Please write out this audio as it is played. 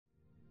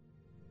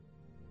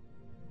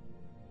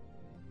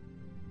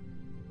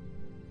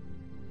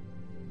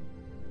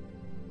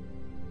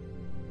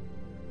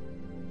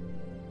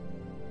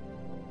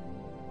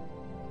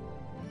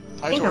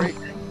I Hi, think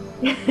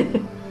Torri.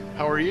 I'm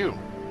How are you?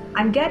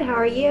 I'm good. How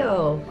are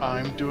you?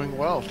 I'm doing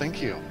well,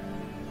 thank you.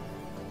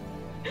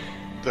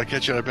 Did I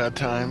catch you at a bad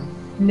time?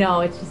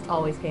 No, it's just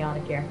always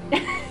chaotic here.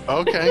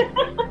 Okay,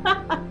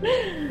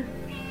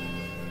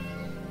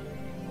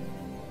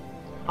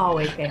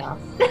 Always chaos.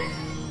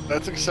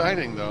 that's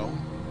exciting though.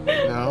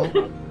 You know,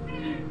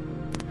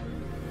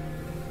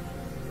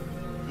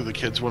 do the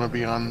kids want to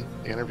be on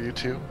the interview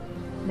too?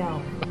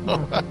 No,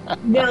 no,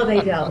 no, they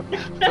don't.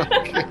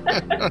 Okay,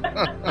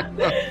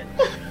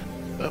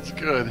 that's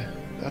good.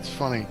 That's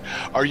funny.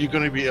 Are you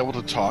going to be able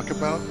to talk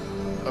about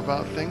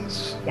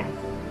things? Yes,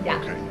 yeah,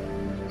 Okay,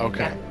 yeah.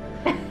 okay.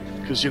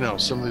 Because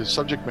some of the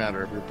subject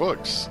matter of your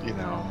books,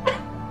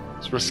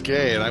 it's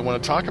risque, and I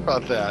want to talk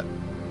about that.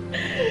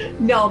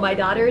 No, my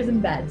daughter is in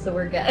bed, so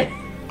we're good.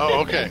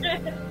 Oh, okay.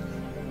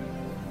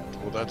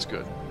 Well, that's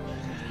good.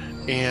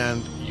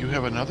 And you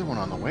have another one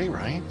on the way,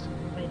 right?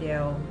 I do.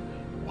 Yeah.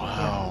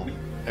 Wow.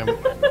 And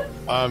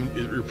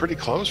you're pretty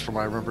close from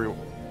what I remember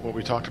what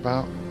we talked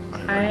about.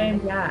 I'm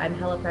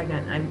hella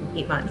pregnant. I'm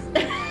 8 months.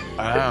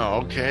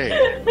 Oh,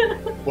 okay.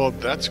 Well,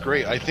 that's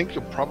great. I think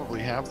you'll probably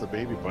have the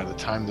baby by the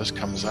time this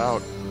comes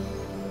out,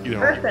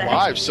 Perfect.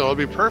 live. So it'll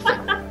be perfect.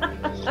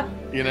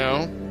 You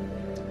know?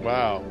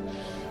 Wow.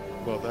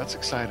 Well, that's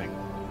exciting.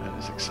 That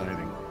is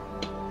exciting.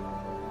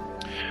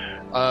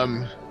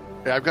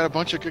 Yeah, I've got a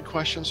bunch of good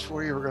questions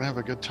for you. We're gonna have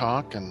a good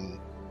talk, and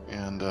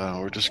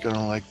we're just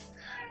gonna like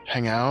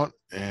hang out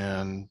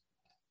and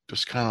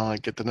just kind of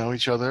like get to know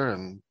each other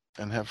and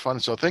have fun.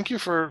 So thank you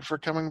for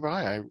coming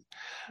by.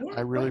 Yeah,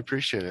 I of really course.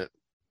 appreciate it.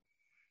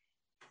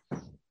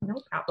 No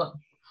problem.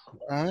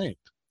 All right.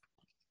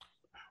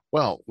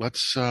 Well,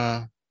 unless you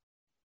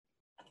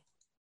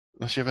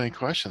have any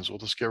questions, we'll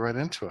just get right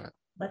into it.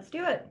 Let's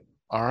do it.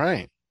 All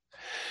right.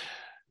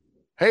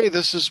 Hey,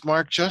 this is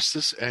Mark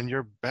Justice, and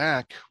you're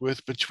back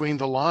with Between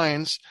the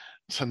Lines.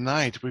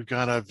 Tonight, we've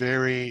got a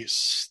very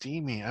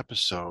steamy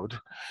episode.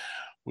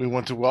 We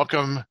want to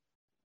welcome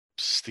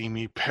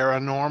Steamy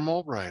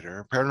paranormal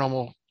writer,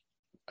 paranormal,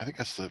 I think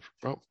that's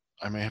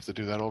I may have to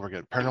do that over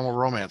again. Paranormal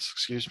romance,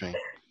 excuse me.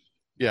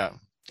 Yeah,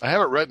 I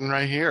have it written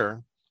right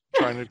here.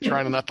 Trying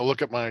to not to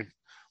look at my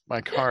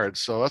cards,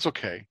 so that's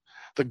okay.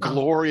 The Oh,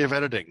 glory of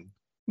editing,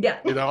 yeah.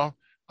 you know.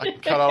 I can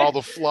cut out all the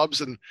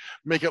flubs and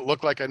make it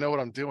look like I know what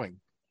I'm doing.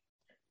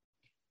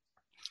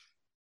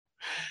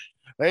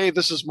 Hey,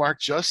 this is Mark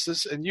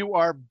Justice, and you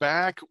are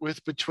back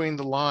with Between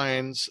the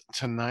Lines.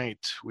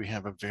 Tonight, we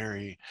have a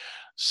very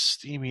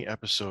steamy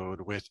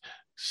episode with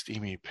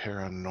steamy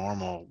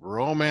paranormal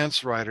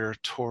romance writer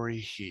Torri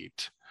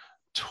Heat.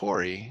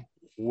 Torri,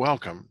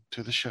 welcome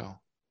to the show.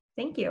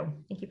 Thank you.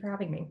 Thank you for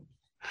having me.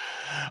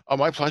 Oh,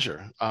 my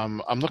pleasure.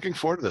 I'm looking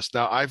forward to this.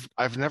 Now,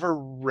 I've never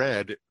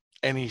read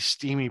any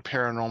steamy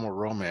paranormal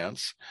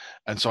romance,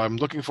 and so I'm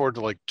looking forward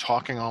to like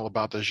talking all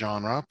about the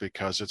genre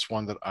because it's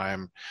one that I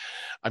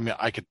mean,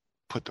 I could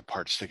put the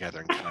parts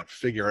together and kind of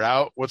figure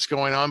out what's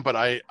going on, but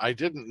I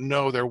didn't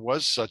know there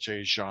was such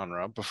a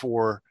genre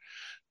before,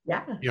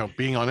 Yeah.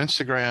 being on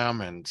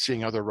Instagram and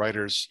seeing other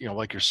writers,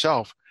 like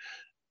yourself,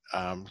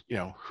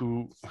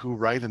 who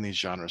write in these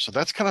genres. So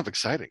that's kind of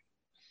exciting.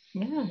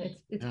 Yeah,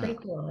 it's Yeah. pretty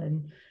cool.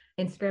 And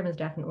Instagram is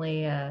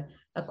definitely a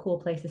cool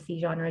place to see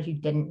genres you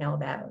didn't know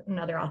about and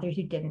other authors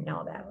you didn't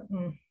know about.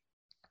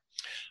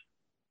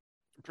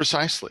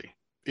 Precisely.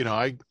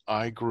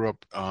 I grew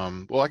up,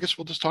 well, I guess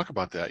we'll just talk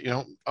about that.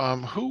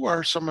 Who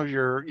are some of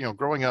your,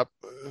 growing up,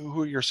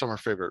 who are your some of your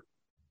favorite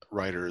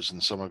writers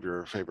and some of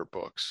your favorite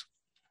books?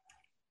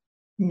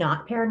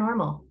 Not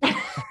paranormal,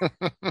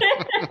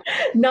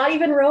 not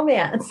even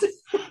romance.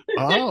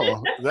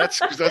 Oh, that's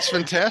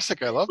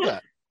fantastic. I love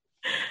that.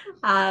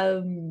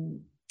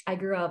 um, I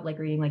grew up like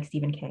reading like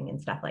Stephen King and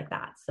stuff like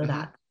that. So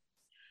Hmm.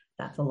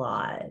 that's a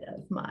lot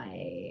of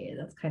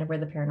that's kind of where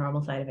the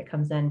paranormal side of it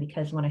comes in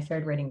because when I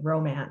started writing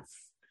romance,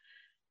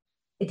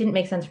 it didn't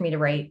make sense for me to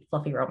write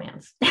fluffy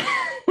romance.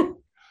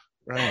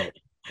 Right.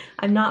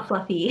 I'm not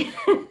fluffy.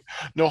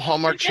 No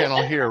Hallmark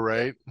Channel here,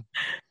 right?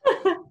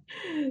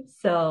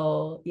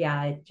 So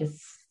yeah, it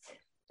just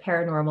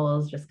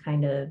paranormal is just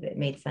kind of it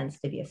made sense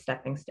to be a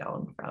stepping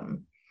stone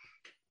from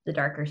the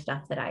darker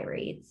stuff that I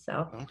read.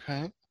 So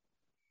Okay.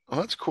 Well,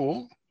 that's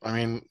cool. I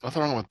mean,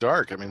 nothing wrong with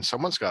dark. I mean,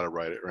 someone's got to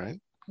write it, right?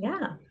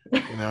 yeah,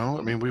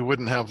 I mean, we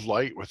wouldn't have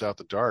light without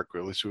the dark, or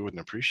at least we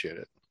wouldn't appreciate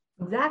it.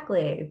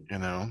 exactly. You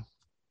know,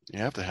 you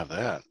have to have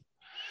that.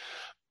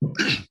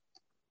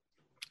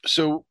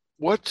 So,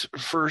 what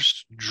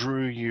first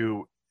drew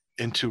you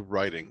into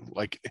writing?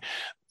 Like,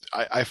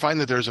 I find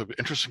that there's an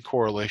interesting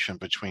correlation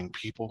between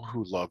people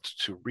who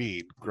loved to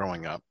read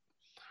growing up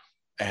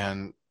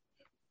and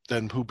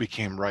then who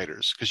became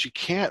writers. Because you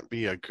can't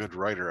be a good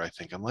writer, I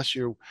think, unless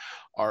you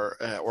are,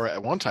 or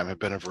at one time have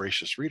been a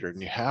voracious reader,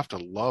 and you have to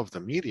love the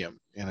medium.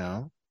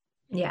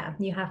 Yeah,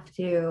 you have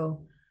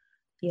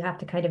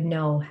to kind of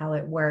know how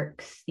it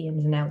works, the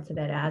ins and outs of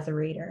it as a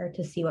reader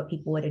to see what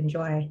people would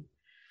enjoy.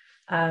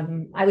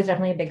 I was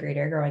definitely a big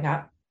reader growing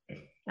up,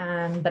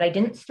 but I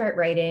didn't start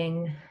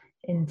writing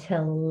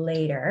until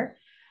later.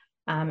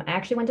 I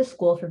actually went to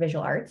school for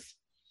visual arts.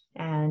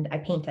 and I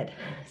painted.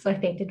 So I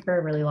painted for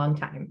a really long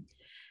time.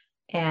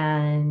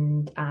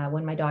 And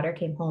when my daughter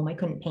came home, I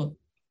couldn't paint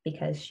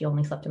because she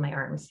only slept in my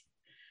arms.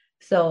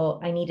 So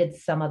I needed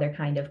some other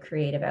kind of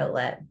creative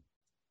outlet.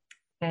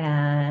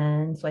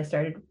 And so I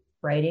started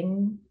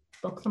writing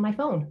books on my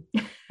phone.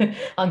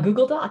 On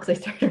Google Docs, I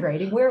started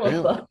writing werewolf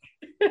Really? books.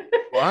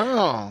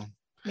 Wow.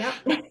 Yeah.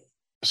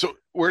 So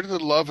where did the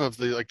love of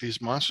the like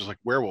these monsters, like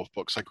werewolf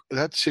books, like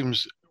that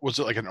seems, was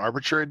it like an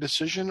arbitrary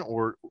decision,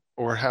 or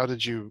how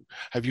did you,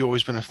 have you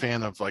always been a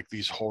fan of like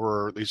these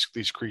horror,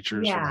 these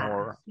creatures from Yeah.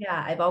 horror?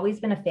 Yeah. I've always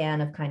been a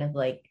fan of kind of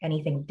like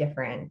anything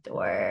different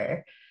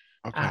or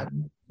Okay.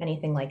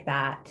 anything like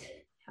that.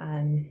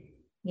 Um,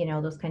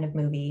 those kind of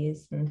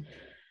movies. And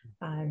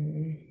So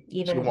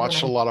you even when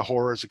watched a I lot of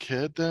horror as a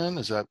kid then?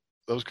 Is that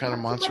those kind of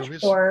not so monster much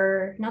movies?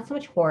 horror, not so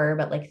much horror,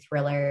 but like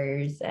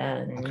thrillers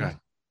Okay.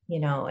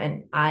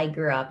 and I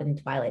grew up in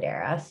the Twilight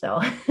era. So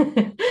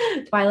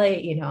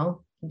Twilight, you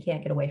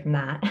can't get away from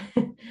that.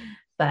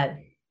 But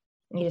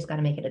you just got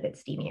to make it a bit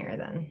steamier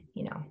than,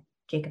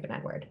 Jacob and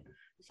Edward.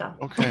 So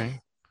Okay.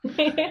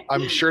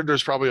 I'm sure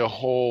there's probably a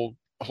whole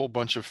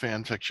bunch of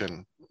fan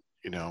fiction,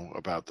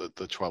 about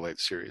the Twilight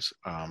series.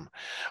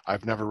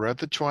 I've never read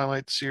the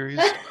Twilight series.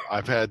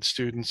 I've had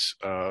students.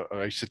 I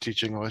used to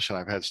teach English, and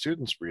I've had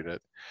students read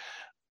it.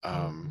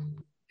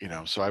 Um,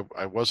 so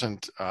I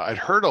wasn't. I'd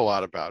heard a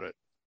lot about it,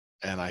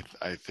 and I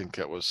think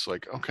that was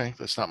like, okay,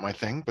 that's not my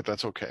thing, but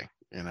that's okay.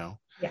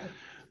 yeah.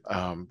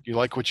 You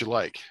like what you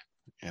like.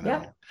 You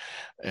know, Yep.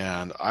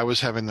 and I was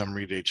having them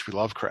read H.P.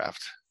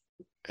 Lovecraft,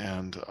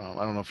 and I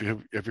don't know if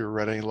you ever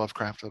read any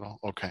Lovecraft at all.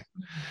 Okay.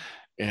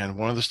 And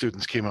one of the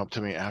students came up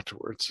to me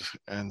afterwards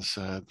and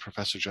said,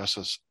 Professor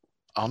Justice,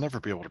 I'll never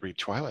be able to read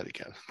Twilight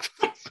again.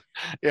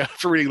 Yeah,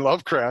 for reading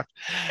Lovecraft.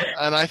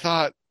 And I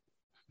thought,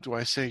 do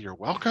I say you're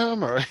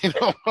welcome, or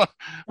A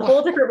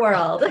whole different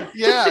world.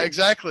 yeah,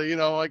 exactly.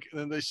 Like,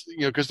 and they,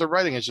 because the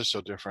writing is just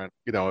so different.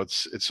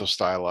 It's so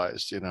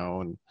stylized.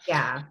 And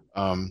Yeah.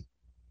 um,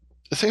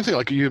 the same thing.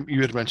 Like you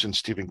had mentioned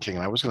Stephen King,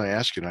 and I was going to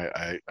ask you, and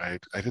I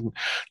didn't.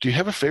 Do you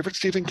have a favorite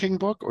Stephen King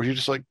book, or you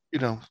just like,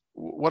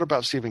 what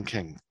about Stephen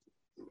King?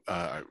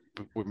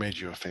 What made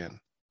you a fan?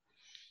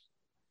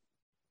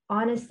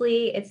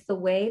 Honestly, it's the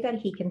way that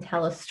he can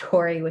tell a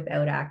story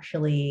without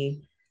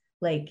actually,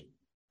 like,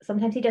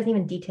 sometimes he doesn't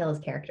even detail his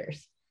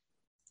characters.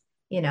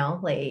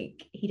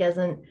 Like he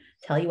doesn't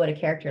tell you what a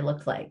character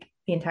looks like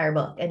the entire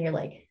book. And you're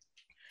like,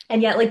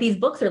 and yet, like, these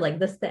books are like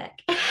this thick.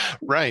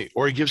 Right.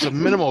 Or he gives a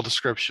minimal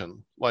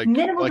description. Like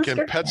Minimal like in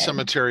Pet description.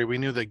 Cemetery, we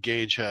knew that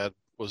Gage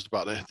was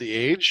about the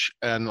age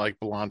and like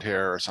blonde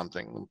hair or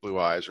something, blue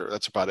eyes, or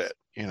that's about it.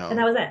 And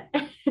that was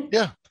it.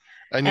 Yeah.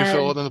 And you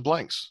fill And it in the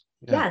blanks.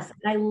 Yeah. yes,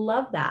 I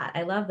love that.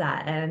 I love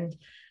that. And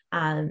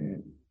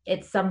um,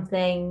 it's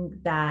something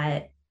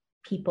that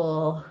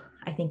people,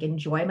 I think,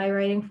 enjoy my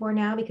writing for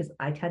now because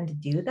I tend to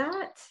do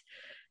that.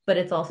 But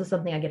it's also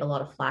something I get a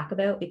lot of flack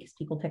about because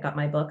people pick up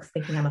my books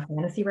thinking I'm a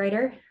fantasy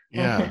writer.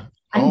 And Yeah.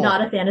 I'm Oh,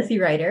 not a fantasy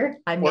writer.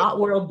 I'm what? not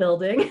world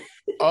building.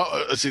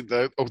 Oh, see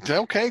that.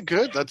 Okay,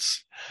 good.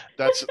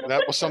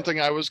 That was something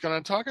I was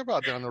going to talk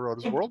about down the road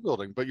is world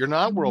building, but you're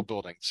not world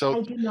building. So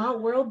I do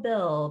not world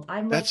build.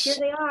 I'm like, here that's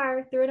they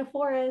are. They're in a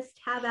forest.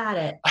 Have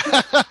at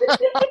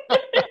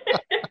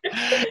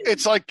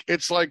it's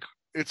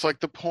like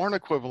the porn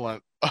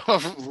equivalent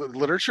of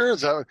literature.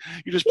 Is that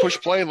you just push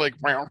play like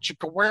wow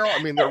chicka wow?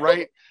 I mean, they're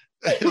right.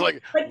 It's it.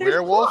 like Like there's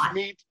werewolf plot.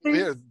 meet There's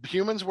yeah,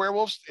 humans,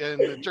 werewolves,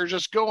 and they're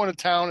just going to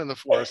town in the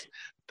forest.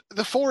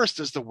 The forest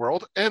is the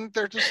world, and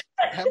they're just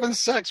having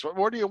sex. What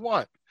more do you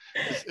want?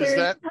 Is there's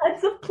that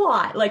tons of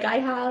plot. Like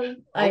I'm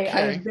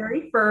okay?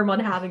 very firm on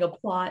having a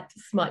plot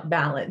smut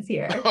balance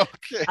here.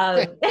 Okay.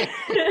 Um,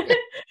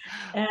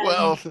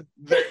 Well, and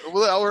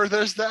or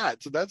there's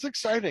that. So that's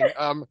exciting.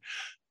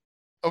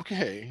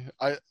 Okay,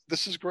 I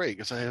this is great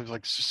because I have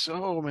like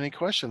so many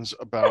questions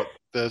about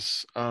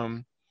this.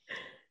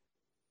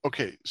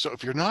 Okay, so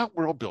if you're not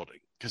world building,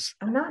 because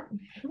I'm not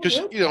because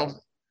world you know,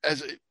 building.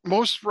 as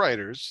most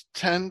writers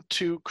tend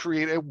to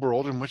create a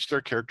world in which their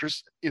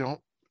characters,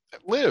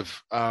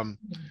 live,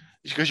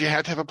 because you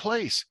have to have a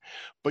place,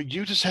 but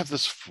you just have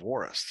this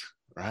forest,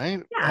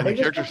 right? Yeah, And the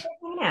they're just out characters,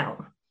 there hanging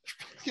out.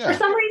 For yeah.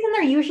 some reason,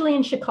 they're usually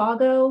in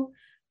Chicago.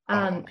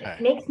 Oh, It okay.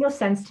 makes no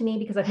sense to me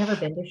because I've never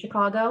been to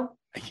Chicago.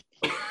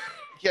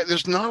 Yeah,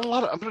 there's not a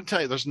lot of. I'm going to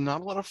tell you, there's not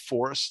a lot of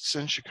forests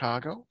in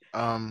Chicago.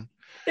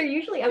 They're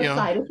usually You know,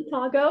 outside of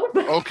Chicago.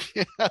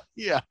 okay,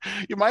 yeah,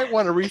 you might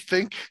want to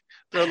rethink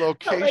their But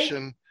like,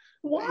 location.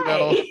 You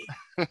know,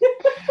 why?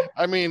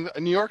 I mean,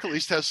 New York at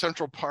least has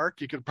Central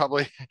Park. You could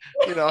probably,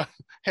 you know,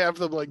 have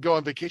them like go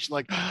on vacation,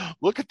 like,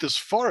 look at this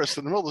forest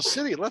in the middle of the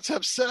city. Let's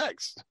have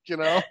sex.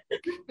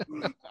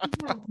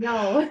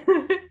 No.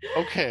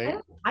 Okay,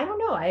 I don't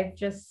know.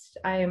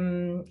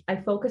 I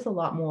focus a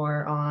lot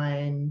more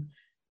on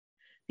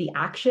the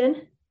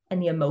action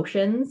and the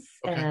emotions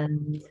okay,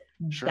 and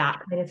sure, that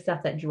kind of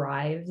stuff that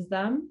drives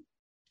them.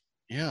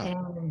 yeah,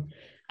 And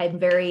I'm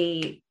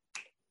very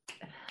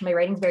My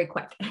writing's very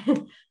quick. I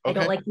don't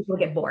Okay. like people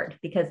to get bored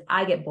because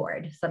I get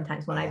bored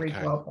sometimes when I read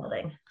Okay. world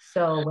building.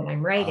 So when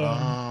I'm writing,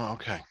 Oh,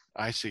 okay.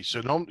 I see. So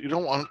you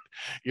don't want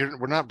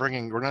we're not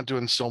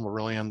doing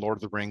Silmarillion, Lord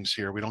of the Rings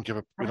here. I don't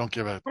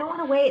want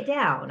to weigh it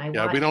down. I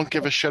Yeah, we want don't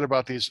give a shit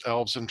about these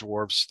elves and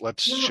dwarves.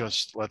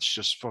 no, Let's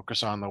just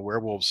focus on the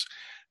werewolves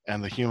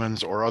and the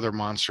humans or other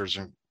monsters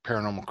and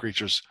paranormal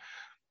creatures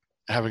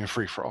having a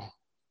free for all.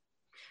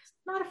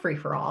 not a free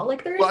for all.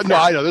 Like there Well, is no,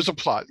 some. I know there's a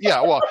plot.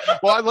 Yeah, well,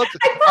 I I promise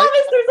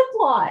there's a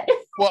plot.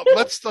 well,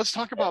 let's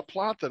talk about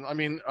plot then. I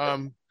mean,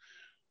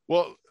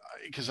 well,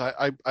 because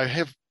I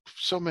have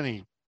so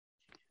many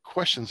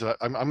questions that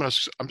I'm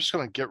just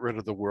gonna get rid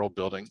of the world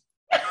building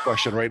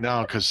question right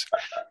now because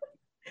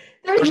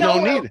There's there's no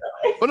no world need.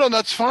 building. But no,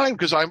 that's fine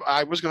because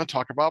I was going to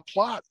talk about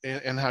plot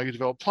and how you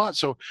develop plot.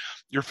 So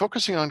you're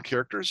focusing on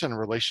characters and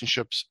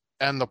relationships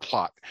and the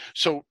plot.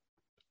 So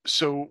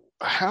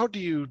how do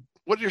you?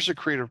 What is your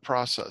creative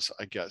process?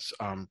 I guess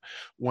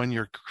when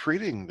you're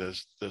creating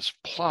this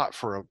plot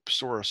for a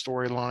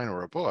storyline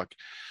or a book,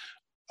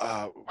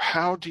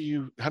 how do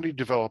you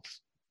develop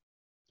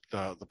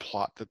the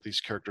plot that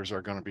these characters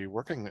are going to be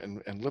working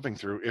and living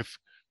through if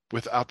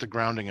without the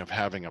grounding of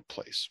having a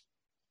place?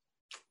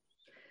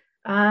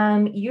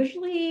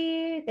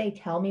 Usually they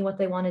tell me what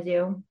they want to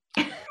do.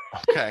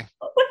 Okay.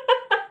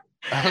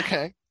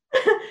 Okay.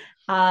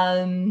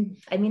 I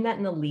mean that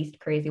in the least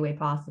crazy way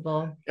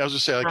possible. I was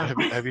just say, like,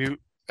 Um,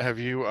 have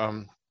you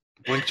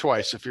blink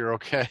twice if you're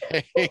okay?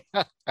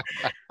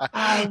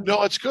 um,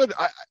 No, it's good.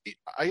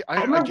 I'm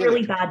I a get it.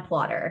 really bad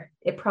plotter.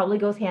 It probably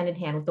goes hand in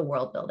hand with the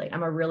world building.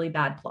 I'm a really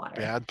bad plotter.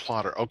 Bad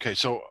plotter. Okay,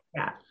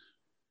 Yeah.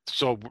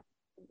 so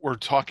we're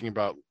talking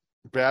about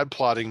bad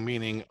plotting,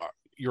 meaning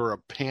you're a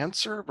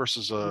pantser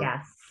versus a.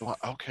 Yes.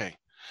 Okay, see,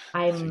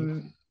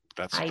 I'm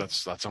that's I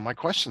that's that's on my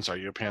questions. Are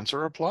you a pantser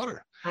or a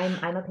plotter? I'm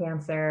a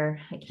pantser.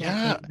 I can't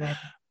Yeah. change it.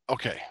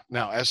 Okay.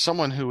 Now, as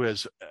someone who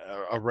is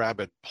a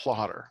rabid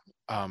plotter,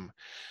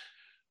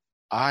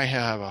 I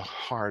have a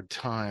hard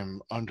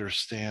time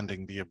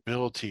understanding the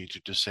ability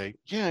to just say,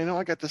 yeah,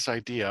 I got this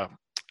idea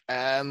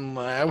and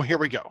here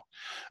we go.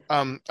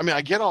 I mean,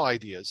 I get all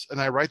ideas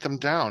and I write them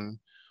down,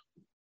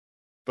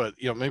 but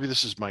maybe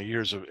this is my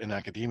years in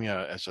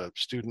academia as a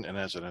student and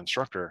as an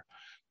instructor,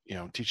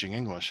 teaching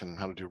English and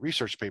how to do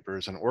research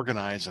papers and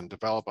organize and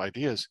develop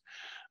ideas.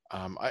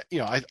 I'm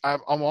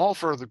all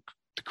for the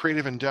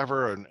creative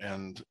endeavor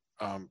and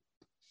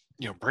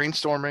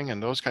brainstorming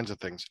and those kinds of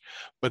things.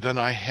 But then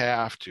I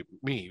have to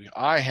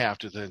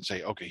then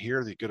say, okay, here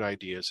are the good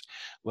ideas.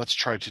 Let's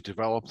try to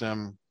develop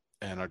them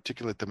and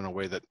articulate them in a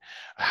way that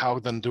how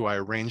then do I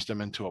arrange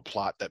them into a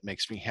plot that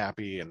makes me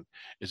happy? And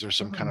is there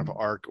some kind of Mhm.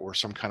 arc or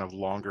some kind of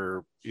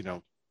longer,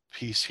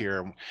 piece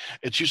here?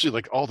 It's usually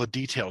like all the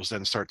details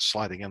then start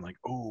sliding in like,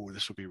 oh,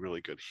 this would be really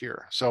good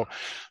here. So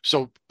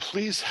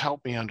please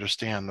help me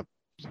understand the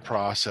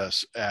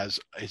process as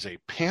a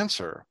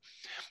pantser,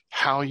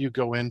 how you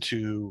go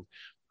into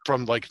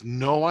from like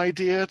no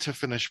idea to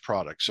finished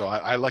product. So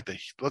I like to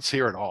let's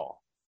hear it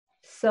all.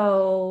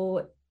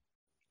 So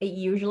it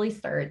usually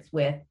starts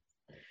with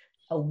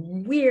a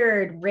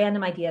weird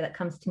random idea that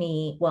comes to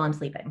me while I'm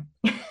sleeping.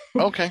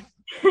 Okay.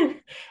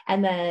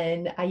 And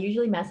then I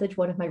usually message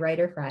one of my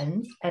writer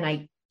friends and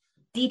I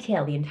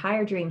detail the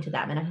entire dream to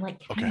them. And I'm like,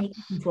 can I Okay. make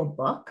this into a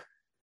book?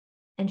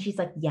 And she's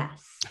like,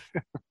 yes.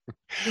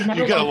 She's You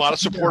never get a once lot told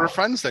of me no. supportive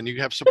friends then.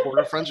 You have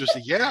supportive friends who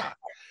say, yeah,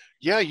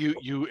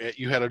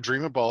 you had a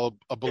dream about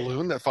a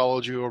balloon that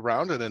followed you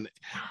around and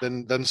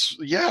then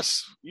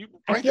yes, you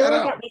I write feel that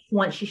like out. at least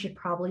once she should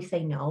probably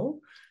say no,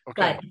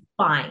 Okay. but it's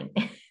fine.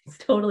 It's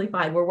totally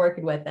fine. We're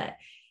working with it.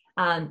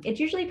 It's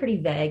usually a pretty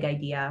vague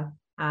idea.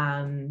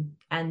 And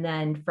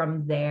then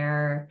from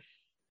there,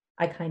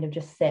 I kind of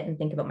just sit and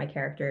think about my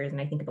characters and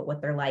I think about what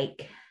they're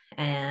like.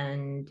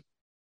 And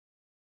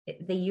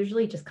they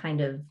usually just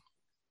kind of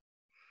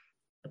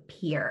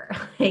appear.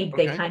 They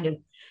Okay. kind of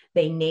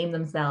they name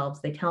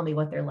themselves, they tell me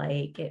what they're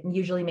like. It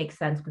usually makes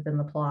sense within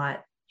the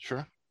plot.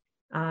 Sure.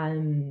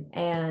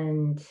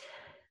 And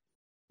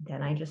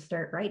then I just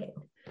start writing.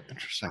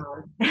 Interesting.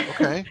 Um,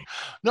 Okay.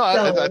 No,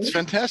 so that's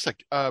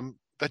fantastic.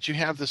 That you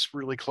have this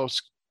really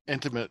close,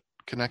 intimate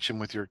connection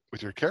with your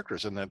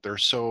characters, and that they're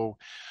so,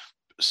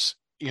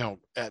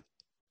 at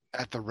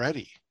the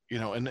ready,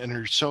 and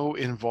you're so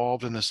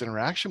involved in this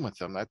interaction with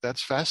them.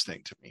 That's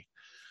fascinating to me.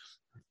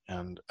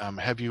 And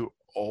have you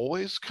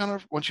always kind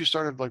of once you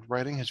started like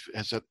writing,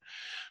 has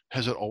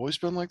it always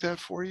been like that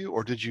for you,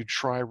 or did you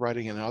try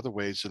writing in other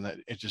ways and that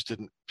it just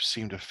didn't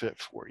seem to fit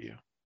for you?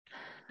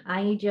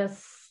 I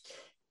just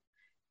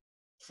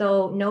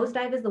so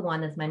Nosedive is the one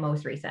that's my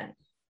most recent.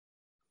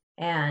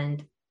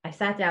 And I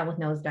sat down with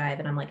Nosedive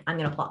and I'm like, I'm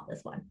gonna plot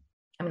this one.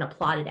 I'm gonna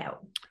plot it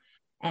out.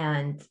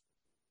 And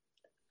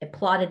I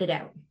plotted it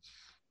out.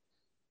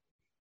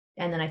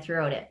 And then I threw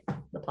out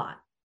the plot.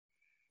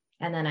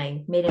 And then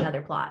I made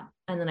another plot.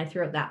 And then I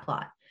threw out that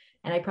plot.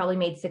 And I probably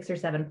made 6 or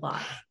 7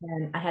 plots.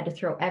 And I had to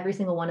throw every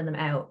single one of them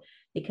out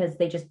because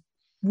they just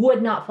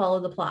would not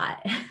follow the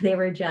plot. They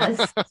were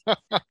just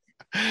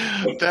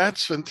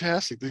That's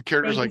fantastic. The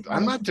character's they like, just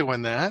I'm wanted not to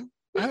doing that.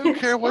 I don't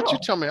care what you No,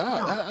 tell me.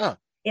 no.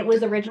 It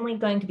was originally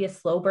going to be a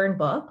slow burn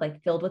book,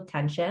 like filled with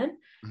tension.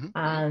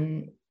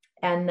 Mhm.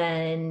 And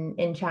then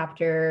in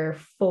chapter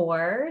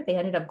 4, they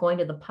ended up going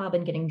to the pub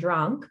and getting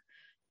drunk,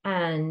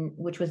 and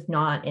which was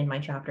not in my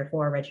chapter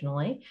 4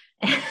 originally.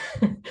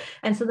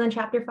 And so then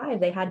chapter 5,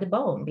 they had to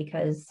bone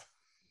because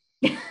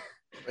they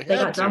They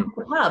got had to. drunk at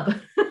the pub.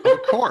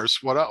 Of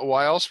course.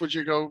 Why else would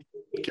you go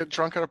get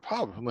drunk at a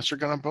pub unless you're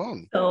going to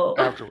bone So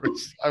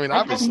afterwards? I mean, I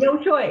had obviously.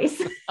 no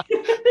choice.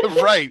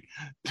 Right.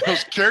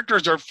 Those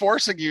characters are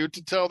forcing you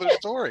to tell their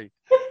story.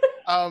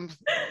 Well,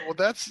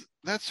 that's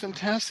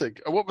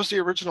fantastic. What was the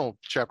original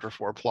chapter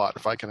 4 plot,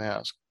 if I can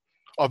ask,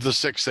 of the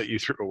 6 that you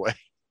threw away?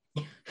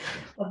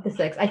 Of the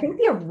 6, I think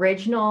the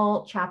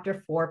original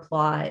chapter 4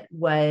 plot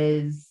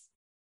was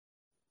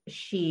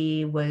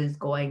she was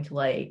going to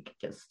like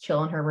just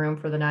chill in her room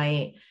for the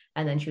night,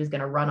 and then she was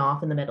going to run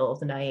off in the middle of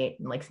the night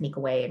and like sneak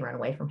away and run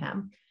away from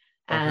him.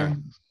 Okay.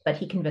 And but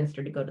he convinced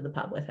her to go to the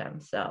pub with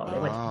him, so they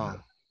went to the Oh,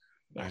 pub.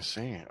 Yeah. I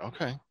see.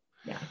 Okay.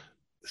 Yeah.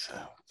 So,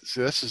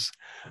 see, this is,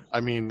 I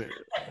mean,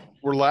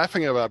 we're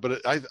laughing about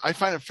it, but I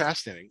find it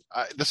fascinating.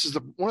 This is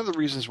one of the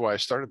reasons why I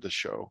started this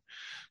show,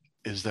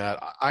 is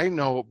that I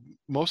know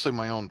mostly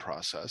my own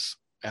process,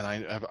 and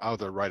I have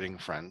other writing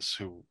friends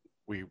who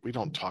we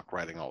don't talk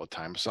writing all the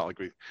time. It's not like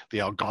the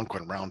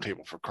Algonquin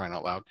Roundtable, for crying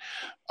out loud.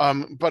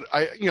 But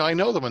I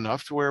know them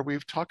enough to where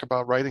we've talked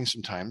about writing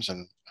sometimes,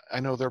 and I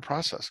know their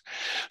process.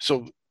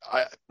 So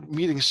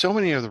meeting so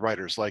many of the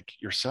writers like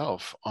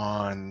yourself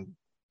on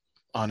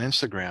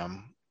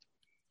Instagram,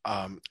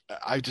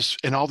 I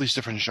just, in all these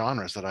different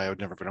genres that I had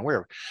never been aware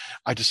of,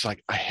 I just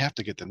like, I have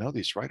to get to know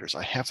these writers.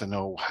 I have to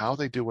know how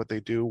they do what they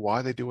do,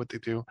 why they do what they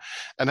do.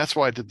 And that's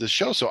why I did this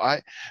show. So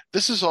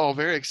this is all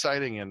very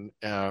exciting.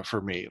 And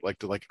for me,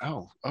 like,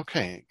 oh,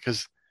 okay.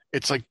 Cause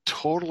it's like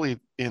totally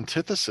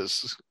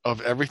antithesis of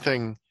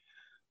everything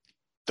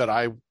that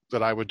I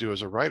would do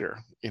as a writer,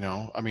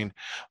 I mean,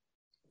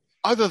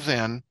 other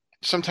than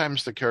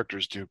sometimes the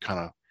characters do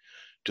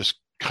just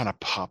kind of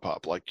pop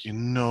up, like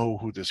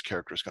who this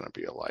character is going to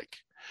be alike.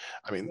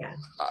 I mean, Yeah.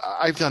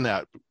 I've done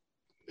that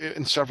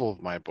in several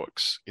of my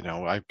books.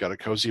 I've got a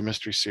cozy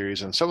mystery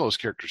series, and some of those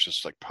characters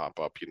just like pop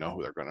up. You know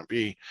who they're going to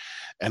be,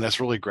 and that's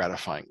really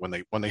gratifying when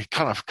they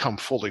kind of come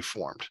fully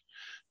formed.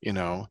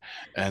 And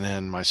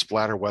then my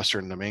splatter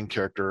western, the main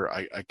character,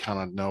 I kind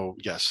of know.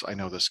 Yes, I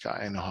know this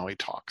guy. I know how he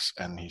talks,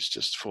 and he's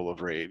just full of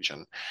rage,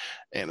 and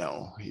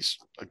he's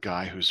a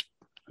guy who's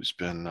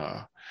been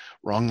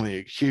wrongly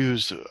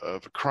accused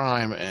of a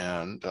crime,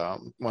 and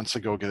wants to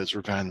go get his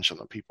revenge on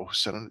the people who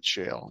sent him to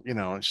jail.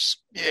 It's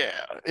just,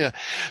 yeah.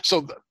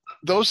 So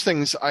those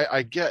things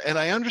I get, and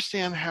I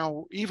understand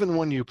how even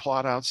when you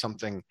plot out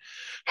something,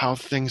 how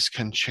things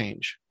can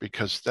change,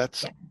 because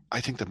that's,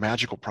 I think, the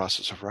magical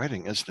process of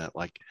writing, isn't it?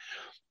 Like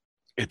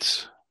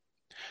it's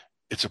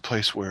a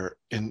place where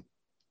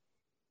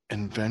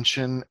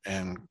invention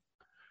and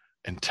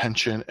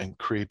intention and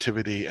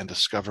creativity and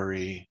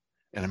discovery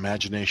and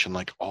imagination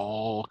like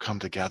all come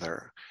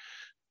together,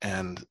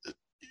 and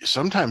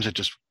sometimes it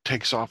just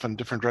takes off in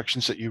different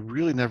directions that you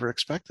really never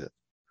expected.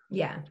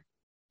 Yeah.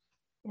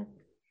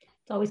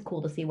 It's always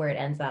cool to see where it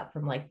ends up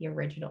from like the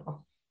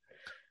original.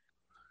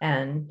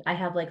 And I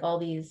have like all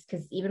these,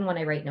 because even when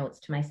I write notes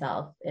to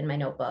myself in my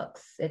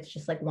notebooks, it's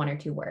just like 1 or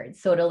 2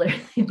 words, so it'll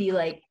literally be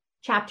like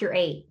chapter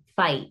 8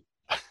 fight.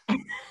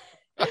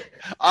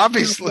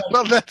 Obviously. Like,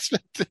 well, that's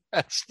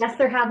fantastic. yes,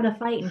 they're having a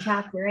fight in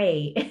chapter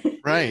 8.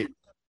 Right.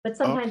 But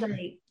sometimes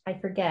Okay. I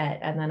forget,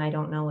 and then I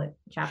don't know what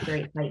chapter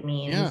 8 fight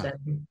means. Yeah.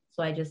 And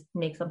so I just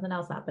make something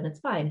else up, and it's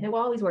fine. It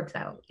always works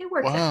out. It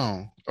works out.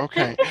 Wow.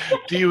 Okay.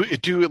 Do you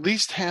at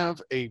least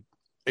have a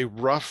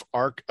rough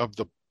arc of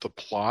the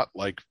plot,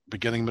 like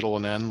beginning, middle,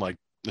 and end? Like,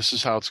 this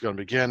is how it's going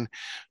to begin.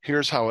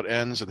 Here's how it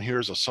ends, and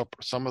here's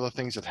some of the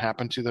things that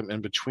happen to them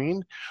in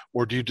between.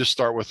 Or do you just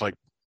start with like,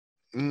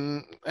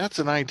 that's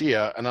an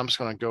idea, and I'm just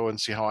going to go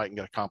and see how I can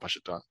accomplish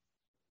it done?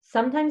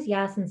 Sometimes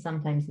yes, and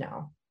sometimes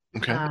no.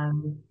 Okay.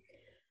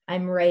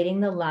 I'm writing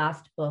the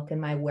last book in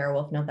my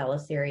werewolf novella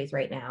series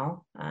right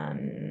now.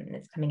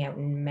 It's coming out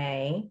in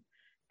May.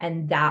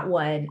 And that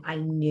one, I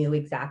knew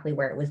exactly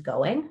where it was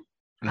going.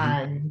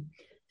 Mm-hmm.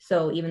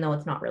 So even though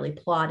it's not really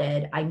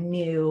plotted, I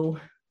knew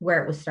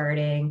where it was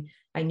starting.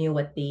 I knew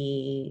what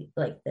the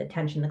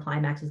tension, the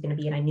climax was going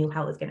to be, and I knew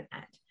how it was going to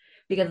end,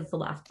 because it's the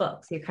last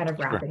book. So you're kind of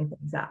wrapping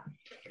things up.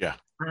 Yeah.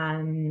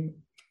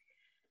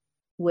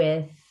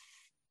 With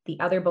the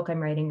other book I'm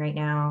writing right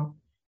now,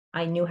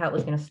 I knew how it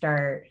was going to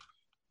start.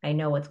 I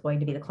know what's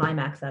going to be the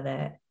climax of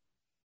it.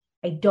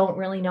 I don't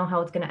really know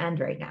how it's going to end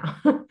right now.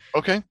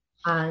 Okay.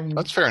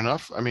 That's fair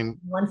enough. I mean,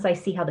 once I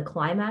see how the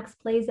climax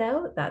plays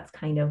out, that's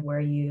kind of where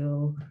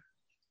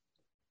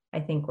I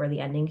think where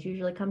the endings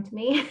usually come to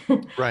me.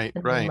 Right,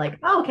 and right. I'm like,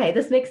 oh, okay,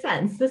 this makes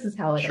sense. This is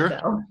how it'll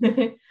go.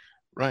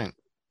 Right.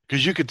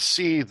 Because you could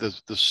see the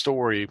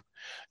story.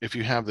 If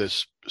you have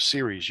this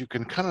series, you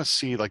can kind of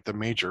see like the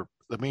major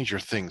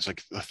things,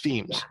 like the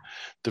themes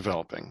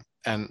developing.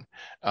 And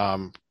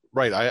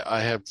right,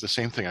 I have the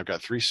same thing. I've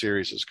got 3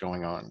 series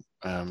going on,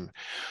 and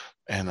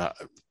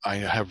I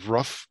have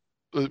rough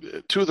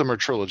two of them are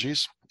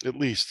trilogies, at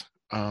least.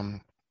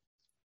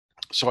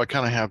 So I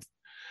kind of have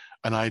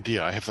an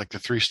idea. I have like the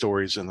three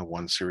stories in the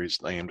one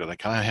series named, and I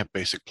kind of have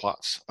basic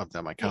plots of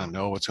them. I kind Yeah. of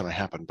know what's going to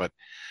happen, but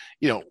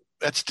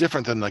that's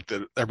different than like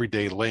the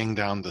everyday laying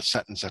down the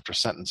sentence after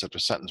sentence after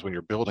sentence when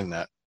you're building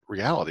that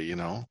reality.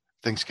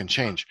 Things can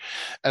change.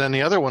 And then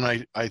the other one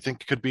I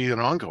think could be an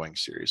ongoing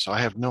series. So I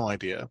have no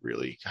idea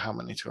really how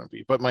many it's going to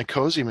be. But my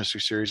cozy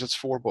mystery series, it's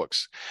 4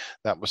 books.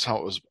 That was how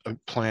it was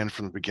planned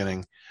from the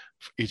beginning,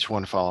 each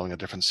one following a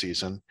different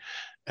season.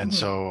 And Mhm.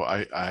 so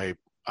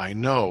I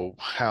know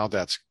how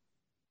that's.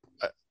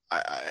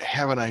 I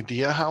have an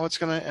idea how it's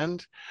going to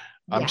end.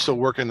 I'm Yeah. still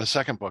working the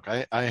second book.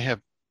 I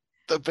have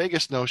the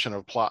vaguest notion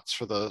of plots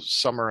for the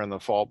summer and the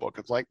fall book.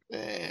 It's like, I'm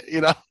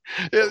too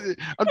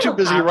It'll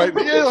busy come. writing.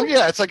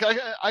 Yeah, it's like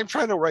I'm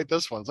trying to write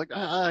this one. It's like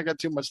I got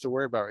too much to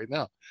worry about right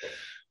now.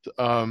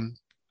 Um,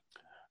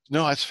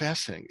 no, it's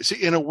fascinating.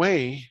 See, in a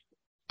way,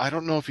 I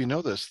don't know if you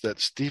know this,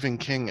 that Stephen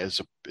King is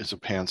a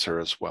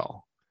pantser as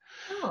well,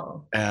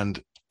 Oh,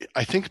 and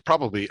I think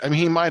probably. I mean,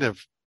 he might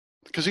have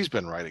because he's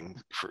been writing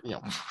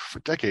for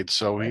decades,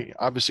 so sure. he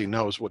obviously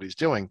knows what he's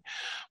doing.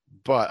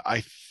 But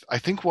I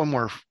think when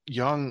we're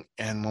young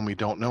and when we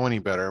don't know any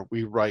better,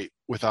 we write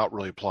without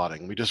really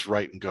plotting. We just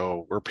write and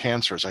go. We're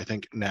pantsers, I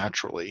think,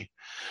 naturally.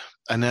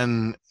 And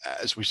then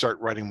as we start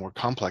writing more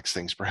complex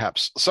things,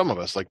 perhaps some of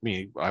us, like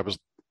me, I was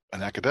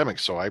an academic,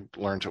 so I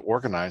learned to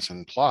organize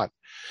and plot.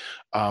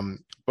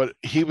 But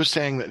he was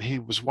saying that he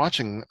was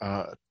watching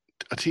a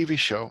TV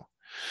show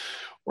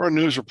or a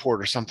news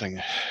report or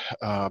something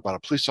about a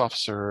police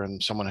officer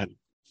and someone had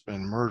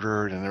been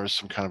murdered and there was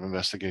some kind of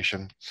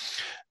investigation.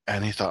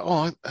 And he thought,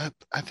 oh,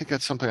 I think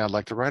that's something I'd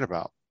like to write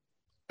about.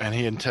 And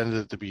he intended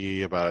it to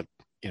be about,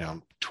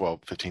 12,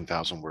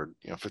 15,000 word,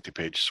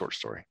 50-page short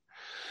story.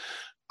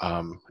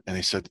 And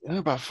he said,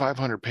 about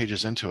 500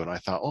 pages into it, I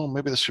thought, oh,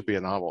 maybe this should be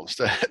a novel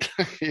instead.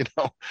 you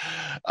know,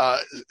 uh,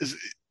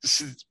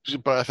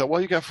 but I thought,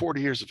 well, you got 40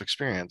 years of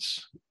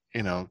experience,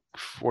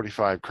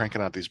 45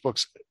 cranking out these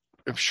books.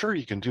 I'm sure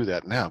you can do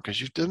that now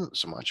because you've done it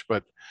so much.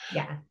 But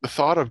Yeah. the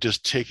thought of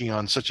just taking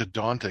on such a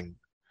daunting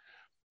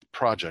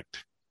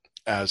project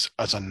as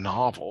a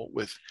novel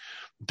with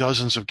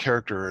dozens of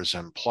characters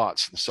and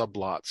plots and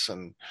subplots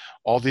and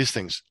all these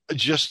things,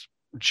 just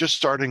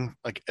starting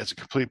like as a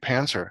complete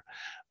pantser,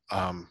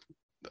 um,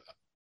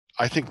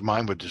 I think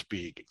mine would just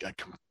be a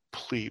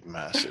complete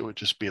mess. It would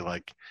just be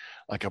like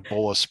a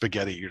bowl of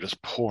spaghetti you're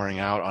just pouring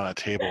out on a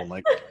table and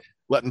like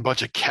letting a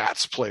bunch of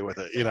cats play with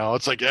it.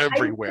 It's like I'm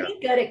everywhere. pretty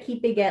good at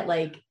keeping it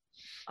like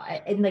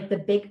in like the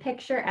big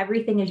picture,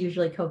 everything is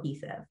usually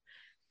cohesive.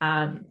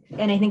 And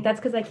I think that's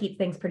because I keep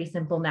things pretty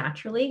simple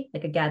naturally.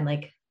 Like again,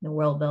 like the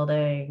world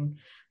building.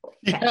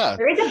 Okay. Yeah.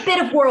 There is a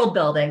bit of world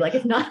building. Like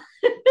it's not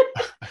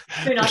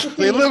they're not just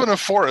They live in a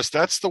forest.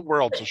 That's the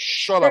world. So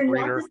shut up, they're not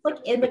reader. just like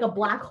in like a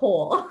black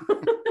hole.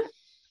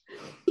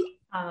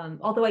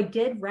 Although I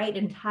did write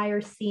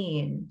entire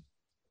scene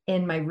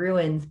in my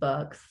ruins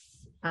books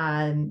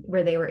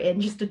where they were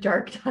in just a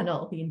dark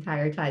tunnel the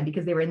entire time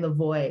because they were in the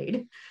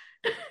void.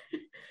 It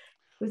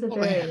was a Well,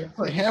 very they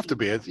important have to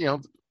scene. be.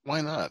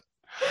 Why not?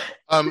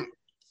 Um,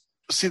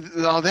 See,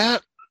 now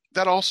that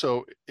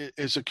also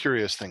is a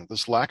curious thing.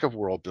 This lack of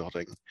world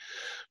building.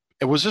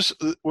 And was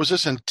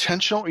this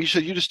intentional? You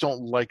said you just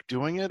don't like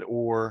doing it,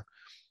 or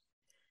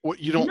what?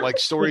 You I'm don't not like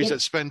the stories that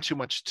biggest, spend too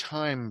much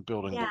time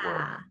building the world.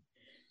 yeah.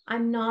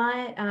 I'm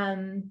not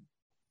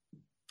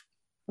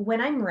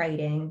when I'm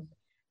writing,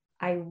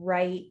 I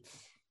write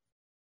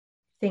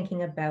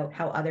thinking about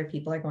how other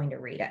people are going to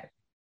read it.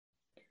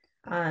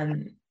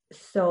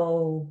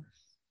 So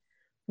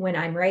when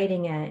I'm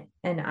writing it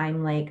and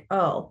I'm like,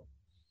 oh,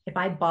 if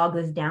I bog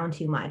this down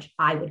too much,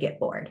 I would get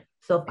bored.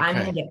 So if I'm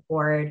going Okay, to get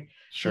bored, you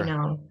sure.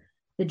 know,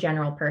 the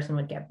general person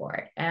would get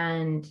bored.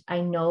 And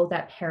I know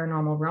that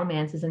paranormal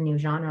romance is a new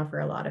genre for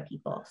a lot of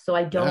people. So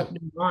I Yeah, don't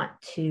want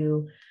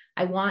to,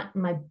 I want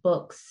my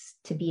books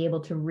to be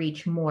able to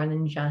reach more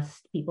than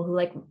just people who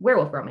like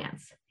werewolf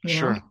romance,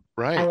 sure. I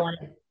Right. want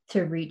it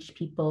to reach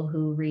people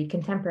who read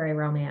contemporary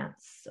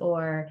romance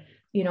or,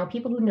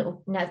 people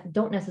who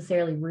don't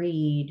necessarily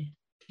read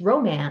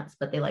romance,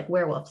 but they like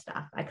werewolf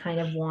stuff. I kind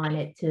of want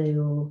it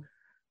to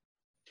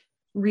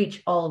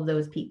reach all of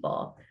those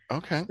people.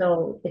 Okay.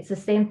 So it's the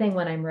same thing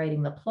when I'm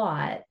writing the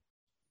plot,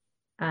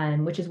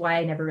 which is why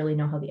I never really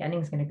know how the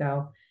ending's going to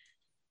go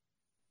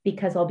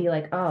because I'll be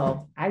like,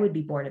 oh, I would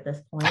be bored at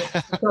this point.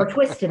 Throw a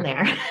twist in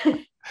there.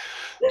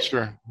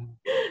 Sure.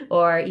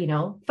 Or,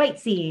 fight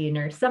scene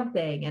or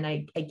something. And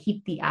I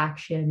keep the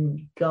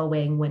action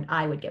going when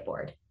I would get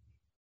bored.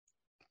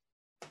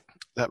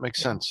 That makes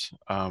sense.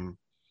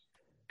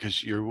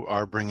 Because you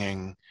are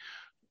bringing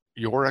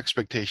your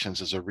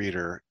expectations as a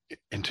reader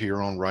into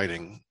your own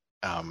writing.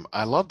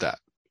 I love that.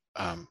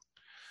 Um,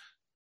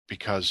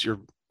 because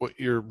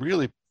you're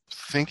really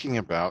thinking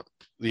about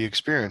the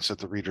experience that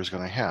the reader is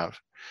going to have,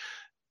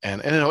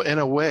 and in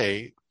a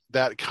way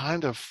that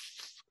kind of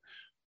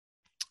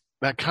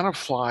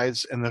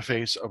flies in the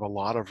face of a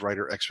lot of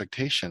writer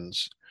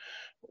expectations,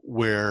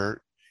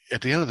 where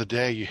at the end of the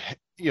day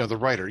the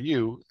writer,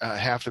 you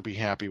have to be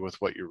happy with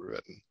what you've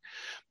written.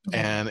 Mhm.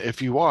 And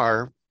if you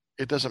are,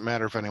 it doesn't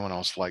matter if anyone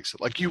else likes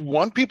it. Like, you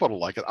want people to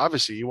like it.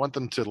 Obviously, you want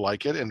them to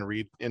like it and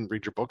read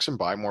your books and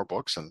buy more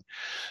books and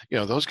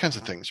those kinds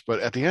of things. But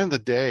at the end of the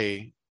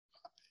day,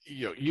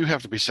 you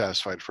have to be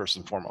satisfied first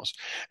and foremost.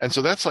 And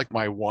so that's like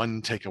my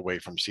one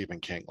takeaway from Stephen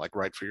King, like,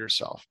 write for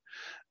yourself.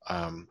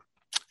 Um,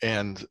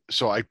 and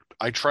so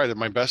I tried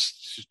my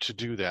best to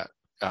do that.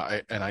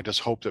 And I just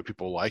hope that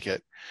people like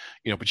it,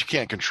 but you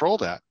can't control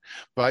that.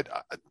 But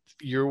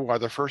you are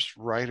the first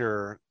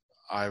writer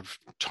I've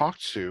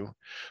talked to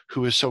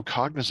who is so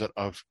cognizant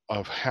of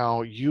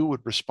how you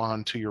would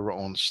respond to your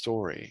own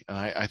story. And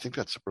I think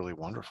that's really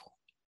wonderful.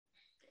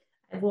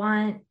 I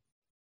want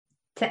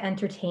to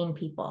entertain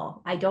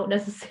people. I don't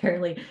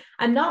necessarily,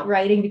 I'm not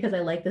writing because I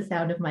like the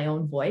sound of my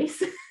own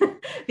voice,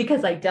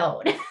 because I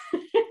don't.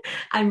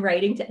 I'm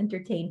writing to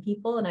entertain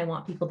people and I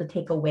want people to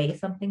take away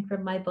something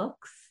from my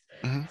books.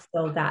 Hmm.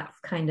 So that's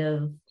kind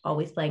of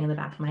always playing in the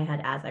back of my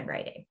head as I'm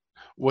writing.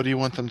 What do you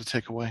want them to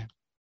take away?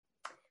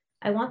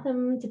 I want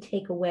them to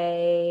take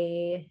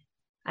away,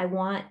 I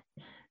want,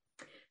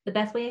 the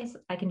best way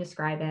I can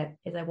describe it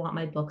is I want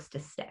my books to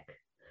stick.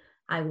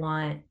 I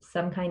want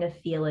some kind of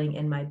feeling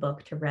in my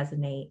book to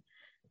resonate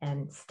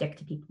and stick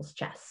to people's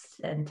chests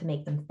and to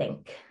make them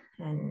think.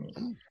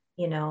 And,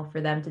 for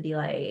them to be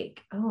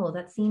like, oh,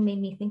 that scene made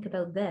me think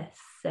about this.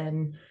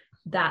 And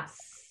that's,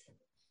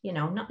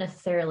 not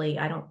necessarily,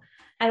 I don't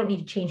need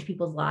to change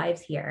people's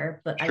lives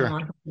here, but I Sure.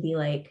 want them to be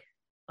like,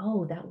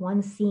 oh, that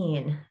one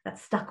scene that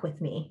stuck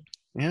with me.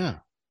 Yeah.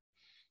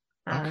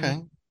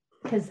 Okay.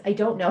 Because I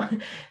don't know.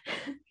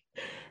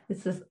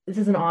 This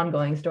is an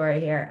ongoing story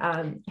here.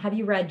 Have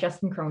you read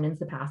Justin Cronin's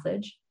The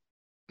Passage?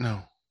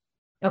 No.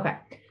 Okay.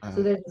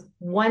 So there's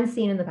one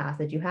scene in The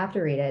Passage. You have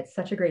to read it. It's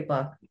such a great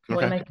book.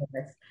 One of my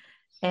favorites.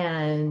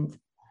 And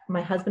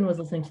my husband was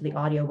listening to the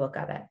audiobook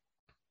of it.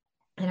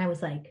 And I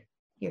was like,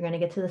 you're going to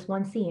get to this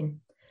one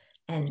scene.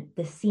 And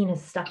this scene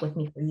has stuck with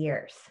me for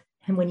years.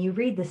 And when you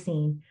read the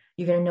scene,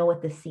 you're going to know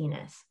what this scene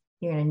is.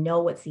 You're going to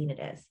know what scene it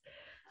is.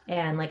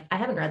 And like, I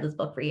haven't read this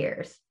book for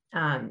years.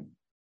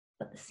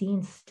 But the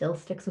scene still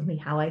sticks with me,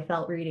 how I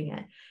felt reading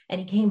it.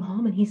 And he came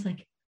home and he's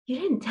like, you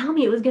didn't tell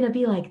me it was going to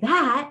be like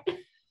that.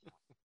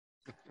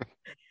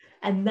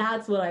 And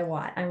that's what I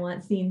want. I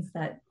want scenes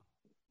that,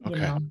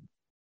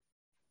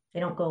 they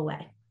don't go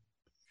away.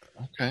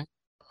 Okay.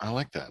 I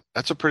like that.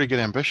 That's a pretty good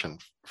ambition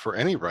for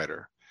any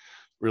writer,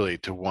 really,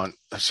 to want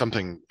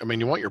something. I mean,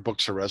 you want your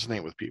books to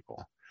resonate with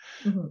people,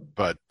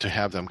 but to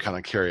have them kind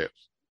of carry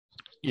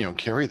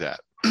that.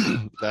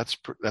 that's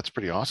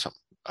pretty awesome.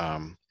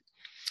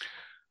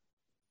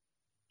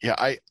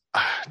 Yeah,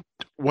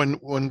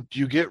 when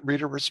you get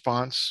reader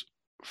response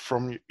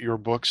from your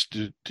books,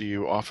 do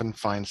you often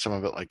find some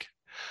of it like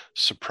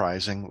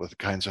surprising with the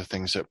kinds of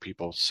things that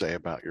people say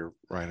about your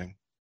writing?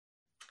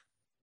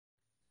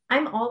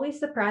 I'm always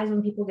surprised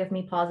when people give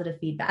me positive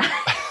feedback.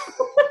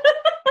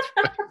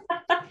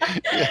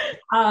 Yeah.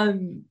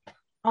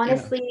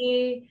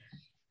 Honestly,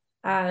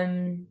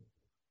 I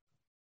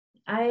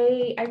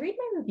read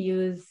my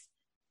reviews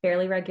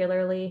fairly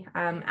regularly.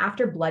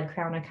 After Blood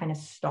Crown, I kind of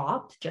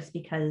stopped just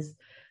because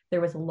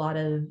there was a lot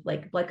of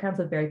Blood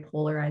Crown's a very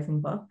polarizing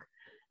book.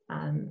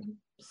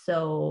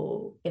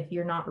 So if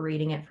you're not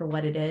reading it for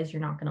what it is,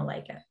 you're not going to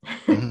like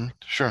it.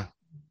 Sure.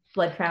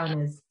 Blood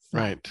Crown is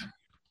smut. Right.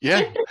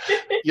 Yeah.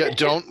 Yeah.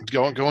 Don't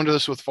go into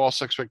this with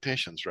false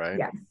expectations, right?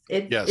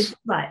 Yes. It's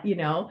smut,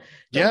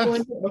 Don't go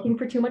into it looking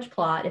for too much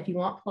plot. If you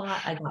want plot,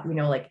 I got,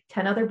 like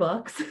 10 other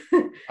books.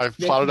 I've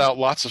plotted out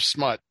lots of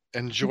smut.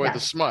 Enjoy the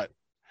smut.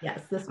 Yes,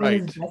 this one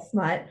is just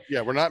smut.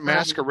 Yeah, we're not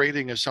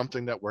masquerading as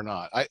something that we're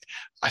not.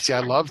 I see.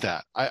 I love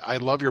that. I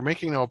love you're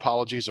making no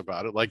apologies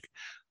about it. Like,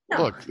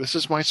 look, this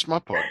is my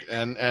smut book,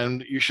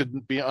 and you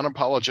should be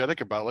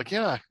unapologetic about it. Like,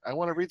 yeah, I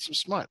want to read some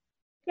smut.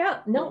 Yeah,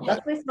 no,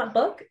 that's my smut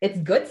book. It's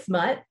good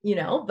smut,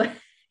 but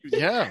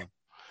yeah,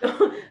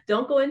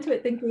 don't go into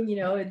it thinking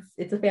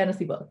it's a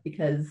fantasy book,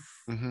 because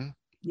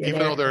even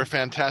though there are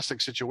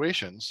fantastic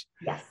situations,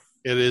 yes,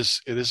 it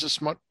is a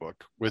smut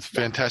book with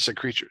fantastic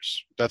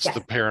creatures. That's the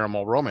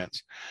paranormal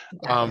romance,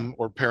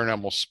 or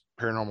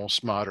paranormal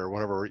smut, or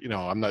whatever.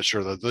 I'm not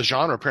sure the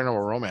genre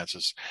paranormal romance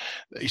is.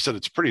 You said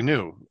it's pretty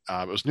new.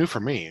 It was new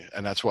for me,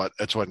 and that's what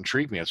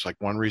intrigued me. It's like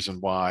one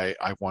reason why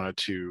I wanted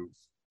to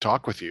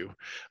talk with you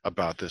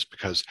about this,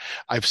 because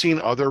I've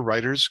seen other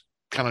writers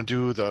kind of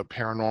do the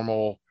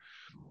paranormal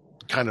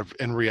kind of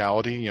in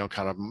reality,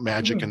 kind of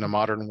magic in the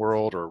modern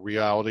world, or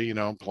reality,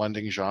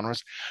 blending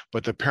genres.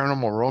 But the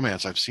paranormal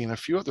romance, I've seen a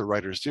few other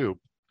writers do.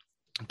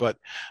 But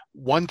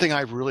one thing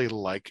I really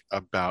like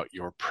about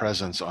your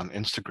presence on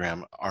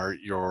Instagram are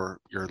your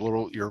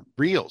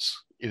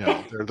reels.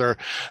 They're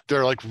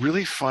like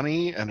really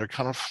funny, and they're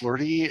kind of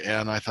flirty.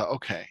 And I thought,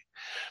 okay,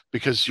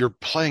 because you're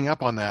playing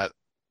up on that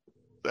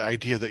the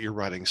idea that you're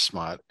writing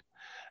smut,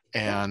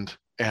 and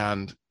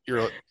the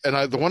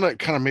one that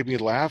kind of made me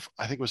laugh,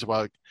 I think, was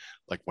about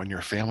like when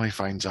your family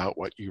finds out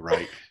what you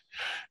write.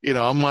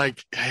 I'm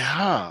like,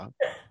 yeah,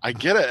 I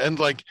get it. And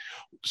like,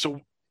 so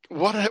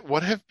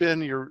what have been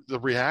the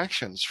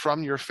reactions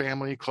from your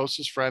family,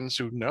 closest friends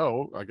who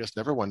know? I guess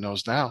everyone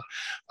knows now.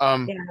 Yeah,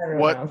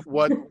 everyone knows.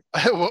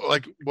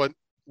 What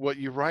what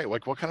you write?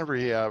 Like what kind of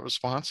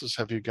responses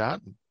have you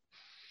gotten?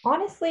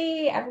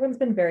 Honestly, everyone's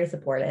been very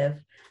supportive.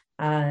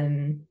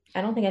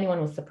 I don't think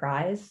anyone was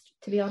surprised,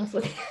 to be honest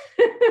with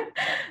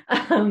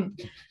you.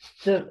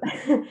 The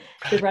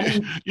the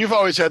running You've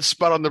always had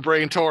spud on the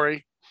brain,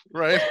 Torri,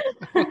 right?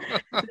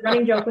 the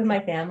running joke with my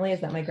family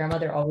is that my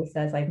grandmother always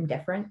says I'm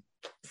different.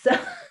 So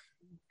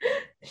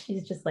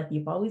she's just like,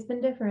 you've always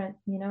been different,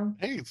 you know.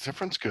 Hey,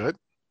 different's good,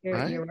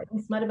 right? You're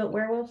writing smut about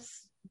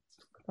werewolves.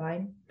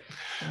 Fine.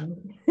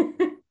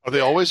 Are they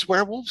always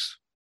werewolves?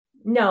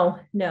 No,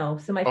 no.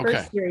 So my Okay.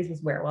 first series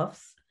was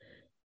werewolves.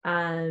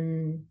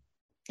 And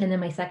then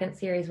my second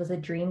series was a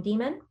dream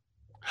demon.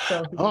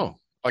 So Oh,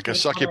 like a they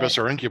call it, succubus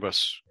or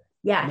incubus.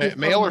 yeah, he's called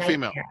Male a or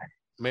female? nightmare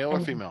Male or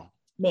and female?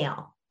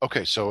 male.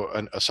 Okay, so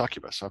a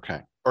succubus.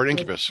 Okay, or an He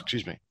was, incubus.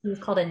 Excuse me. he was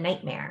called a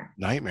nightmare.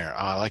 Nightmare.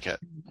 Ah, I like it.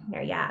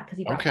 Yeah, because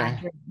he brought bad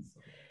Okay, dreams.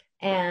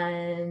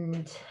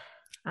 And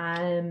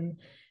um,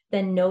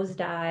 then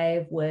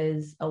Nosedive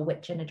was a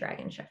witch and a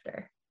dragon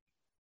shifter.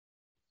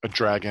 a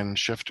dragon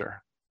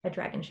shifter. A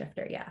dragon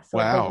shifter, yeah. So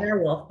like a Wow.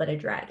 werewolf, but a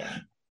dragon.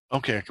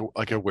 Okay,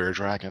 like a were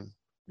dragon.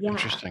 Yeah.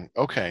 Interesting.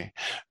 Okay,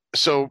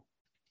 so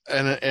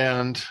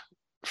and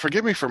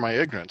forgive me for my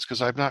ignorance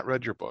because I've not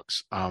read your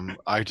books.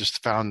 I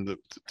just found to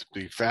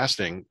be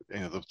fascinating,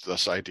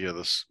 this idea of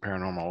this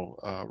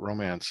paranormal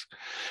romance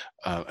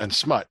and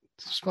smut.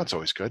 Smut's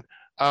always good.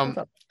 Um,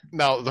 So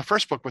Now, the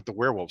first book with the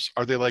werewolves,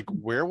 are they like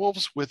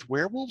werewolves with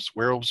werewolves,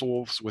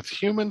 werewolves with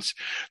humans?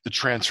 The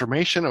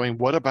transformation. I mean,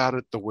 what about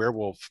it? The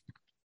werewolf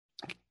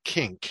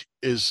kink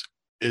is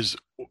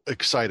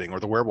exciting, or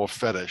the werewolf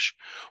fetish.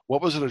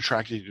 What was it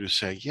attracted you to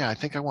say, yeah, I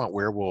think I want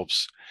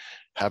werewolves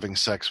having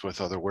sex with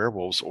other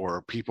werewolves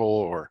or people,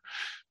 or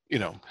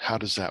how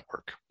does that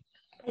work?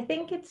 I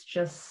think it's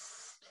just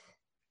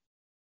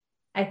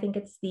I think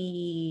it's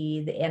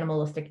the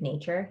animalistic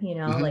nature,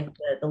 Hmm. like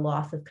the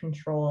loss of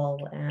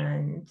control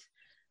and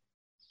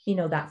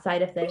that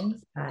side of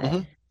things. Hmm.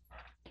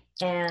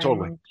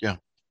 Totally. And Yeah.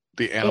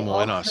 The it animal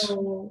in us.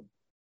 also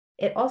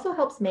it also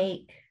helps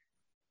make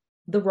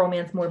the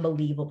romance more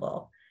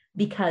believable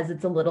because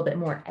it's a little bit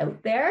more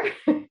out there.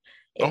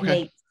 It Okay.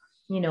 makes,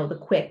 the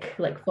quick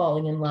like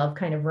falling in love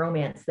kind of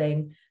romance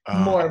thing Uh,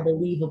 more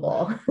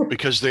believable.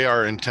 because they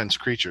are intense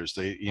creatures.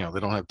 They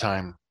don't have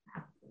time.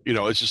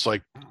 It's just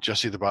like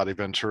Jesse the Body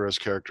Ventura's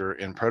character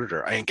in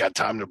Predator. I ain't got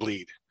time to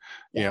bleed.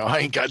 Yeah. I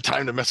ain't got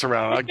time to mess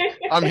around.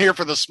 I'm here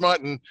for the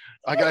smut, and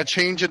I got to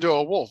change into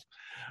a wolf.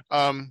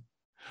 Um,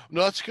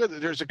 no, that's good.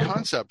 There's a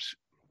concept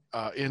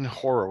in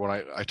horror. When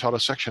I taught a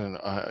section,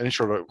 an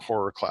intro to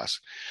horror class,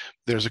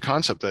 there's a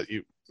concept that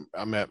you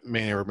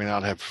may or may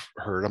not have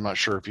heard. I'm not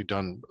sure if you've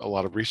done a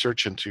lot of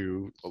research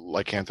into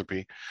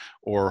lycanthropy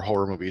or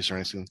horror movies or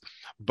anything,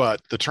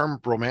 but the term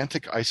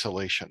romantic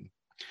isolation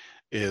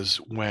is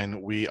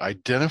when we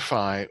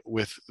identify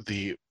with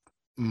the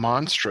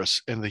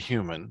monstrous in the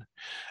human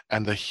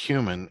and the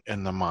human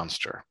in the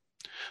monster.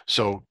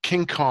 So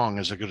King Kong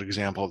is a good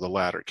example of the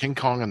latter. King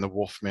Kong and the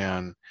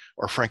Wolfman,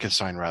 or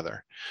Frankenstein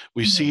rather.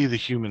 We Mhm. see the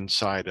human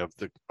side of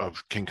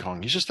King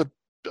Kong. He's just an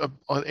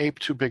ape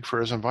too big for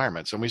his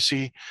environments, and we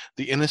see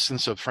the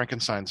innocence of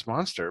Frankenstein's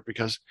monster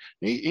because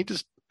he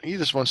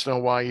just wants to know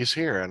why he's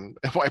here and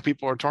why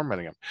people are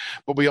tormenting him.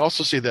 But we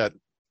also see that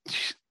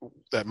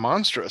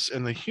monstrous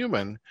in the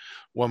human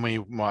when we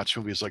watch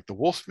movies like The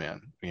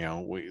Wolfman.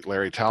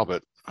 Larry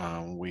Talbot.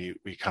 We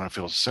kind of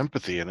feel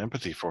sympathy and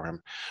empathy for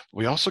him.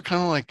 We also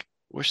kind of like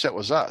wish that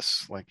was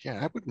us. Like, yeah,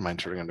 I wouldn't mind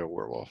turning into a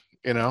werewolf.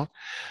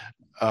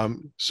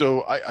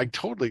 So I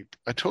totally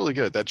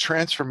get it. That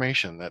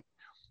transformation,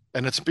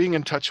 and it's being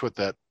in touch with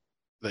that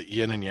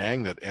yin and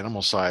yang, that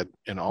animal side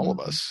in all of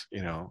Mhm. us.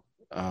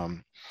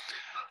 Um,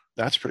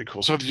 that's pretty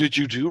cool. So did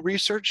you do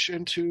research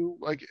into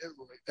like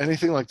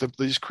anything like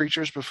these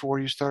creatures before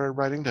you started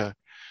writing to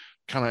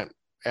kind of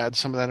add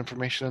some of that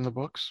information in the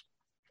books?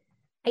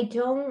 I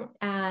don't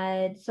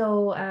add,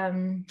 so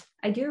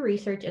I do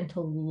research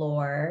into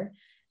lore,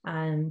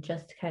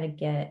 just to kind of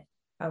get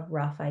a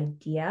rough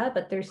idea,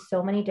 but there's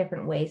so many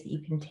different ways that you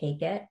can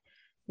take it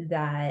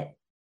that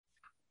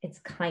it's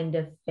kind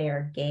of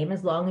fair game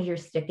as long as you're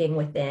sticking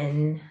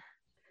within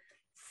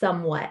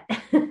somewhat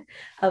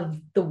of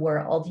the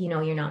world.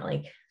 You're not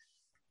like,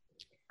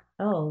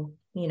 oh,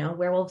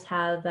 werewolves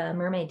have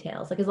mermaid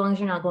tails. Like as long as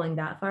you're not going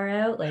that far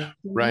out, like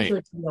Right. usually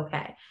it's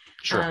okay.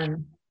 Sure.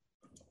 Um,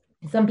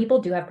 some people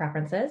do have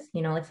preferences,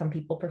 like some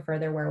people prefer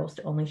their werewolves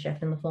to only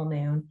shift in the full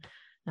moon,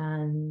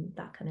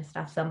 that kind of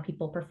stuff. Some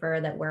people prefer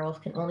that werewolves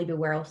can only be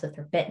werewolves if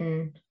they're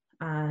bitten.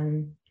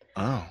 Um,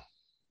 Oh.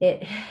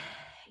 it,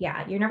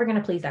 Yeah, you're never going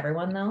to please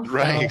everyone though.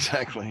 Right, So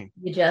exactly.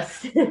 you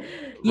just you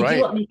do Right.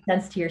 what makes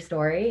sense to your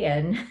story.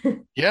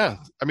 And Yeah,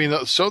 I mean,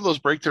 so those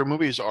breakthrough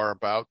movies are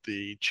about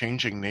the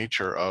changing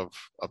nature of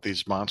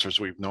these monsters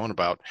we've known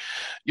about.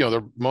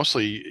 They're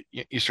mostly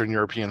Eastern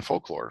European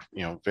folklore.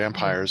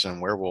 Vampires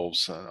and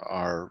werewolves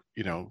are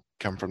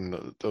come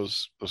from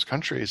those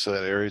countries,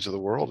 areas of the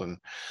world, and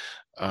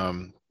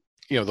um,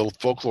 the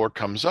folklore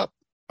comes up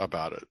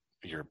about it.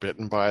 You're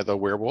bitten by the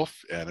werewolf,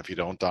 and if you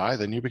don't die,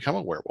 then you become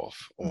a werewolf.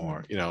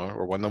 Or Mhm.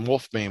 or when the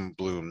wolf bane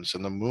blooms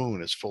and the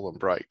moon is full and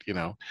bright.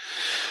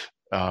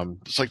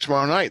 It's like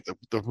tomorrow night.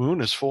 The moon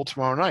is full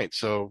tomorrow night.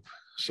 So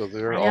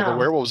there are I all the know.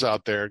 werewolves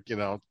out there.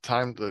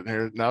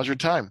 Now's your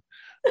time.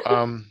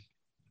 Um,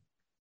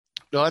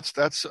 no,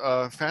 that's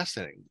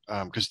fascinating.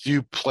 Because do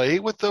you play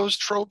with those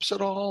tropes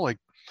at all?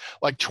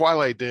 Like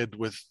Twilight did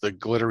with the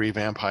glittery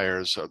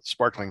vampires,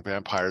 sparkling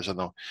vampires, and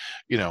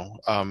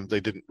they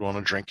didn't want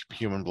to drink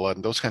human blood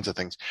and those kinds of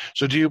things.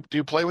 So do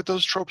you play with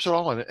those tropes at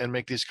all and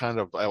make these kind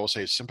of, I will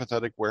say,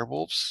 sympathetic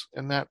werewolves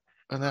in that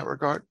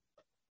regard?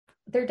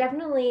 They're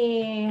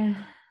definitely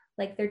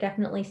they're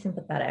definitely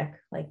sympathetic.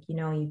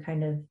 You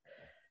kind of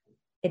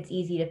it's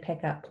easy to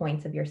pick up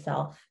points of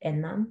yourself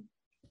in them.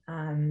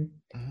 Um,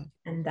 Mhm.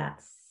 and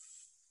that's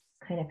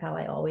kind of how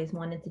I always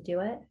wanted to do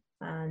it.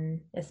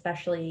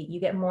 Especially you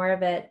get more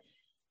of it.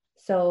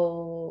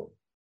 So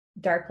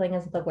Darkling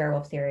is the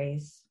werewolf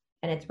series,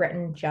 and it's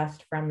written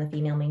just from the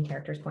female main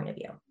character's point of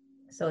view.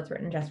 So it's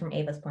written just from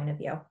Ava's point of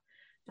view.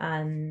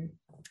 Um,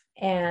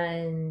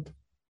 and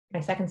my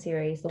second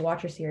series, the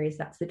Watcher series,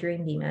 that's the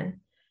Dream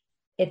Demon.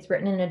 It's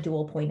written in a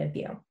dual point of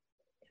view.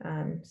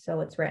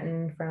 So it's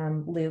written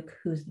from Luke,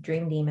 who's the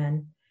dream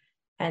demon,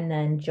 and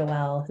then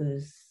Joelle,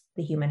 who's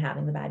the human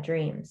having the bad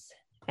dreams.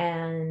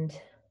 And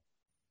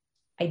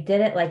I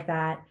did it like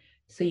that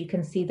so you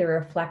can see the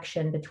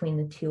reflection between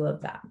the two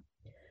of them.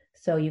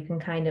 So you can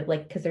kind of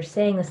because they're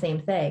saying the same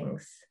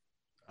things,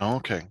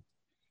 Okay,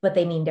 but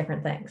they mean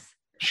different things.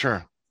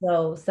 sure.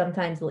 So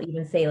sometimes they'll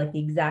even say the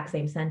exact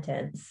same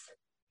sentence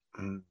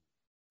Mm,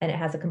 and it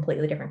has a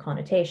completely different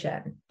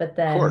connotation. But of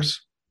then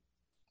course,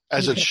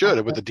 as you it can should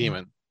with also, the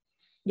demon.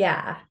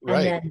 yeah. And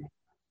Right. then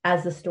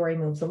as the story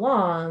moves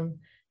along,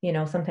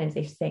 sometimes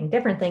they're saying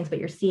different things, but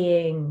you're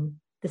seeing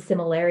the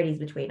similarities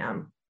between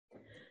them.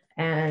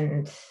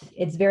 And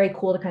it's very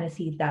cool to kind of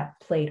see that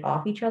played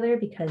off each other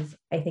because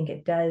I think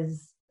it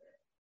does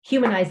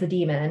humanize the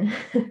demon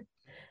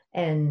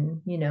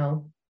and,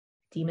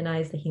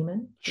 demonize the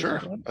human. Is Sure.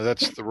 that right?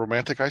 That's the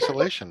romantic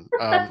isolation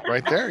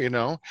right there.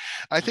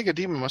 I think a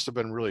demon must have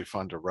been really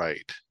fun to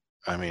write.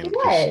 I It mean,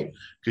 was.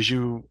 because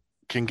you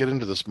can get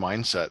into this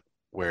mindset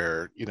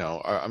where,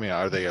 I mean,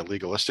 are they a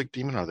legalistic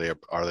demon?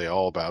 Are they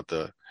all about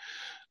the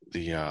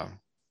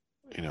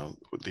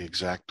the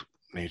exact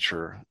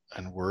nature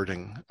and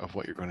wording of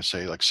what you're going to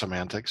say, like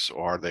semantics,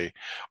 or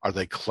are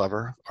they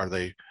clever? Are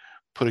they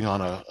putting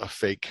on a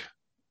fake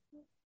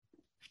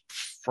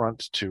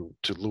front to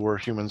lure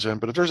humans in?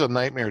 But if there's a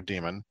nightmare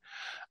demon,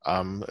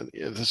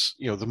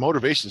 the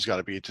motivation's got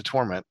to be to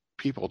torment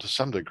people to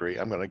some degree,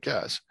 I'm going to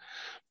guess.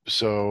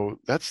 So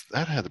that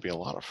had to be a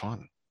lot of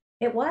fun.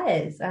 It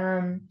was.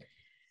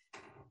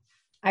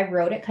 I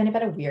wrote it kind of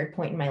at a weird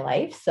point in my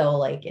life.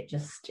 So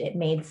it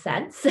made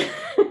sense.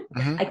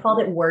 Hmm. I called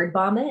it word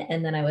vomit.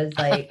 And then I was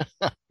like,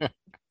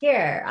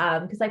 here,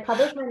 because I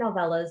publish my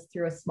novellas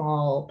through a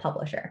small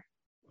publisher.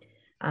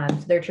 So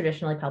they're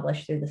traditionally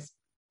published through this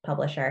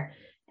publisher.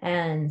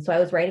 And so I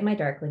was writing my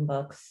Darkling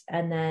books,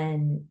 and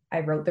then I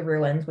wrote The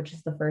Ruins, which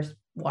is the first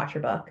Watcher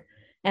book.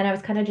 And I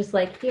was kind of just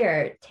like,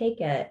 here, take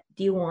it.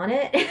 Do you want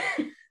it?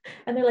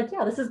 And they're like,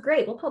 yeah, this is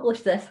great. We'll publish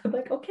this. I'm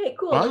like, okay,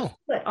 cool. Let's Wow,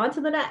 do it. On to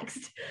the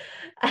next.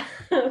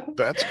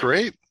 that's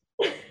great.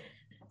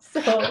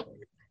 So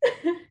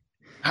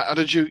How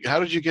did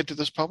you get to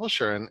this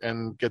publisher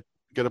and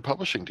get a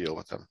publishing deal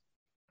with them?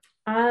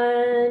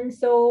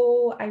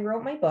 so I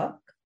wrote my book,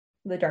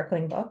 the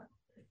Darkling book.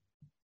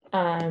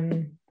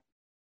 Um,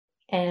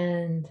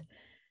 and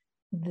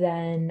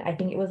then I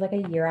think it was like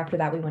a year after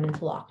that we went into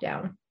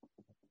lockdown.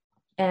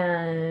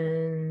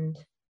 And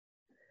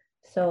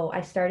so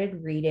I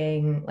started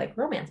reading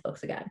romance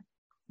books again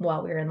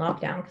while we were in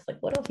lockdown because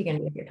what else are you gonna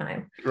do with your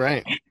time?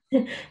 Right.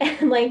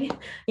 And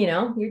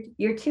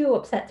you're too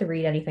upset to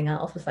read anything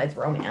else besides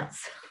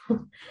romance. I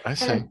And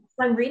see. so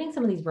I'm reading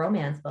some of these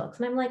romance books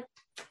and I'm like,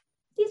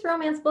 these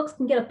romance books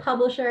can get a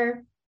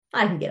publisher.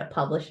 I can get a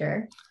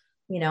publisher,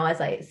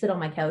 as I sit on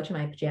my couch in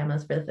my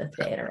pajamas for the fifth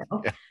day in a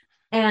row. Yeah.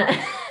 And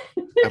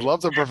I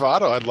love the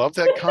bravado. I love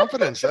that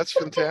confidence. That's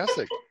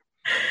fantastic.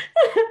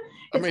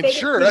 I it's mean,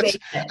 sure. That's.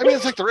 basic. I mean,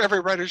 it's like every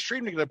writer's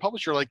dream to get a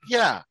publisher. Like,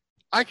 yeah,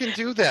 I can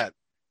do that.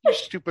 You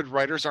stupid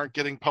writers aren't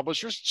getting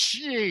publishers.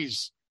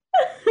 Jeez.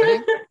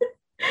 Right?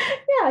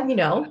 Yeah, Of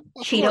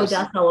Cheeto course.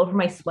 dust all over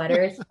my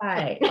sweater. It's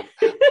fine.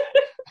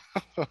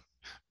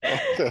 Oh,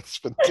 that's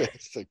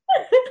fantastic.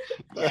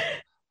 Oh.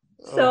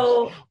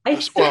 So I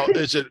Well, started.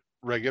 is it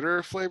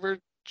regular flavored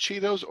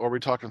Cheetos, or are we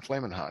talking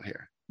Flamin' Hot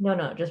here? No,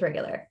 no, just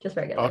regular,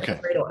 Okay.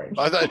 bright orange.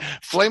 I thought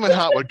Flamin'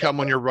 Hot would come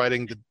when you're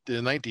writing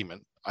the Night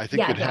Demon. I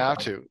think Yeah, you'd have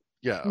definitely. to.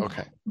 Yeah.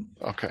 Okay.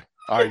 Okay.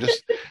 All right.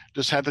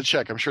 Just had to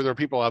check. I'm sure there are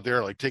people out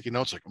there like taking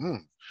notes, like,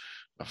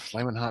 a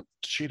flaming hot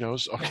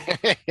Cheetos. Yeah,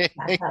 Okay.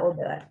 that will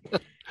do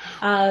it.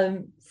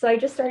 So I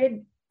just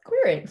started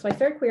querying. So I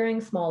started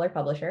querying smaller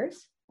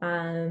publishers.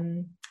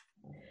 I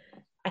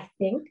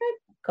think I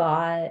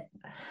got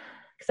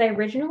because I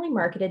originally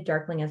marketed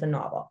Darkling as a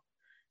novel.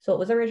 So it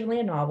was originally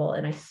a novel,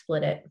 and I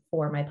split it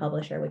for my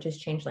publisher, which is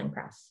Changeling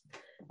Press,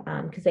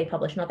 because they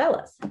publish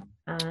novellas.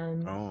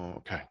 Oh,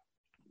 okay.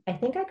 I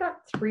think I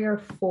got 3 or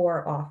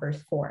 4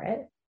 offers for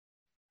it,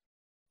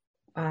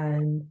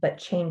 but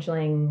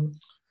Changeling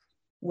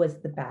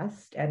was the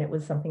best, and it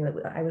was something that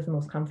I was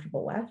most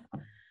comfortable with.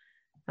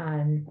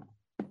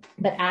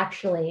 But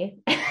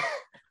actually,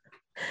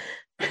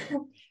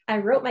 I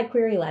wrote my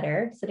query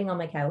letter sitting on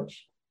my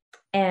couch,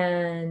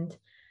 and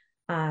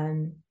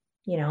I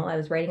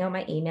was writing out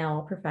my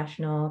email,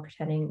 professional,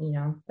 pretending,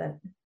 that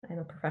I'm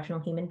a professional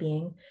human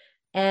being.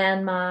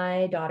 And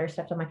my daughter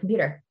stepped on my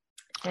computer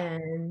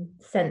and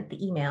sent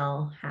the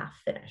email half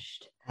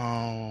finished.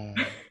 Oh.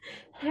 And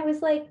I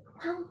was like,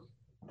 well,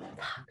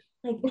 fuck.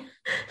 Like,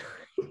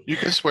 You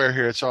can swear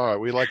here. It's all right.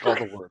 We like all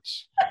the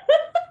words. I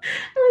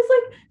was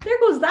like, there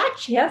goes that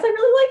chance. I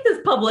really like this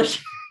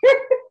publisher.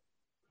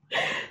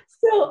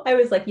 So I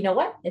was like, you know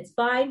what? It's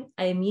fine.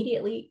 I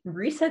immediately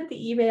resent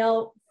the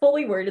email,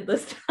 fully worded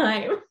this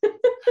time.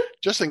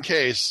 Just in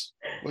case.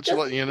 Let's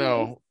let you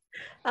know.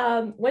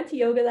 Went to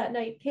yoga that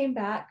night, came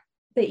back.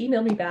 They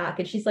emailed me back,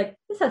 and she's like,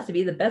 this has to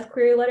be the best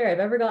query letter I've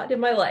ever gotten in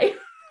my life.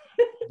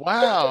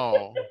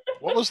 Wow.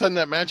 What was in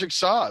that magic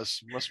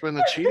sauce? Must have been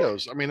the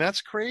Cheetos. I mean,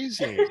 that's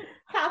crazy.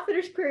 Half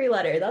finished query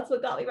letter. That's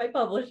what got me my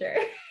publisher.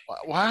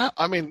 Wow.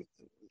 I mean,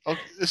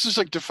 this is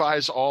like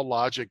defies all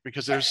logic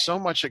because there's so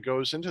much that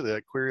goes into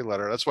that query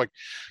letter. That's like,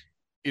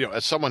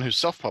 as someone who's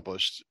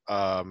self-published,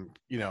 I mean,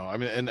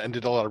 and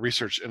did a lot of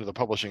research into the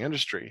publishing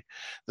industry,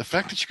 the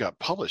fact that you got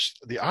published,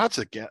 the odds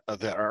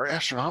that are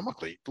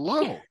astronomically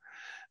low,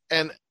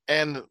 and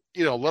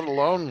let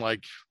alone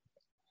like,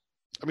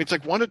 I mean, it's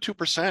like 1 to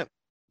 2%,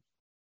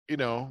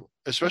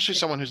 especially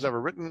someone who's never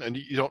written, and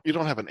you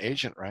don't have an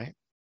agent, right?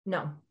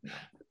 No.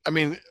 I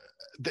mean,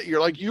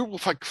 you will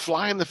like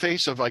fly in the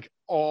face of like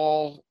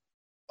all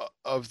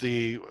of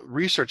the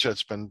research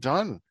that's been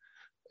done,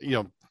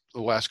 the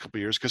last couple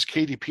of years, because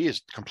KDP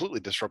has completely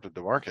disrupted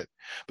the market.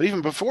 But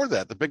even before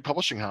that, the big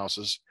publishing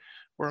houses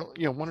were,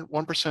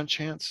 1%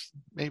 chance,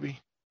 maybe.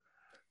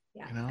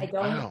 Yeah,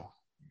 Wow.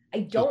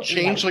 I don't. So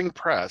Changeling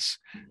Press,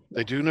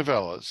 they do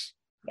novellas.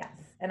 Yes,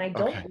 and I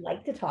don't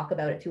like to talk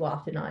about it too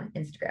often on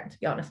Instagram, to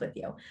be honest with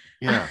you.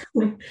 Yeah.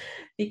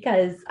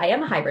 Because I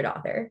am a hybrid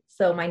author,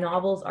 so my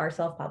novels are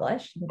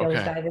self-published.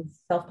 Ghost Dive is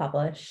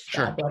self-published.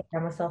 Sure. Blood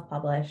was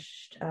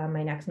self-published.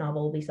 My next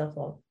novel will be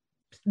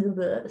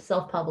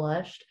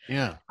self-published.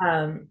 Yeah.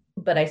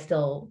 But I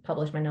still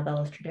publish my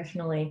novellas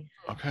traditionally.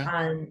 Okay.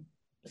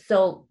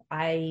 So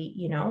I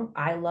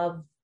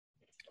love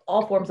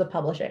all forms of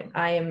publishing.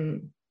 I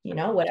am,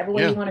 whatever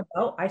way you want to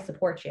go, I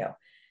support you.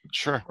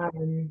 Sure.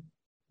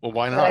 Well,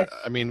 why not?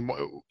 I mean,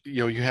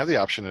 you have the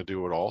option to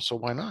do it all, so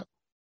why not?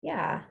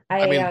 Yeah.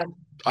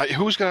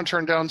 Who's going to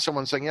turn down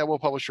someone saying, yeah, we'll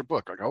publish your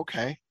book? Like,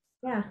 okay.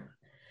 Yeah.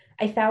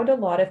 I found a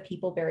lot of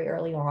people very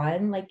early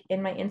on, like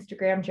in my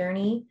Instagram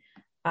journey,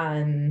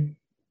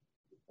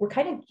 were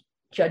kind of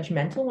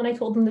judgmental when I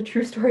told them the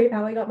true story of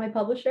how I got my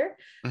publisher.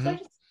 Mm-hmm.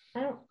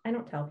 So I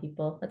don't tell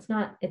people. It's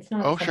not.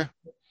 Oh, sure.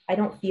 I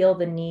don't feel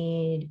the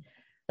need.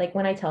 Like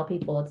when I tell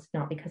people, it's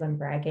not because I'm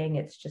bragging.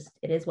 It's just,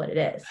 it is what it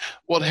is.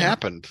 Well, it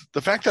happened.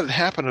 The fact that it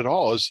happened at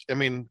all is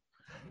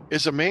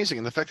amazing.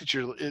 And the fact that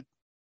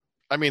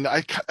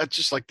it's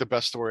just like the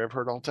best story I've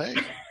heard all day.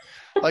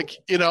 Like,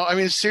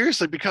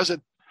 seriously, because I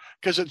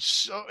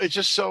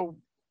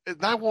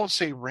won't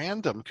say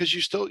random,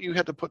 because you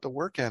had to put the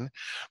work in,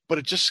 but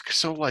it just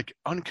so like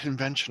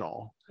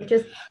unconventional. It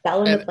just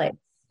fell into place.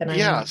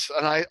 Yes,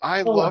 and I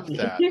love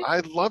that.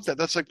 I love that.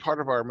 That's like part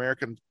of our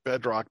American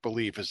bedrock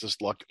belief is this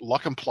luck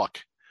and pluck.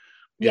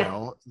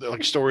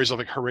 Like stories of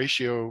like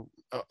Horatio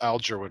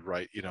Alger would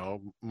write,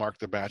 Mark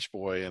the Batch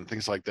Boy and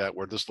things like that,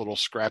 where this little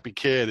scrappy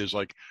kid is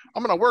like,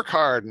 I'm going to work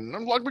hard and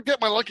I'm going to get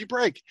my lucky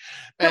break.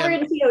 Covered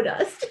in Cheeto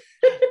dust.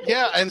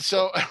 Yeah, and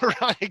so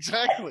right,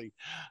 exactly.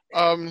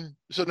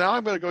 So now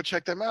I'm going to go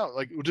check them out.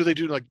 Like, do they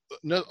do like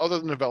other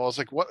than novellas?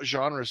 Like, what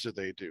genres do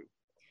they do?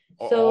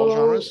 All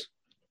genres?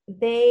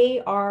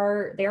 They're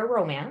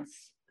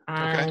romance.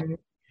 Okay.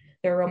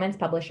 They're a romance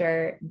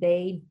publisher.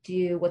 They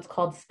do what's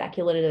called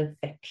speculative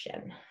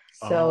fiction.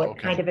 So it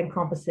kind of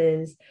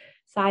encompasses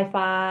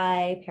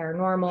sci-fi,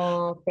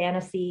 paranormal,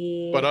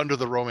 fantasy. But under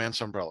the romance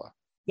umbrella.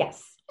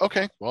 Yes.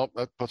 Okay. Well,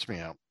 that puts me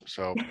out.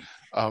 So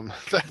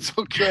that's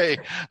okay.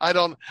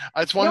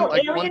 It's one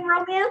like alien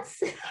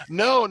romance.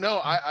 No.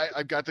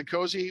 I've got the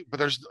cozy, but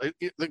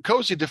the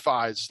cozy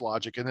defies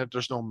logic in that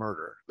there's no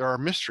murder. There are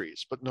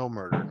mysteries, but no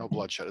murder, no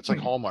bloodshed. It's like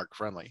Hallmark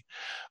friendly.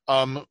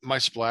 My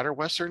splatter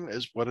Western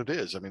is what it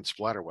is. I mean,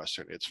 splatter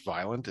Western. It's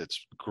violent. It's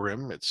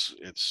grim. It's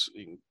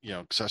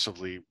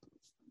excessively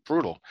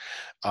brutal.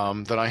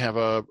 Then I have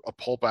a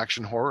pulp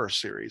action horror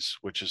series,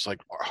 which is like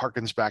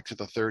harkens back to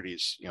the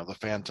 30s, the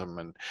Phantom,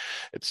 and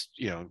it's,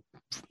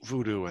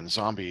 voodoo and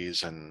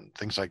zombies and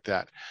things like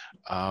that.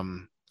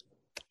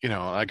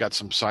 I got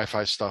some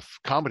sci-fi stuff,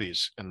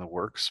 comedies in the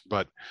works,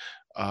 but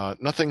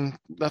nothing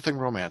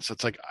romance.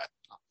 It's like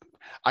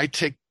I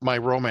take my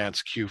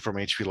romance cue from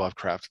H.P.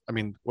 Lovecraft. I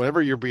mean,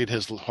 whenever you read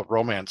his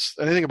romance,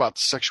 anything about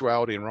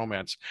sexuality and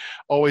romance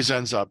always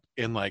ends up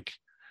in like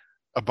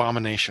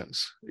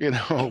abominations,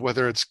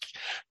 whether it's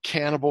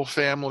cannibal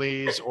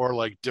families or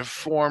like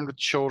deformed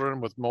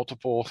children with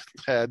multiple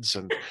heads.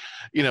 And,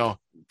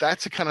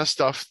 that's the kind of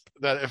stuff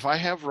that if I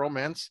have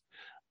romance,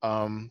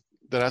 then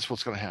that's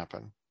what's going to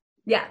happen.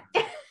 Yeah.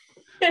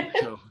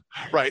 So,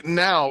 right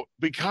now,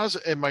 because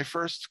in my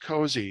first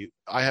cozy,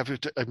 I have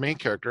a main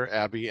character,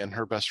 Abby, and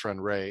her best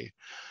friend, Ray.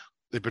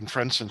 They've been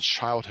friends since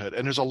childhood.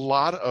 And there's a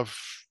lot of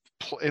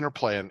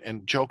interplay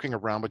and joking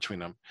around between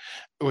them,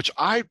 which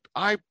I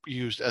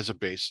used as a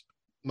base.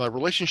 The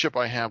relationship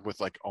I have with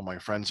like all my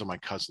friends and my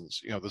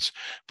cousins, this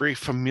very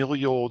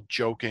familial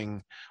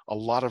joking, a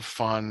lot of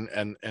fun,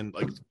 and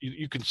like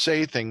you can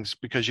say things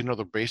because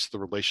the base of the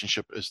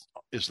relationship is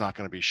not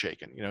going to be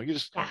shaken. You're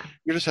just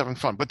having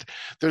fun. But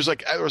there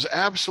was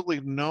absolutely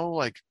no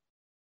like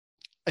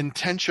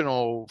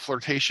intentional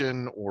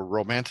flirtation or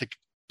romantic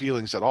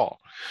feelings at all.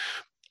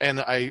 And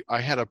I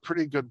had a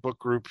pretty good book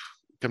group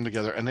come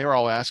together, and they were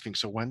all asking,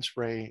 so when's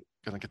Ray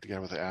going to get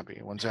together with Abby?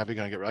 When's Abby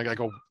going to get? I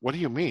go, what do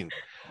you mean?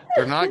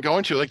 They're not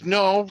going to. Like,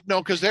 no,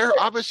 because they're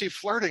obviously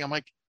flirting. I'm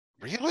like,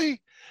 really?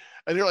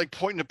 And they're like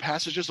pointing to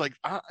passages like,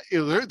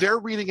 they're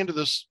reading into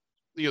this,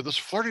 this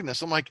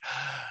flirtiness. I'm like,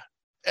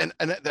 and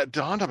that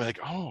dawned on me, like,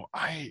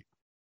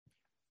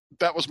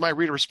 that was my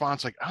reader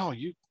response, like, oh,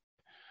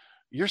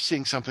 you're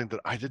seeing something that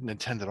I didn't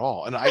intend at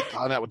all, and I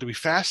thought that would be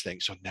fascinating.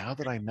 So now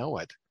that I know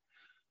it,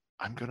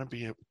 I'm gonna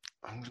be a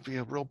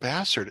real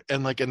bastard.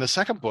 And like in the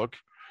second book,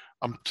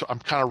 I'm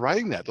kind of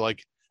writing that,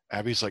 like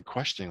Abby's like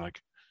questioning, like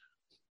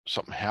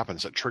something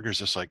happens that triggers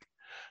this, like,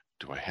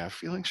 do I have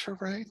feelings for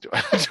Ray? Do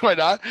I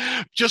not?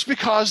 Just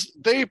because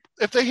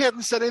if they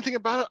hadn't said anything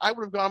about it, I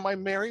would have gone my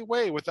merry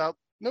way without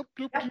nope.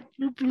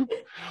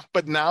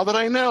 But now that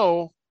I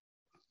know,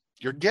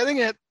 you're getting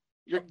it,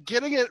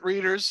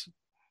 readers.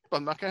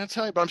 I'm not going to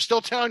tell you, but I'm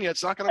still telling you,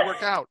 it's not going to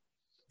work out.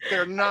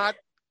 They're not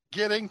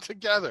getting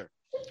together.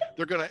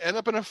 They're going to end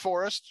up in a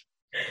forest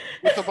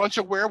with a bunch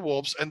of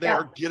werewolves, and they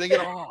are getting it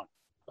on,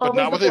 but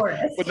not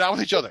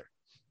with each other.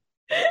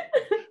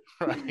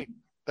 Right?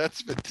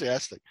 That's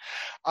fantastic.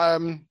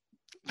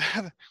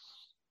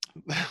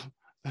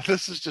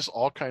 This is just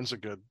all kinds of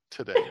good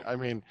today. I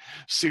mean,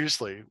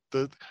 seriously,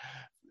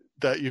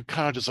 that you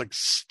kind of just like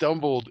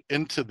stumbled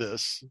into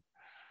this,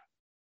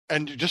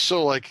 and you're just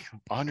so like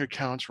on your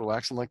couch,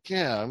 relaxing, like,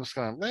 yeah, I'm just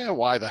gonna,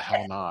 why the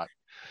hell not?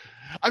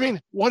 I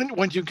mean,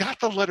 when you got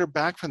the letter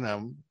back from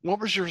them, what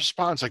was your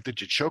response? Like,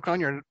 did you choke on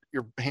your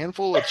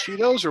handful of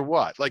Cheetos or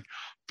what? Like,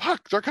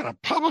 fuck, they're gonna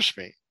publish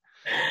me.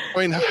 I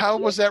mean, how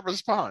was that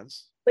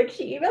response? Like,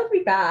 she emailed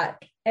me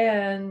back,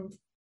 and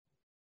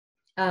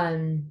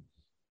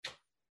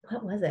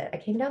what was it? I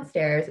came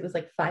downstairs. It was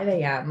like 5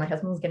 a.m. My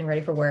husband was getting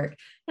ready for work.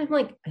 And I'm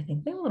like, I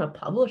think they want to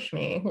publish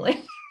me.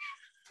 Like,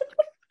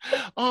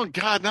 oh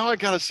God, now I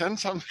gotta send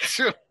something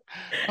to.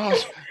 Oh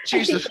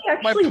Jesus,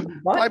 my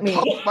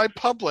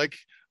public,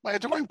 my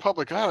adoring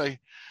public. God,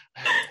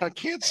 I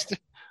can't.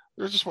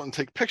 They're just wanting to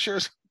take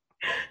pictures.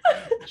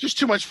 It's just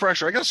too much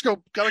pressure. I gotta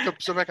go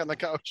sit back on the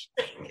couch.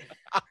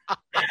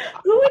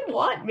 Who would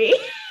want me?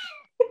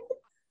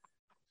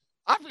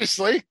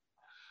 Obviously.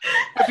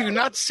 Have you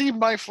not seen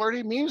my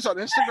flirty memes on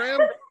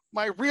Instagram?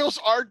 My reels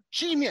are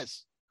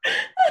genius.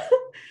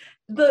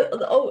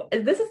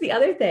 This is the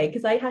other thing,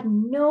 because I had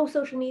no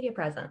social media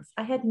presence.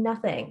 I had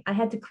nothing. I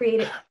had to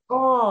create it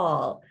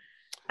all.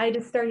 I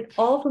just started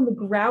all from the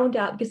ground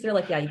up, because they're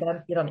like, yeah, you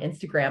gotta get on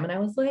Instagram. And I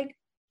was like,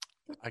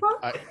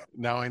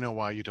 now I know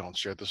why you don't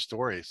share the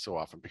story so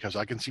often, because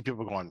I can see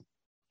people going,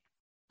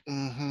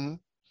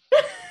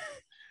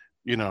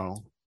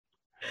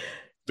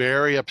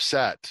 very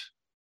upset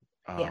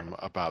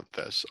about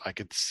this. I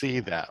could see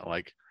that.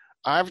 Like,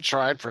 I've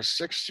tried for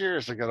 6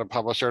 years to get a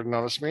publisher to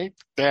notice me.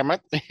 Damn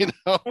it. And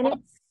I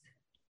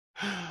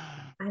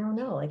don't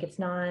know. Like, it's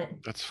not.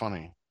 That's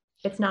funny.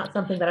 It's not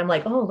something that I'm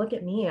like, oh, look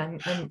at me. I'm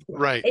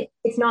right.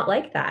 It's not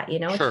like that,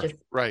 Sure. It's just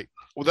right.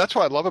 Well, that's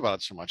what I love about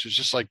it so much. It's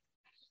just like,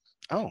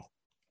 oh,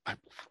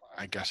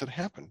 I guess it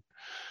happened.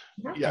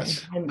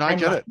 Yes. I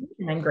get it.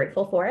 And I'm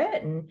grateful for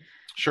it. And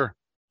sure.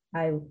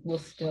 I will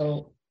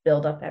still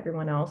build up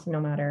everyone else,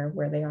 no matter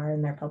where they are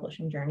in their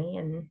publishing journey.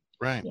 And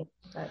right.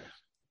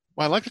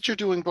 Well, I like that you're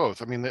doing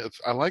both. I mean,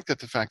 I like that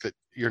the fact that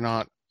you're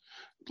not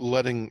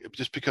letting,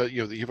 just because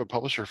you have a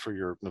publisher for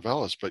your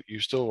novellas, but you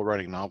still are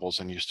writing novels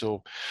and you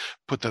still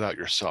put that out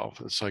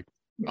yourself. It's like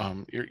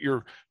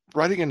you're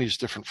writing in these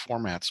different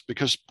formats,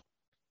 because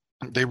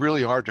they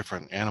really are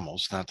different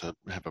animals. Not to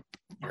have a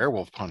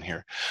werewolf pun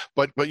here,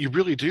 but you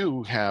really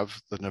do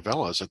have the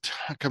novellas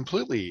a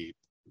completely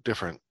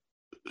different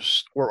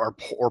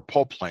or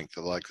pulp length,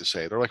 I like to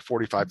say. They're like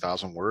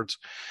 45,000 words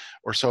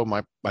or so.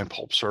 My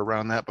pulps are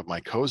around that, but my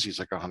cozy is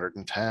like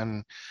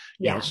 110.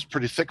 Yeah. It's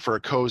pretty thick for a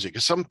cozy,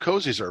 because some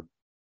cozies are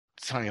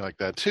tiny like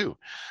that too.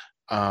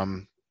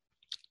 Um,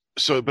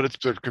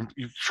 but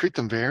you treat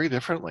them very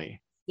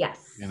differently,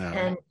 Yes. you know.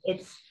 And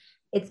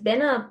it's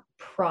been a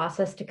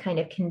process to kind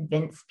of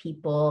convince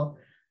people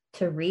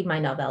to read my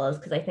novellas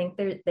because I think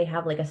they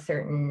have like a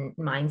certain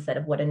mindset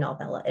of what a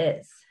novella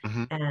is.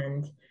 Hmm.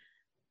 And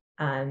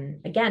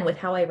again, with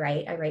how I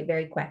write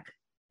very quick.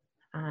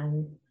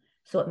 Um,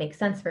 so it makes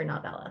sense for a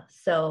novella.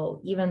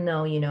 So even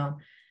though,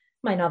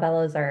 my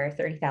novellas are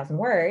 30,000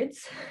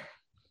 words,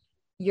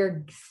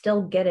 you're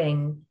still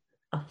getting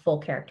a full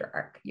character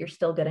arc. You're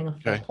still getting a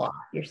full Okay. plot.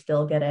 You're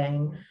still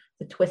getting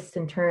the twists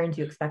and turns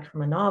you expect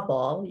from a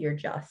novel.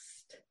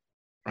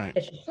 Right.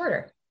 It's just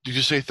shorter. Did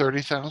you say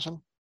 30,000?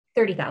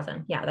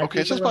 30,000. Yeah, that's Okay,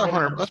 so usually that's what about my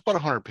 100. novel. That's about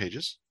 100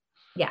 pages.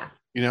 Yeah.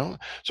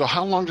 So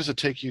how long does it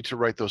take you to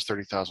write those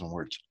 30,000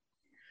 words?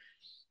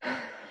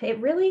 It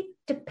really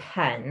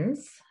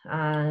depends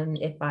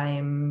if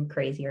I'm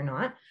crazy or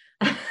not.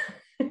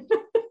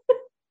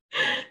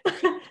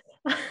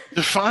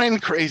 Define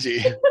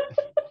crazy.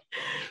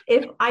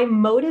 If I'm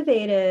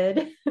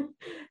motivated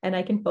and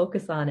I can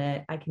focus on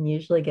it, I can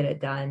usually get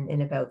it done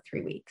in about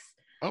 3 weeks.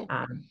 Oh,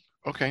 Um,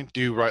 okay. Do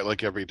you write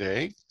like every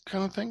day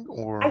kind of thing, I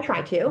or?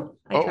 try to.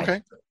 I Oh, try to.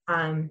 okay.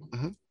 Um,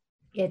 Hmm.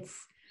 it's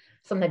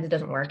sometimes it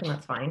doesn't work, and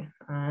that's fine.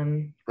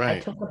 I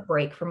Right. took a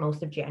break for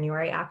most of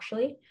January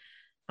actually.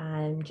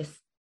 Just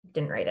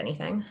didn't write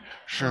anything.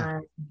 Sure.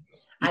 Um, You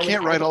I was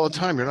can't write all the editing.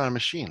 time. You're not a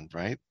machine,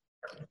 right?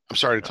 I'm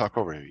sorry to talk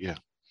over you. Yeah.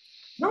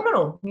 No, no,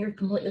 no. You're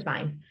completely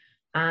fine.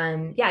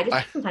 Yeah, I just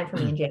I took some time for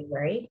me in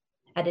January,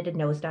 edited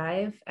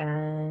Nosedive,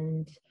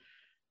 and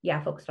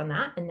yeah, focused on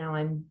that. And now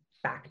I'm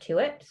back to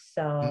it.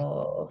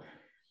 So,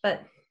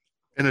 but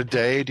in a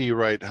day, do you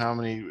write how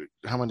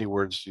many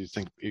words do you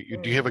think do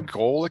you have a mm,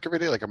 goal like every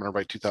day? Like I'm going to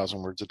write 2,000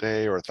 words a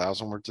day or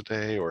 1,000 words a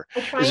day, or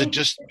I try is it and shoot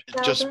just for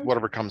it's just 2,000.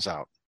 whatever comes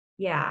out?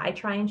 Yeah, I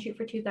try and shoot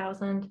for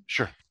 2,000.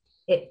 Sure.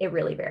 It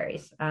really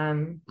varies.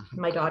 Hmm.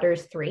 My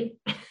daughter's 3.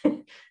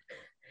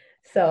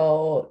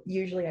 So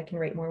usually I can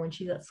write more when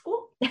she's at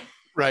school.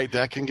 Right.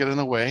 That can get in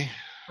the way.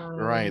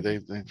 Right. Um, They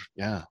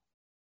yeah.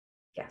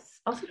 yes.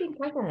 Also being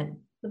pregnant.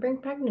 The being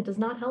pregnant does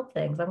not help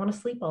things. I want to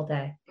sleep all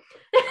day.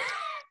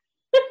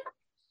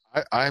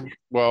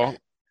 Well,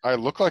 I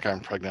look like I'm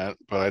pregnant,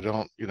 but I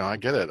don't, I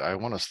get it. I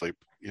want to sleep,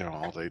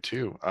 all day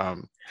too.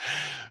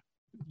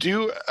 Do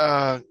you,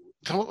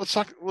 let's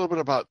talk a little bit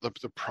about the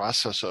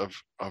process of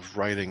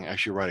writing,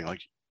 actually writing.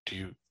 Like, do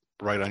you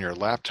write on your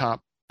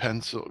laptop,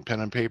 pen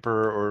and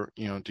paper, or,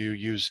 do you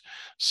use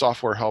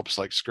software helps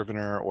like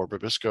Scrivener or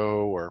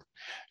Babisco, or,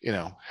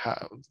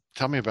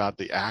 tell me about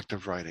the act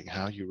of writing,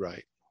 how you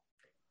write.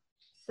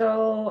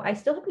 So I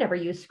still have never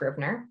used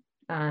Scrivener.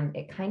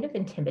 It kind of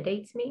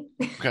intimidates me.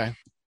 Okay.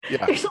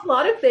 Yeah. There's a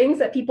lot of things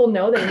that people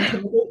know that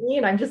intimidate me,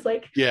 and I'm just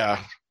like,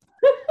 Yeah.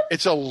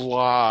 It's a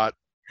lot.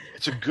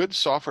 It's a good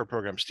software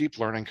program, steep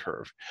learning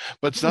curve,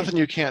 but it's hmm, nothing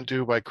you can't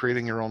do by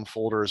creating your own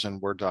folders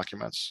and Word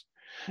documents.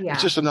 It's yeah,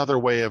 just another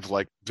way of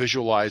like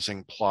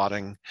visualizing,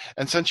 plotting.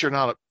 And since you're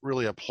not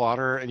really a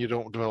plotter and you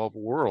don't develop a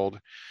world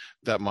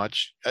that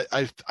much,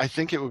 I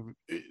think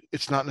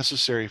it's not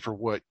necessary for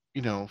what,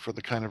 for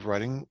the kind of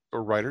writing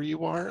or writer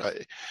you are.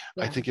 I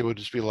yeah. think it would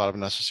just be a lot of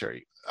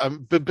unnecessary.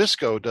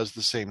 Babisco does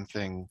the same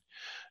thing.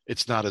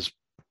 It's not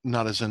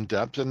as in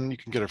depth, and you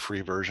can get a free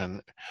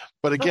version.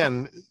 But Okay,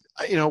 again,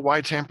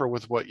 why tamper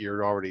with what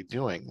you're already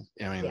doing?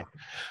 I yeah. mean,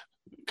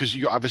 because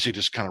you obviously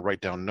just kind of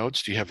write down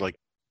notes. Do you have like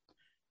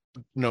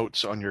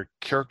notes on your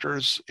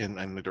characters and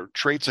their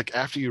traits? Like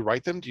after you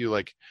write them, do you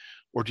like,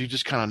 or do you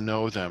just kind of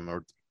know them?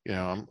 Or I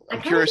I'm kind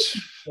of curious.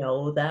 just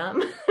know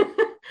them.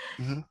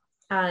 Hmm.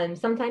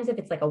 Sometimes if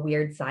it's like a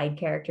weird side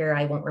character,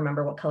 I won't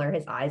remember what color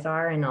his eyes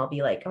are, and I'll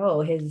be like, oh,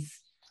 his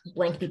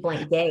blankety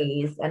blank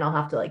gaze, and I'll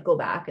have to like go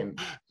back and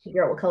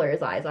figure out what color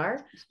his eyes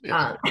are.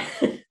 Yeah.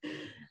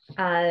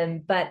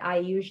 Um, but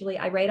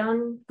I write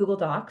on Google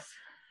Docs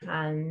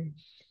um,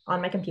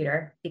 on my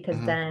computer because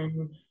Hmm.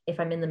 then if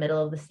I'm in the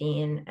middle of the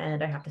scene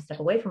and I have to step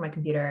away from my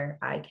computer,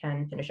 I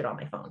can finish it on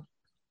my phone.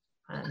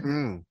 Um,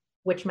 Mm.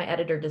 which my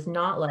editor does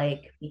not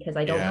like because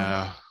I don't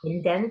have Yeah. an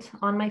indent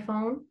on my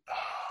phone.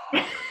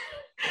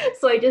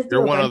 So I just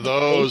You're do a one bunch of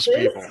of those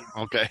spaces.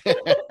 people. Okay.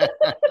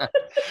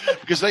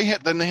 Because they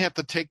have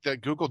to take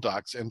that Google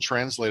Docs and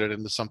translate it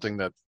into something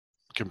that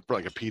can,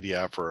 like a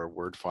PDF or a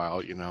Word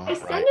file, I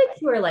send right? it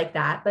to her like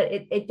that, but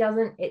it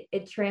doesn't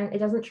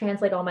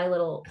translate all my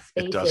little It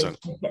spaces doesn't.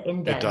 into It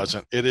indents.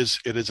 doesn't. It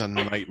is a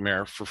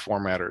nightmare for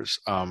formatters.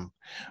 I,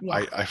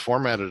 Yeah. I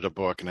formatted a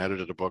book and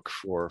edited a book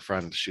for a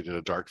friend. She did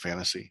a dark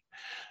fantasy,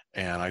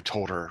 and I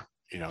told her,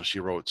 she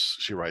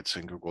writes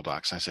in Google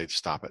Docs. And I say,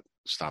 stop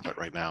it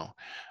right now.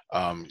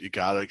 You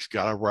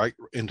gotta write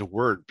into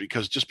Word,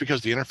 because just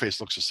because the interface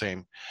looks the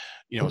same,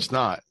 it's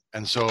not.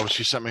 And so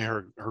she sent me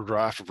her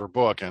draft of her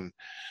book, and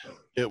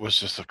it was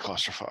just a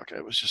clusterfuck.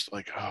 It was just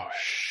like, oh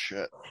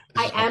shit.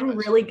 I am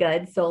really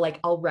good. So like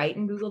I'll write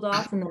in Google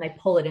Docs and then I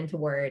pull it into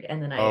Word and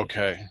then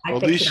Okay. I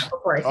Well, at fix it least up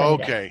before I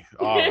send okay.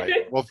 All right.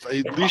 it Well, at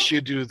in. least you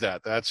do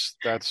that. That's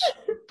good.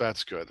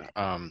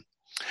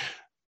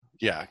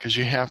 Yeah, because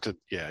you have to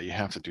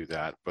do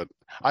that. But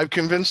I've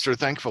convinced her,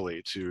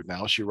 thankfully, to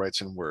now she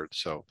writes in Word,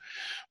 so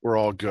we're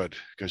all good,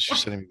 because she's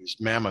sending me these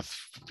mammoth,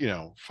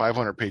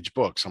 500-page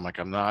books. I'm like,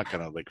 I'm not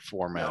gonna like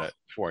format it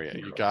for you.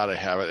 You got to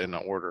have it in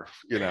order.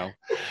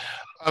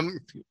 Um,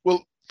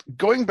 well,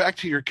 going back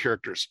to your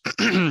characters,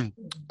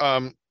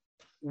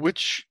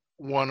 which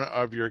one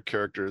of your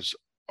characters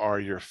are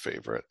your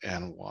favorite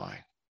and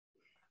why?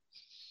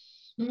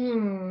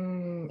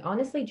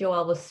 Honestly,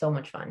 Joelle was so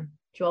much fun.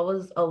 Joelle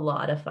was a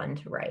lot of fun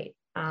to write.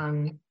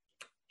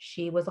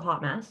 She was a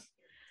hot mess.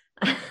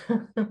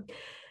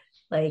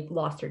 Like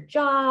lost her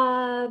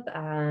job.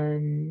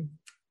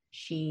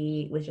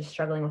 She was just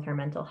struggling with her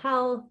mental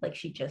health.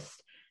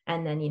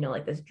 And then,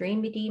 like this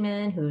dream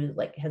demon who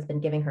like has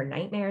been giving her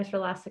nightmares for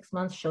the last 6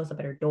 months shows up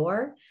at her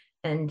door,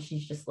 and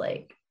she's just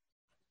like,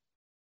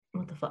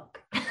 what the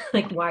fuck?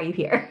 Like, why are you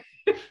here?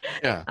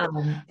 Yeah.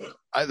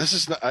 I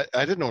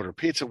didn't order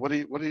pizza. What are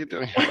you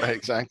doing? Right,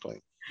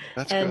 exactly.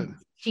 That's good.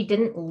 She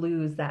didn't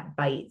lose that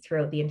bite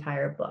throughout the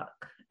entire book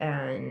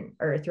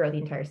or throughout the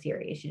entire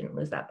series. She didn't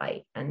lose that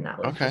bite. And that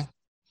was okay.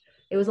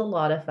 It was a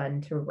lot of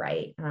fun to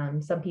write.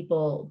 Some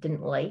people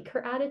didn't like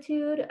her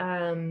attitude.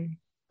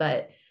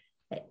 But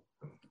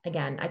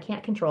again, I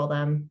can't control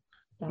them.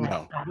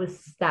 No.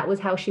 That was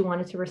how she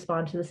wanted to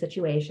respond to the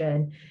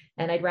situation.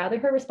 And I'd rather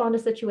her respond to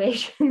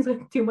situations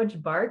with too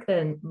much bark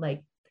than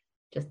like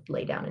just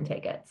lay down and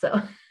take it.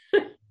 So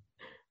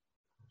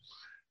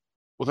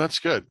well, that's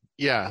good.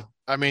 Yeah.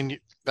 I mean,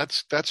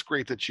 that's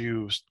great that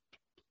you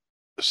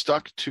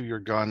stuck to your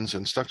guns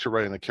and stuck to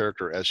writing the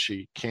character as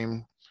she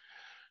came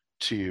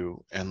to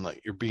you, and like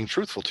you're being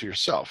truthful to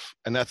yourself.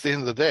 And at the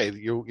end of the day,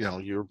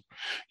 you're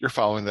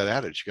following that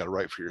adage. You got to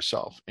write for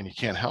yourself, and you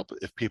can't help it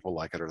if people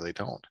like it or they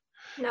don't.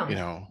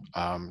 no.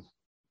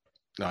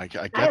 No, I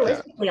get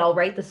Stylistically, I'll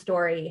write the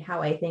story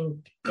how I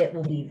think it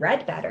will be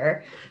read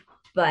better,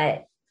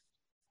 but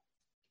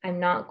I'm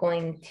not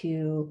going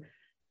to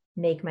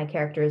make my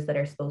characters that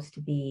are supposed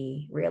to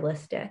be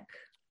realistic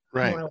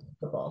more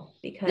likable,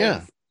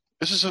 because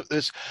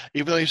this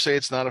even though you say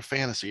it's not a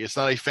fantasy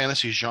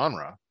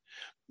genre,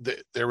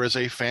 there is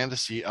a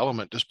fantasy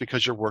element just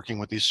because you're working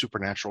with these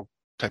supernatural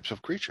types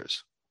of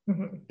creatures.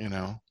 Mm-hmm.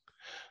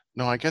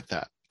 No, I get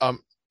that.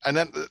 And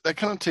then that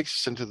kind of takes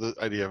us into the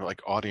idea of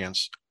like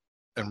audience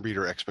and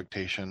reader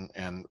expectation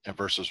and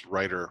versus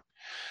writer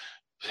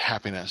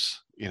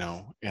happiness, in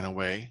a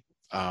way,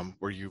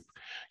 where you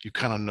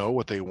kind of know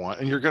what they want,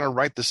 and you're going to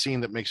write the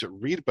scene that makes it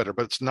read better,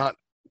 but it's not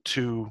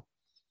to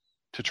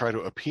try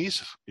to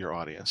appease your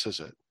audience, is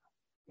it?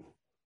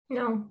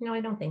 No, I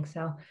don't think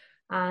so.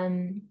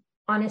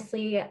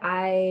 Honestly,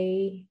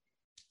 I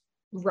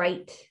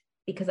write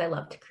because I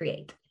love to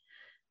create.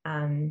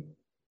 I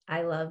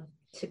love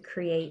to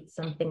create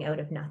something out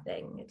of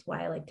nothing. It's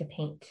why I like to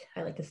paint.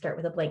 I like to start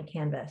with a blank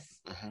canvas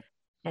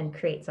and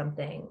create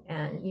something.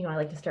 And, I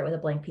like to start with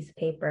a blank piece of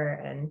paper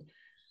and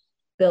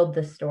build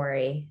the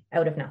story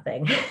out of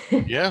nothing.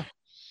 Yeah.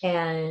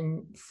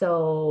 And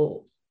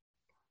so,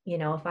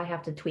 if I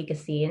have to tweak a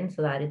scene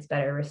so that it's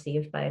better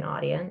received by an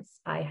audience,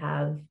 I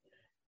have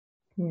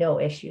no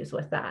issues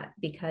with that,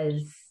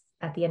 because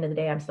at the end of the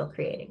day, I'm still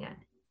creating it.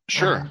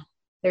 Sure.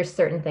 There's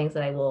certain things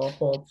that I will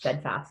hold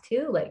steadfast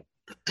to, like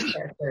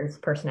characters'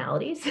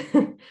 personalities.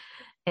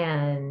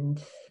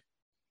 And,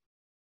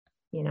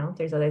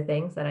 there's other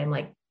things that I'm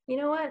like, you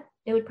know what?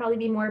 It would probably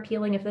be more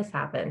appealing if this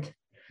happened.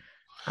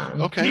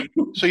 Okay.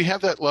 So you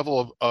have that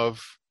level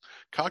of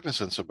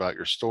cognizance about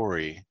your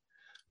story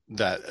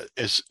that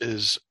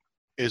is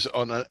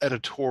on an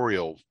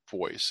editorial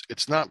voice.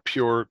 It's not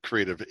pure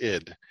creative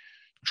id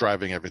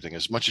driving everything.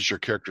 As much as your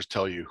characters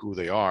tell you who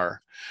they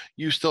are,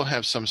 you still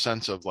have some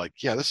sense of like,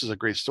 yeah, this is a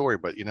great story,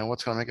 but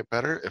what's going to make it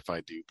better if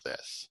I do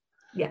this?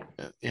 Yeah.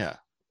 Yeah.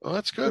 Well,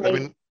 that's good. I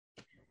mean,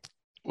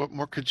 what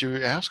more could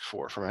you ask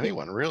for from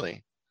anyone,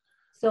 really?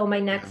 So my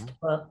next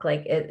book,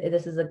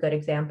 this is a good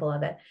example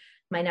of it.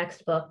 My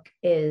next book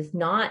is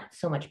not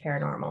so much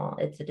paranormal.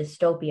 It's a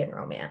dystopian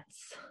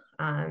romance.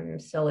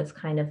 So it's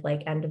kind of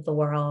like end of the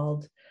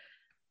world.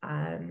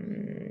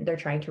 They're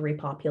trying to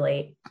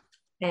repopulate.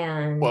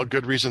 And well,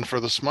 good reason for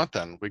the smut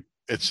then. We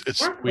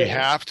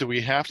have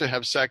to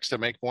have sex to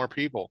make more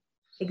people.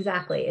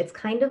 Exactly. It's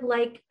kind of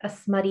like a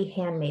smutty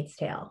Handmaid's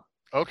Tale.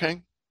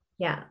 Okay.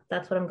 Yeah,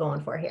 that's what I'm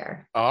going for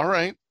here. All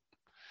right.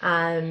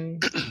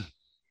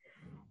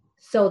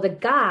 So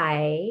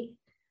the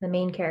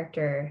main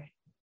character,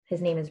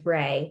 his name is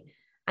Ray.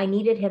 I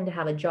needed him to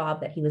have a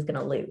job that he was going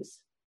to lose,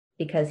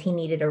 because he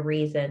needed a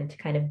reason to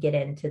kind of get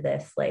into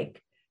this,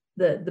 like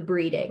the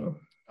breeding.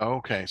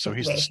 Okay, so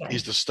he's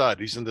the stud.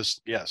 He's in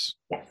this. Yes.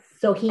 Yes.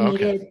 So he Okay.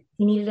 needed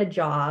he needed a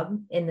job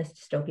in this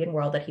dystopian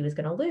world that he was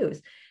going to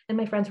lose. And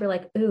my friends were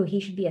like, "Ooh, he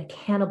should be a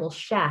cannibal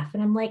chef."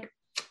 And I'm like,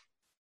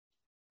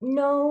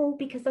 "No,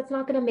 because that's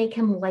not going to make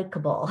him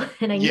likable.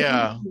 And I need him to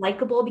Yeah. be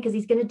likable because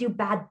he's going to do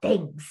bad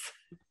things.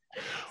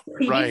 So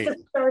he needs Right. to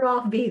start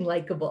off being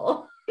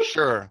likable."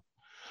 Sure.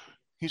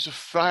 He's a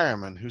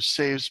fireman who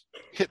saves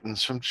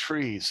kittens from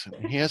trees.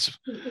 He has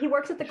He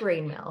works at the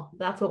grain mill.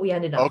 That's what we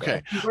ended up with.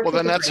 okay. He Well, works at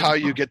then the that's grain how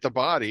you mill. get the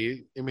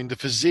body. I mean, the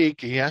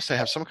physique. He has to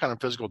have some kind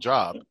of physical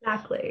job,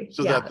 Exactly.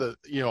 so that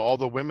Yeah. all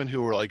the women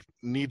who are like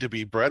need to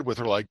be bred with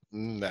are like,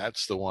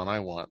 that's the one I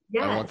want.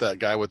 I want Yes. that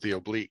guy with the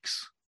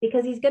obliques.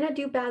 Because he's going to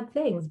do bad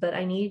things, but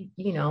I need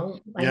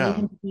Yeah.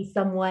 him to be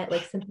somewhat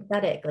like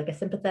sympathetic, like a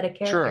sympathetic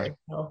Sure. character.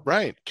 So,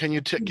 Right. Can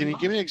you give me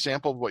an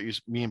example of what you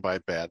mean by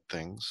bad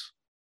things?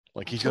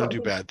 Like he's going well, to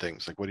do bad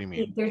things. Like what do you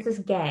mean? there's this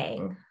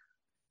gang,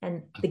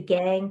 and the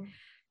gang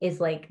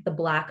is like the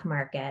black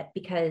market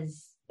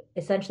because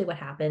essentially what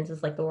happens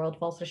is like the world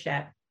falls to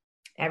shit.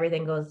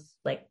 Everything goes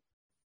like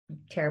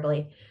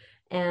terribly.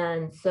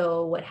 And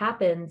so what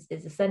happens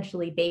is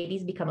essentially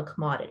babies become a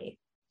commodity,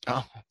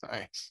 Oh,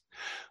 nice.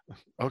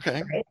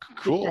 Okay. right?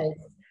 Cool.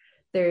 Because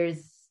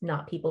there's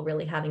not people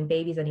really having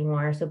babies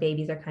anymore. So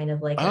babies are kind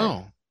of like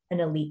Oh, an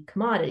elite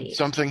commodity.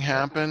 something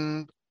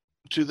happened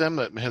to them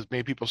that has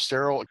made people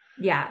sterile.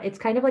 Yeah, it's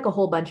kind of like a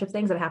whole bunch of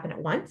things that happen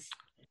at once.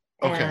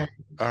 And Okay.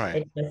 All right.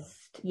 it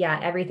just, yeah,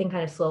 everything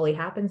kind of slowly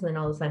happens. And then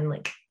all of a sudden,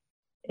 like,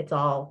 it's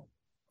all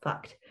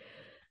fucked.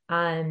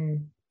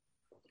 Um,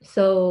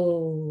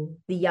 so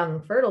the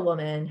young fertile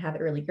women have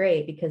it really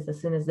great because as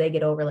soon as they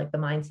get over like the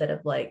mindset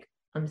of like,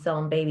 I'm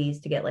selling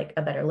babies to get like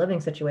a better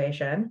living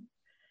situation,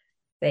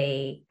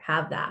 they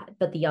have that.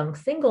 But the young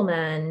single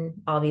men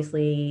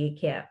obviously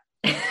can't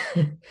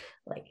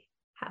like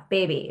have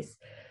babies.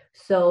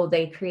 So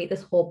they create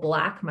this whole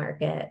black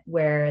market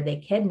where they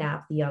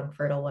kidnap the young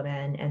fertile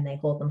women and they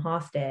hold them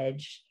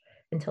hostage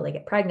until they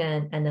get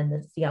pregnant. And then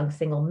this young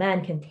single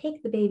men can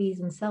take the babies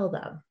and sell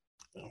them.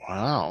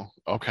 Wow.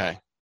 Okay.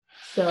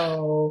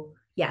 So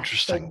yes.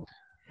 Interesting.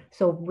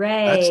 So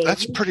Ray,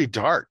 That's pretty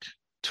dark, yeah,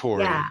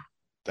 Tori. I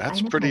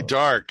That's pretty know.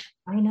 dark.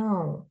 I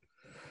know.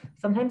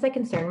 Sometimes I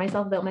concern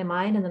myself about my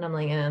mind and then I'm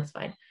like, it's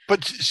fine.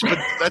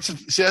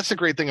 That's the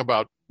great thing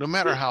about no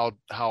matter how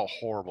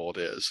horrible it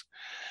is,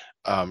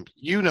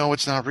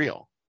 it's not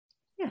real.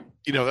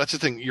 Yeah. That's the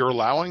thing. You're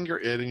allowing your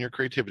id and your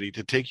creativity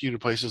to take you to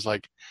places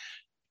like,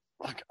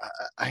 look,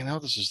 I know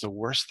this is the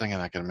worst thing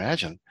I can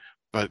imagine,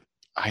 but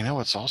I know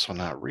it's also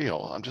not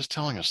real. I'm just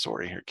telling a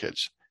story here,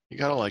 kids. You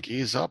gotta like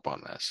ease up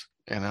on this.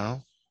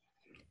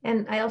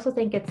 And I also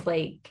think it's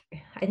like,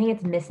 I think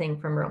it's missing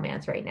from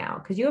romance right now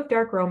because you have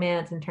dark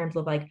romance in terms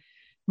of like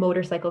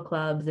motorcycle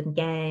clubs and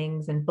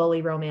gangs and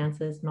bully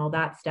romances and all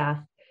that stuff.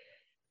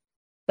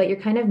 But you're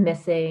kind of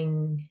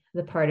missing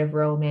the part of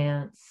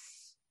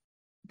romance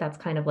that's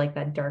kind of like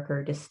that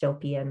darker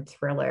dystopian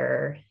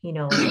thriller,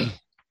 like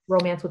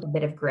romance with a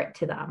bit of grit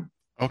to them.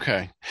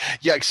 Okay.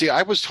 Yeah, see,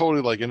 I was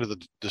totally like into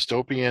the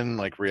dystopian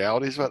like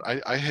realities, but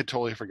I had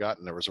totally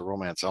forgotten there was a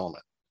romance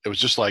element. It was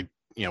just like,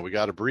 we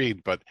got to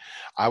breed, but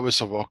I was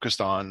so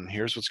focused on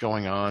here's what's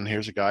going on.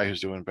 Here's a guy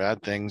who's doing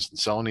bad things and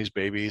selling these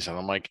babies. And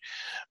I'm like,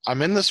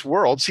 I'm in this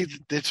world. See,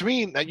 to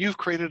me, that you've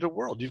created a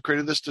world. You've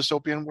created this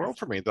dystopian world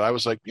for me that I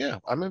was like, yeah,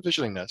 I'm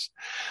envisioning this.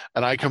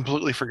 And I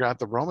completely forgot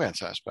the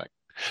romance aspect.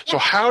 So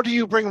Yeah. how do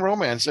you bring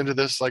romance into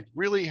this like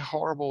really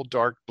horrible,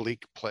 dark,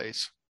 bleak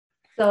place?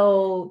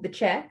 So the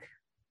chick,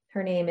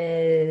 her name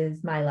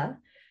is Mila.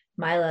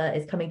 Mila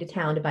is coming to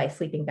town to buy a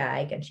sleeping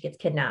bag and she gets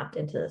kidnapped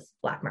into this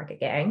black market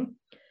gang.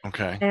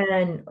 Okay.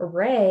 And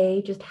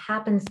Ray just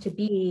happens to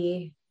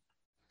be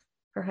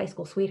her high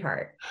school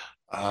sweetheart.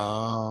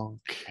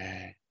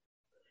 Okay.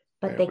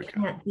 But There they we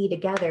go. can't be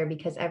together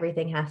because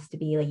everything has to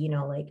be like,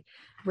 like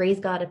Ray's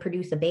got to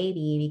produce a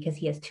baby because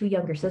he has two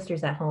younger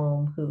sisters at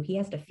home who he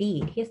has to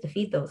feed. He has to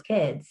feed those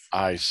kids.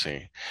 I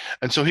see.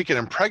 And so he can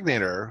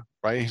impregnate her,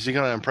 right? Is he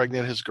going to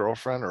impregnate his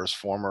girlfriend or his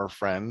former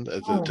friend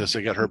Oh,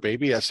 to get her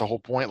baby? That's the whole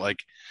point. Like,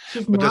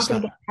 she's but not that's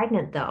going not to get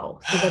pregnant though.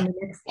 So then the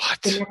what?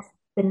 next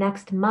the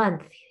next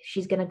month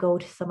she's going to go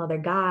to some other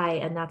guy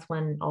and that's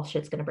when all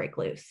shit's going to break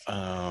loose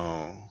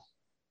Oh,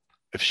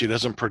 if she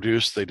doesn't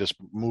produce, they just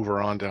move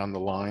her on down the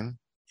line.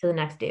 to the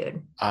next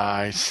dude.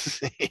 I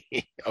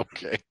see.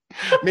 Okay.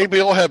 Maybe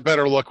he'll have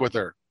better luck with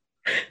her.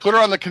 Put her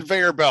on the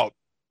conveyor belt.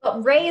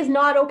 But Ray is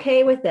not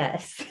okay with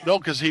this. No,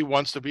 because he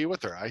wants to be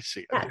with her. I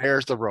see. Yes.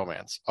 There's the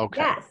romance.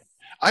 Okay. Yes.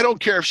 I don't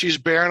care if she's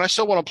barren. I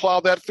still want to plow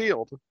that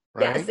field.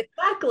 Yes, Right.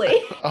 exactly.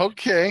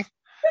 Okay.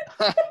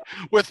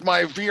 With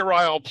my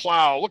virile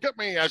plow. Look at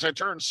me as I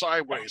turn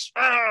sideways.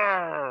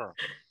 Arr!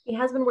 He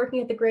has been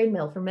working at the grain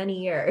mill for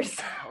many years.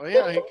 Well,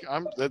 yeah,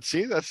 that's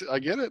I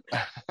get it.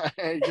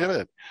 I get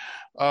it.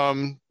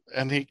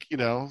 And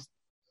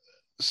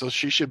so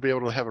she should be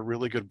able to have a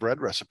really good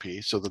bread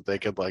recipe so that they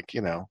could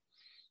Yeah.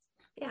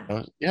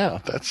 yeah,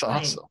 that's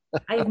Fine. awesome.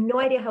 I have no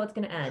idea how it's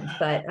going to end,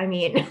 but I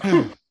mean,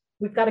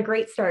 we've got a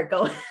great start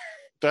going.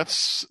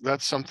 That's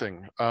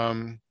something.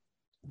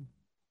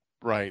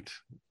 Right.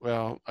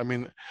 Well, I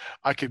mean,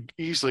 I could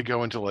easily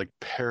go into like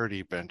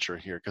parody venture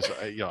here because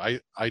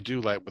I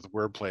do like with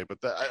wordplay, but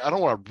I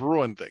don't want to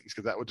ruin things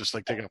because that would just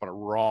like take it up in a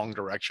wrong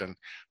direction.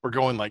 We're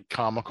going like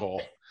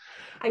comical,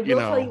 I you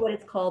will tell you know. what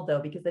it's called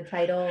though, because the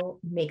title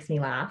makes me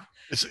laugh.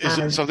 Is it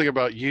Um, something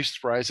about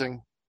yeast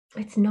rising?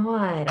 it's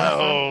not. I'm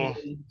Oh,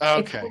 sorry.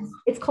 okay.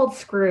 It's called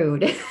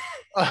Screwed.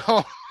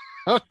 Oh,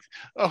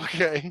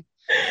 okay.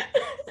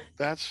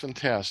 That's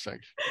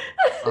fantastic.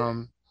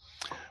 Um,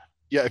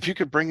 yeah, if you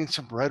could bring in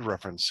some red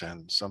reference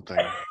in something.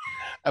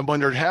 And when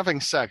they're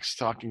having sex,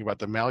 talking about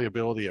the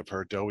malleability of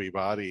her doughy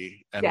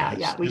body and Yeah,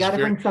 yeah. We got to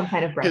bring some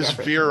kind of bread his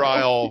reference in there.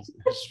 virile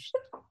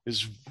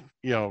his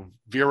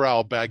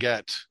virile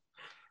baguette,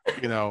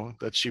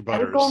 that she I was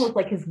going butters. with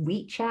like his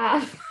wheat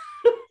chaff.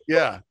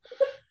 Yeah.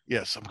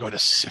 Yes, I'm going to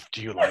sift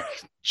you like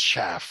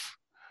chaff.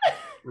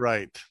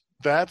 Right.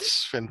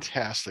 That's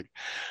fantastic.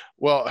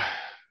 Well,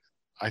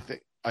 I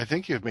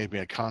think you've made me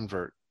a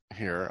convert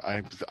here.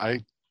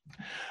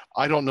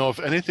 I don't know if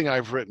anything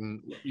I've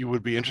written you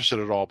would be interested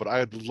at all, but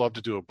I'd love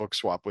to do a book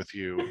swap with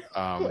you.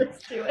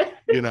 Let's do it.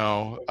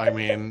 I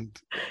mean,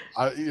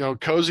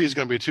 Cozy is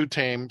going to be too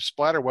tame.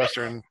 Splatter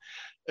Western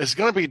is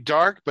going to be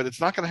dark, but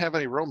it's not going to have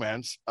any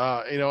romance.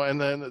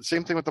 And then the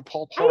same thing with the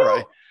pulp I horror.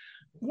 don't.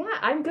 Yeah,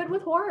 I'm good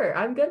with horror.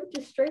 I'm good with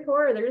just straight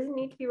horror. There doesn't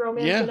need to be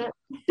romance Yeah, in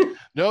it.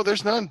 no,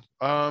 there's none.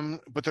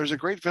 But there's a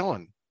great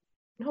villain.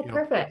 Oh,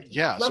 perfect.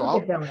 Yeah. Love So a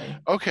good villain.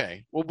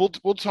 okay. Well,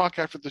 we'll talk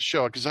after the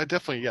show because I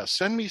definitely, yeah.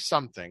 Send me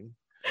something.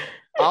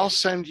 I'll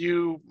send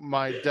you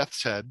my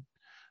Death's Head.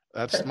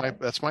 Perfect.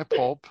 That's my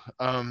pulp.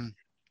 And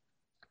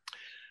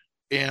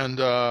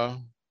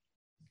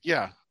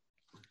yeah,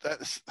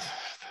 that's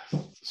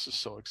this is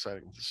so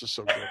exciting. This is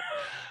so good.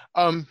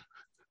 Um,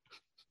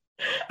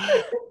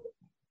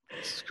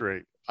 this is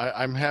great.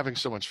 I'm having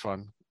so much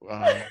fun.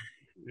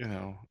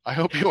 I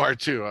hope you are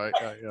too. I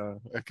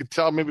could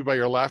tell maybe by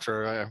your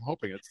laughter. I'm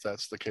hoping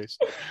that's the case.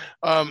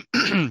 Um,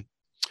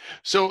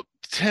 so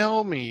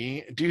tell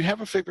me, do you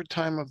have a favorite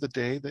time of the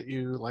day that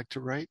you like to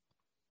write?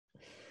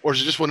 Or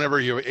is it just whenever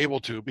you're able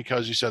to?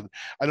 Because you said,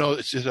 I know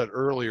you said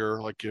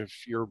earlier, like if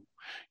you're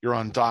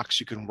on docs,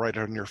 you can write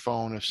it on your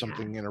phone if Yeah.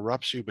 something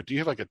interrupts you. But do you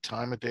have like a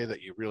time of day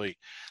that you really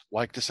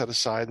like to set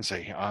aside and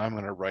say, hey, I'm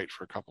going to write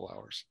for a couple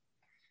hours?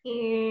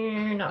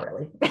 Not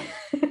really.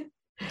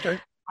 Okay.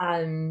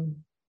 um,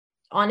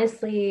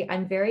 honestly,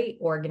 I'm very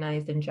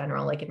organized in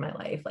general, like in my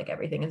life, like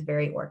everything is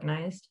very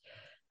organized.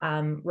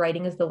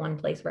 Writing is the one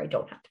place where I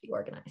don't have to be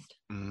organized.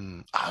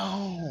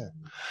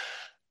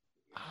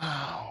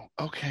 Oh,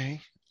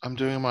 okay. I'm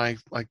doing my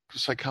like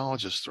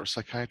psychologist or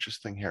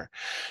psychiatrist thing here.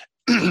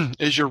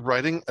 Is your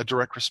writing a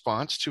direct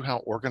response to how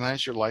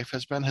organized your life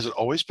has been? Has it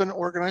always been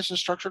organized and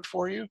structured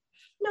for you?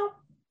 No,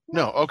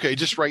 No. no, Okay.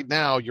 Just right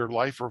now, your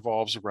life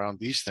revolves around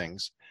these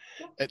things.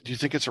 no. Do you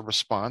think it's a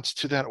response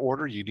to that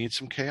order? You need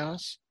some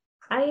chaos?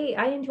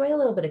 I enjoy a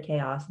little bit of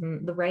chaos,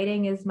 and the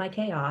writing is my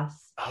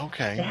chaos.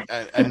 Okay.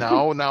 And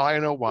now I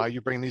know why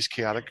you bring these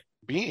chaotic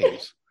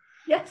beings.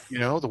 Yes,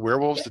 The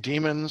werewolves, the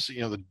demons,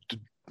 the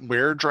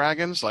were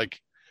dragons. Like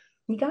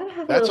you gotta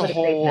have a that's little a bit of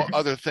whole craziness.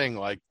 other thing.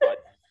 Like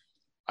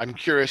I'm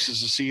curious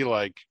as to see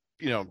like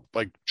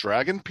like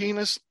dragon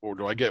penis, or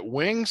do I get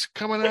wings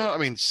coming out? I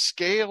mean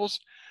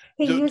scales.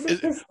 He Do, uses is,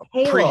 his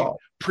pre tail.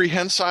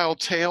 prehensile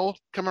tail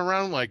come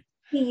around like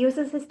He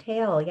uses his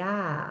tail.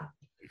 Yeah.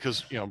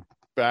 because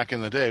back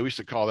in the day we used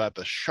to call that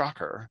the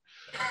shocker.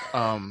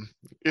 I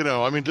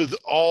mean, does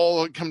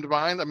all come to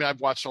mind? I mean,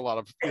 I've watched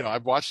enough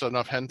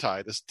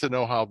hentai to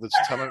know how this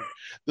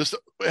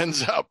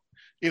ends up.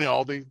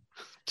 The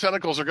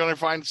tentacles are going to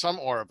find some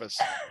orifice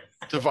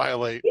to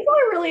violate. People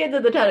are really into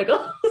the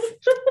tentacles.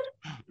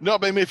 No,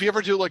 but I mean, if you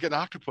ever do like an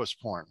octopus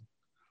porn,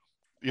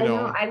 you I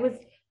know.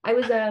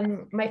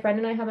 know, My friend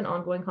and I have an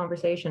ongoing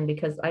conversation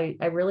because I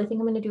really think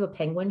I'm going to do a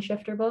penguin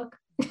shifter book.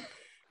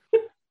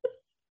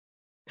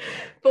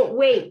 But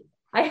wait,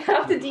 I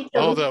have to detail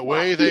oh, this the plot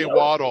way to they you.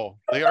 waddle,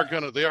 they are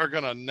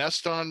gonna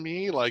nest on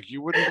me like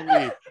you wouldn't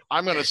believe.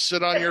 I'm gonna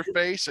sit on your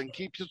face and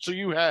keep you till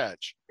you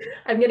hatch.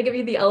 I'm going to give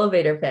you the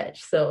elevator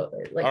pitch. So,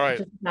 All like, right,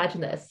 just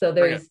imagine this. So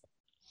bring it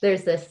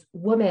there's this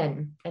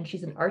woman, and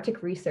she's an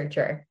Arctic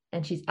researcher,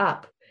 and she's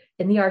up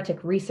in the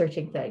Arctic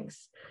researching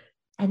things.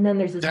 And then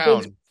there's this big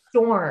down.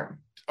 storm.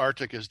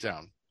 Arctic is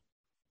down.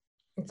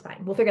 It's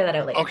fine. We'll figure that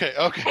out later. Okay.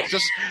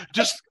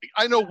 Just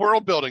I know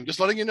world building. Just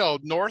letting you know,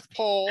 North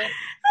Pole,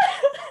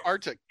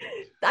 Arctic.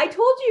 I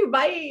told you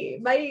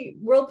my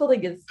world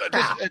building is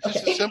crap. It's just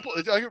a Okay. simple.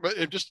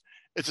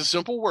 It's a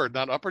simple word,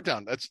 not up or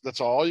down.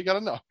 That's all you got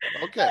to know.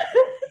 Okay.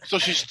 So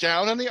she's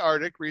down in the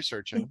Arctic She's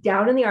researching.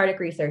 down in the Arctic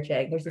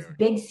researching. There's this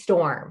big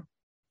storm,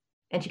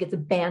 and she gets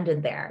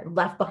abandoned there,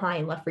 left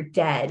behind, left for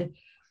dead.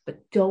 But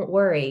don't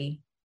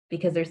worry,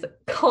 because there's a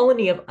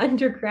colony of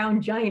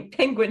underground giant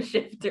penguin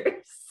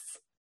shifters.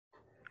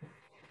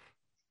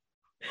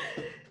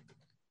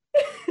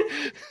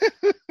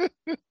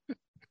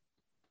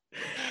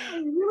 I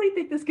really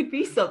think this could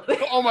be something.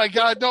 Oh my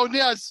God! No,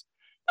 yes,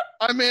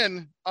 I'm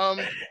in.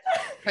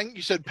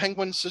 You said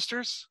Penguin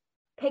Sisters?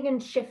 penguin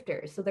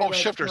shifters. So they're Oh, like,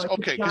 shifters. like a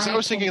Okay, because I giant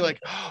was thinking penguin.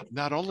 like,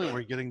 not only are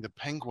we getting the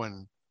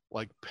penguin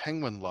like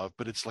penguin love,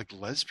 but it's like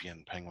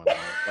lesbian penguin love.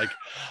 Like,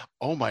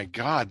 oh my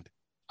god.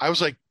 I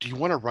was like, do you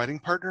want a writing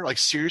partner? Like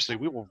seriously,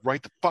 we will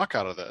write the fuck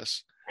out of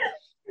this.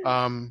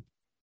 Um,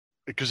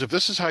 because if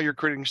this is how you're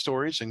creating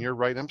stories and you're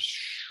writing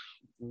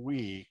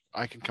them,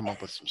 I can come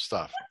up with some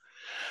stuff.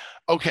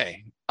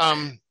 Okay.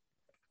 Wow.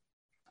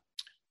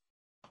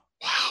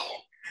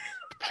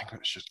 The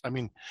penguin is just. I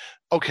mean,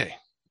 okay.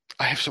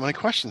 I have so many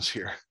questions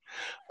here.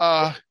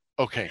 Uh,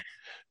 okay.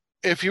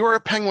 If you are a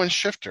penguin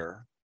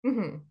shifter,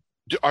 Mm-hmm.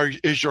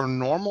 is your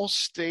normal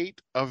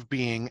state of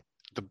being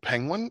the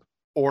penguin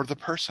or the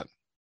person?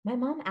 My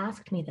mom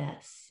asked me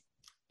this.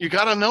 You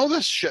got to know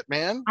this shit,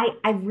 man.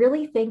 I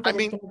really think I that it's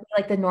mean, going to be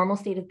like the normal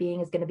state of being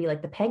is going to be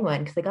like the penguin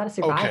because they got to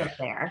survive okay. up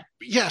there.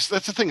 Yes,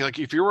 that's the thing. Like,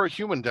 if you were a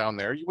human down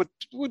there,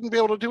 wouldn't be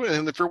able to do it.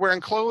 And if you're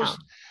wearing No. clothes,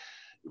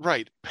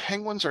 right?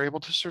 Penguins are able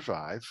to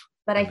survive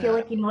But I in feel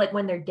that. like, like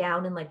when they're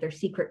down in like their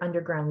secret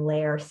underground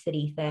lair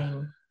city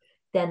thing,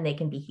 then they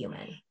can be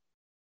human.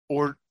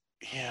 Or,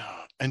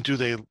 yeah. And do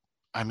they?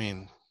 I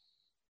mean,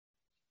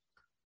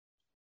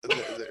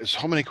 there's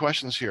so many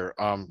questions here.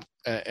 I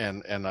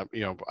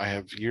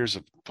have years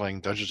of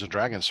playing Dungeons and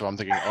Dragons, so I'm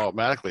thinking, oh,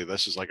 automatically,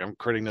 this is like I'm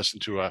creating this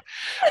into a.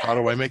 How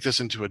do I make this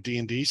into a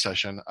D&D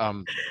session?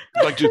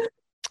 Like,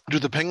 do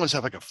the penguins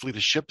have like a fleet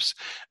of ships?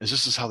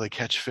 Is how they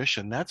catch fish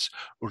and nets,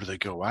 or do they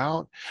go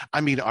out?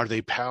 I mean, are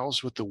they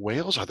pals with the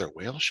whales? Are there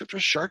whale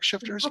shifters, shark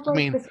shifters? Have I like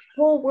mean, this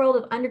whole world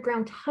of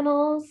underground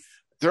tunnels.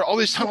 there are all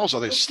these tunnels. Are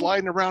they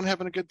sliding around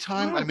having a good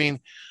time? I Yes. mean,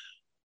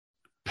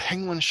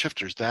 penguin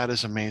shifters. That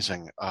is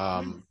amazing.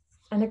 Yes.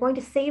 And they're going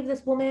to save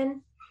this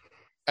woman.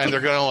 And they're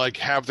gonna like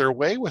have their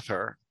way with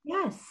her,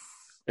 Yes.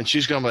 and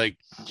she's gonna be like,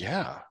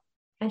 yeah.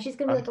 And she's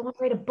gonna be like, I want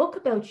to write a book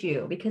about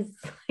you because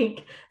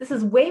like this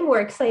is way more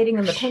exciting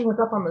than the penguins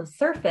up on the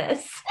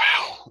surface.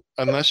 Wow.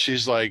 Unless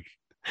she's like,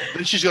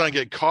 then she's gonna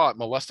get caught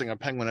molesting a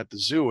penguin at the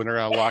zoo, and they're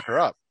gonna lock her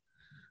up.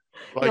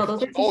 Like, No,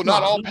 those are too oh, not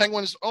small. all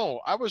penguins. Oh,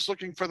 I was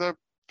looking for the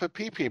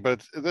pee,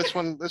 but this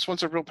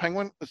one's a real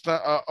penguin. It's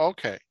not.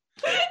 Okay.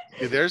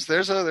 Yeah,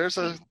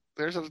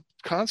 there's a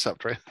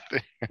concept right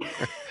there.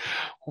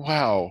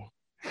 Wow.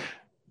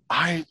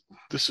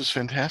 This is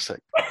fantastic.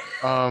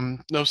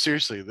 No,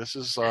 seriously, this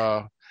is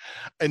and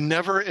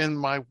never in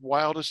my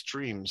wildest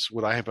dreams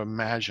would I have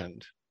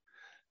imagined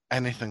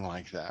anything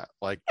like that,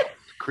 like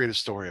create a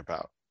story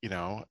about,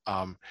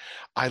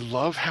 I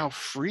love how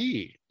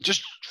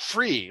just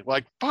free,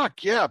 like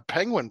fuck yeah,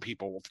 penguin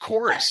people, of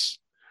course.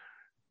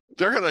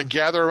 They're gonna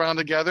gather around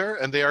together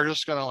and they are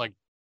just gonna like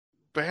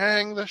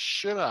bang the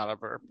shit out of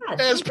her Yeah,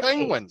 as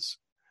penguins.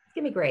 It's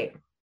gonna be great.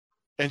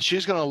 And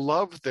she's going to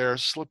love their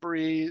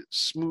slippery,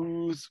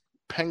 smooth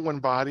penguin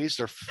bodies,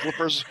 their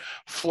flippers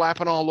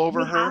flapping all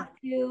over her.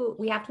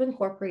 We have to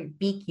incorporate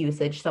beak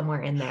usage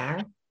somewhere in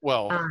there.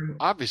 Well,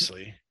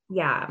 obviously.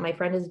 Yeah, my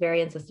friend is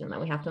very insistent that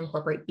we have to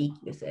incorporate beak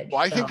usage.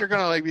 Well, I think they're going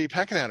to like be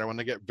pecking at her when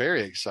they get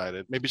very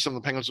excited. Maybe some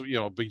of the penguins,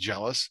 be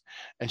jealous,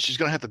 and she's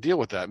going to have to deal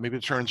with that. Maybe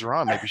it turns her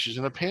on. Maybe she's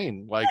in a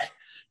pain. Like,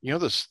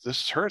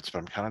 this hurts, but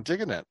I'm kind of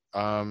digging it.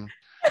 And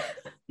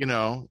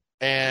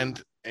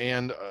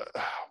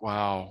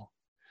wow.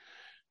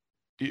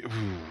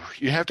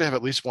 You have to have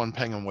at least one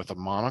penguin with a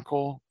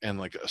monocle and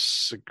like a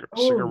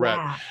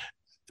cigarette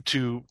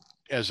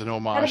as an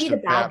homage to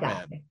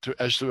Batman,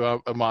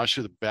 homage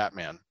to the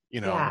Batman.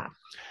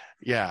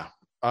 Yeah.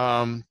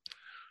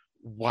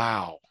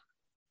 Wow.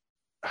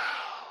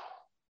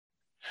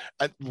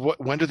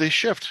 When do they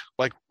shift?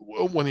 Like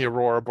when the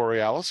Aurora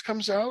Borealis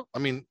comes out? I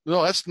mean,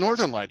 no, that's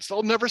Northern Lights.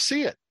 They'll never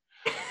see it.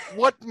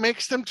 What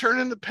makes them turn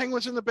into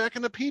penguins in the back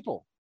into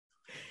people?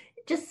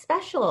 Just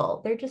special.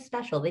 They're just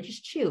special. They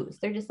just choose.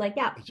 They're just like,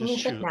 yeah,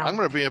 I'm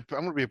gonna be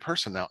a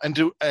person now. And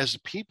do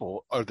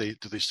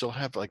they still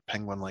have like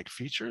penguin like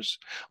features?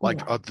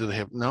 Like do they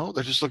have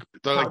They just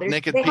they're like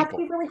naked people. They have to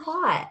be really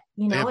hot.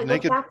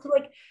 It goes back to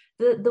like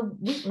the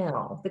wheat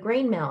mill, the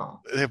grain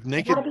mill. They have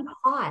naked. They gotta be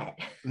hot.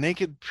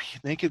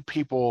 Naked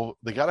people.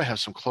 They gotta have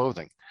some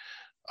clothing.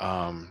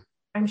 I'm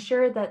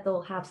sure that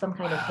they'll have some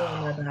kind of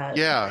thing that.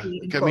 Yeah,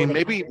 I mean,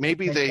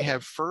 maybe they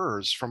have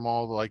furs from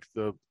all like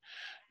the.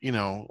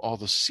 All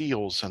the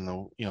seals and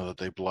that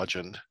they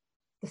bludgeoned.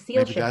 The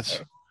seal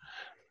shifters.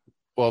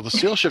 The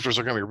seal shifters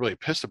are going to be really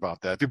pissed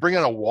about that. If you bring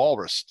in a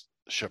walrus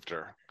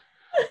shifter,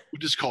 we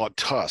just call it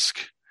Tusk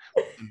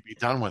and be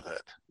done with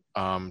it.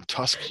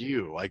 Tusk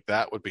you, like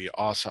that would be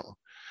awesome.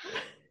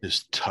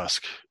 This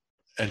Tusk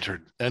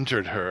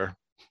entered her,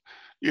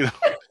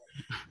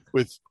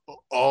 with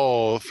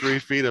 3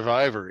 feet of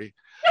ivory.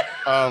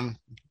 I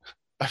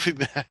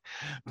think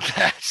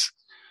that's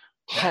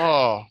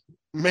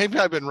maybe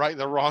I've been writing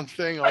the wrong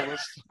thing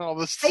all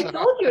this time. I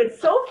told you, it's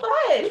so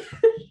fun.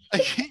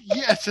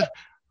 Yes,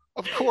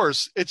 of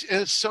course.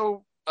 It's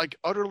so like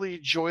utterly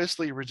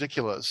joyously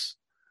ridiculous,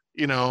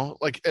 and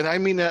I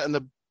mean that in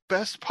the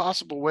best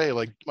possible way.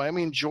 Like, I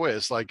mean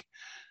joyous, like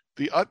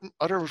the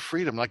utter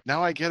freedom. Like,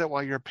 now I get it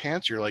why your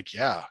pants, you're like,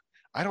 yeah,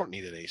 I don't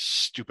need any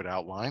stupid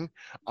outline.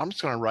 I'm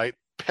just going to write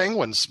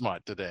penguin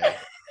smut today.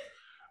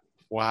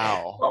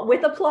 Wow. Well,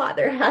 with a plot,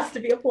 there has to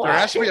be a There plot.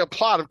 has to be a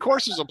plot. Of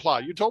course there's a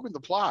plot. You told me the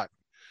plot.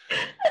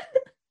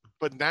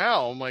 But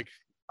now I'm like,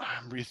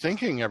 I'm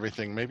rethinking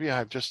everything. Maybe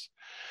I've just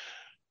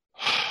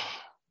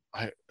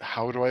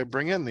how do I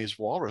bring in these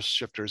walrus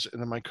shifters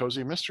into my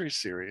cozy mystery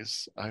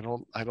series? I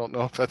don't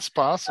know if that's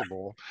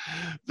possible.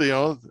 They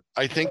come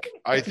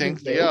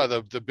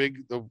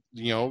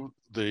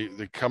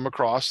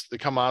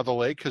out of the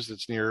lake because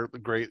it's near the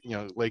great,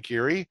 Lake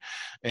Erie,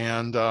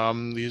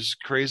 and these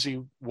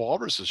crazy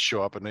walruses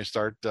show up and they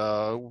start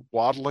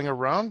waddling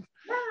around.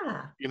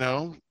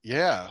 Yeah.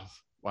 Yeah.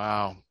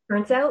 Wow.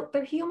 Turns out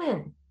they're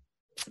human.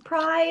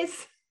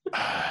 Surprise.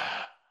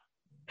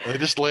 They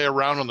just lay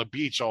around on the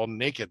beach all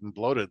naked and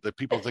bloated. That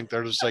people think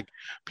they're just like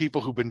people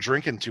who've been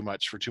drinking too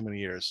much for too many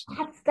years.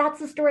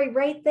 That's the story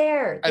right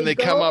there. And they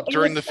come up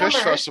during the fish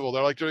summer, festival.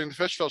 They're like during the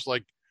fish festival,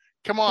 like,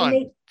 come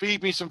on,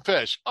 feed me some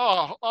fish.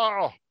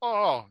 Oh.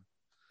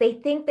 They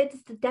think that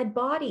it's a dead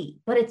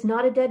body, but it's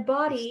not a dead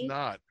body. It's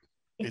not.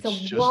 It's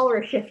a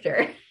walrus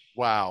shifter.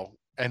 Wow.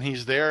 And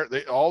he's there.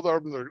 They're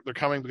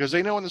coming because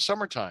they know in the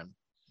summertime.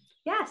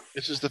 Yes.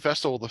 This is the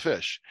festival of the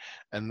fish.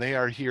 And they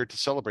are here to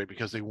celebrate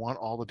because they want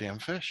all the damn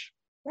fish.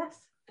 Yes.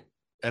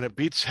 And it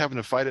beats having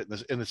to fight it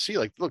in the sea.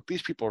 Like, look,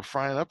 these people are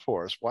frying up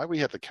for us. Why do we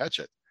have to catch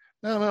it?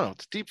 No.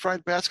 It's deep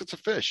fried baskets of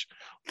fish.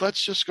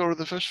 Let's just go to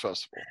the fish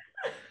festival.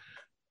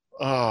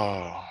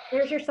 Oh.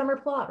 There's your summer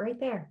plot right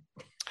there.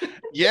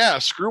 Yeah,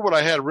 screw what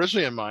I had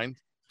originally in mind.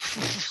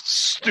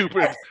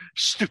 Stupid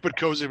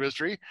cozy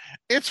mystery.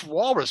 It's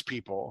walrus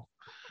people.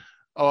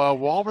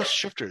 Walrus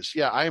shifters.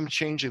 Yeah, I am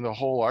changing the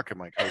whole arc of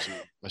my cozy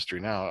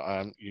mystery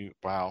now.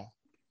 Wow.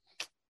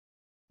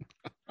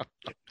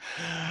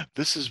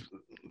 This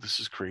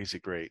is crazy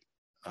great.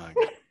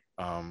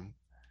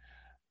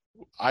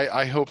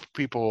 I hope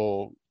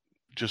people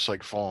just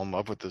like fall in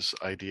love with this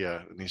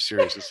idea in these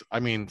series.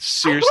 I mean,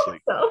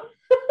 seriously. So.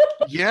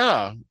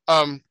 Yeah.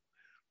 And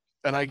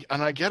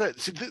I get it.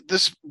 See,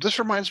 this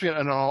reminds me in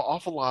an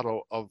awful lot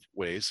of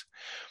ways.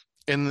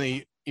 In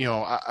the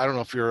I don't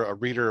know if you're a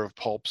reader of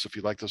pulps, if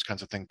you like those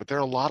kinds of things, but there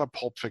are a lot of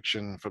pulp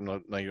fiction from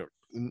the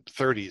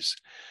 30s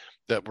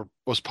that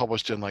was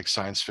published in like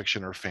science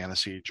fiction or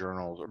fantasy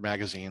journals or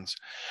magazines,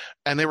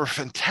 and they were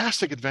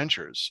fantastic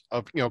adventures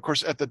of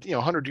course at the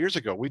 100 years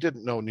ago we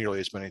didn't know nearly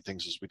as many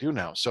things as we do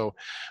now, so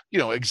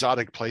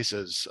exotic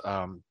places,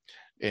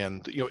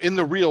 and in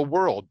the real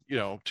world,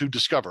 to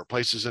discover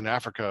places in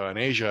Africa and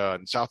Asia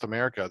and South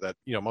America that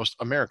most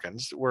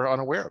Americans were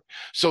unaware of.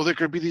 So there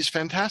could be these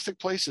fantastic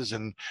places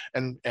and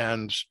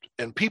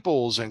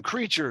peoples and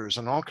creatures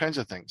and all kinds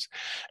of things.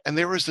 And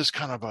there was this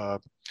kind of a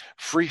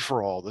free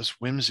for all,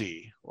 this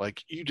whimsy,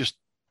 like you just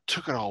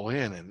took it all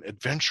in, and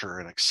adventure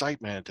and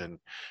excitement and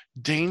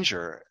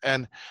danger.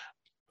 And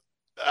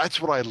that's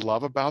what I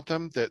love about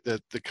them, that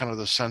the kind of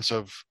the sense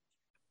of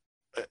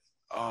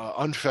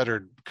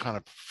unfettered kind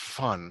of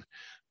fun.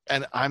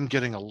 And I'm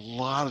getting a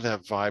lot of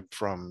that vibe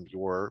from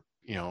your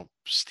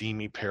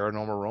steamy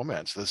paranormal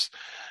romance.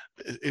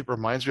 It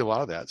reminds me a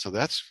lot of that, so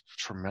that's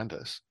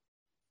tremendous.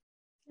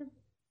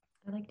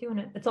 I like doing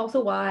it. It's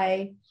also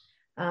why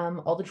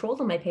all the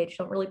trolls on my page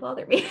don't really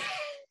bother me.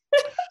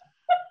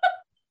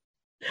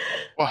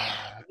 Well,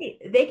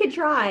 they could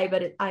try,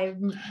 but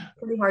I'm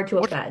pretty hard to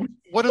offend.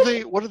 What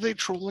are they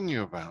trolling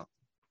you about?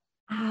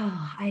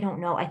 Oh, I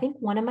don't know. I think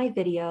one of my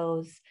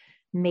videos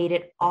made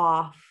it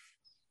off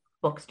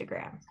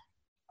Bookstagram.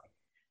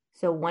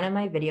 So one of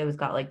my videos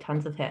got like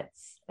tons of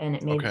hits and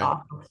it made it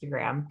off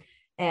Bookstagram.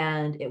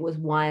 And it was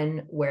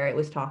one where it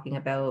was talking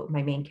about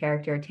my main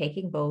character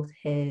taking both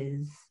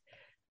his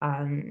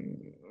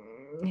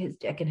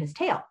dick and his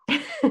tail.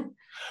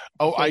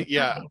 Oh,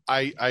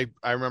 I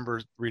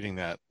remember reading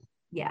that.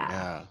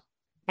 Yeah.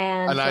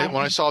 And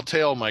when I saw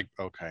tail, I'm like,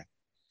 okay,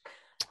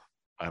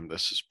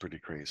 this is pretty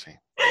crazy.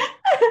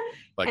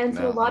 Like, and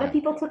so a lot of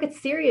people took it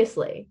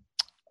seriously.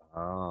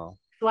 Oh.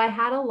 So I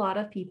had a lot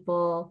of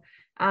people,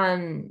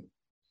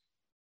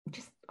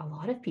 just a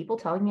lot of people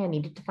telling me I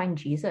needed to find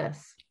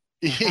Jesus.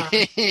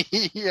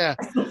 Yeah.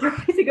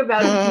 Surprising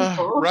about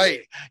people.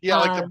 Right. Yeah,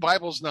 like the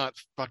Bible's not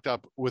fucked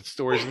up with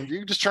stories. And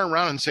you just turn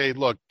around and say,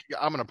 look,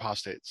 I'm an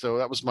apostate. So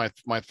that was my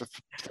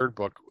third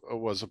book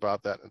was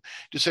about that.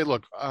 Just say,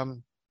 look,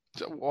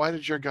 why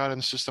did your God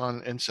insist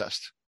on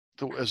incest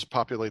as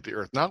populate the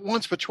earth? Not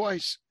once, but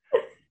twice.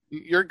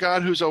 Your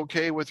God who's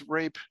okay with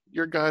rape,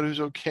 your God who's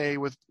okay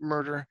with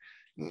murder.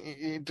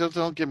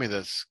 Don't give me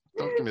this.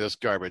 Don't give me this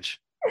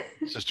garbage,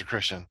 Sister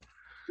Christian.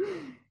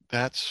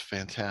 That's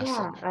fantastic.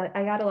 Yeah,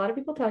 I got a lot of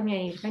people telling me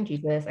I need to find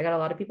Jesus. I got a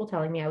lot of people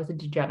telling me I was a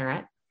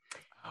degenerate.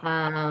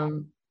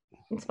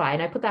 It's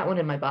fine. I put that one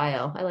in my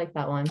bio. I like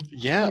that one.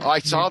 Yeah, I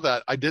saw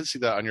that. I did see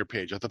that on your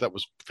page. I thought that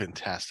was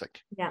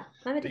fantastic. Yeah.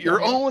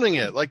 You're owning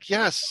it. Like,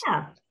 yes.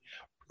 Yeah.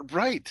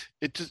 Right.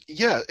 It's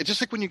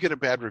just like when you get a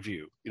bad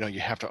review,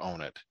 you have to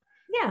own it.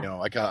 Yeah.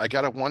 I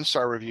got a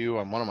 1-star review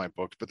on one of my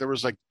books, but there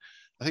was like,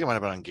 I think it might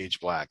have been on Gage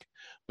Black,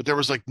 but there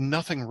was like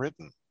nothing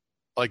written.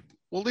 Like,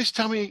 well, at least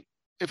tell me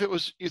if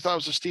you thought it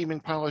was a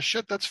steaming pile of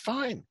shit, that's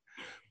fine.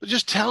 But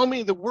just tell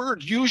me the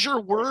words. Use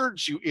your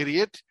words, you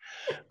idiot.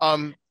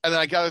 And then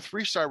I got a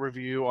 3-star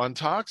review on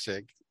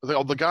Toxic.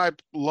 The guy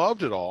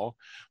loved it all,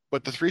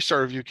 but the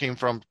 3-star review came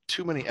from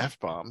too many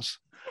F-bombs.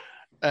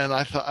 And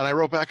I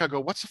wrote back, I go,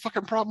 what's the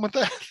fucking problem with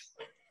that?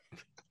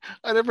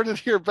 I never did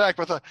hear back,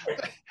 but I thought,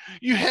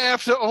 you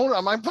have to own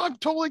them. I'm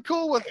totally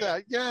cool with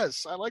that.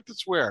 Yes, I like to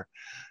swear.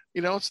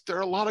 There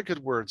are a lot of good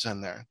words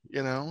in there,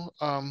 Yeah,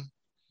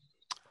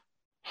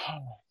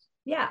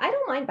 I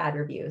don't mind bad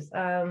reviews.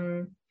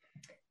 I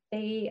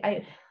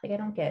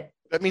don't get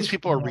that means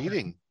people are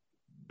reading,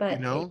 but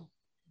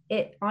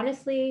it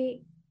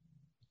honestly,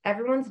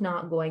 everyone's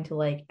not going to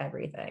like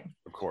everything.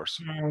 Of course.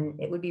 And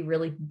it would be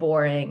really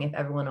boring if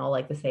everyone all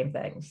liked the same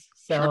things.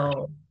 So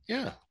sure.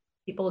 Yeah.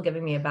 People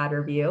giving me a bad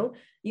review,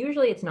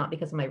 usually it's not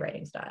because of my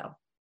writing style.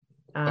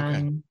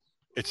 Okay.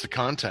 It's the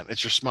content.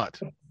 It's your smut.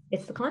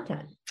 It's the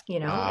content,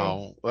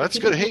 Wow. Well, that's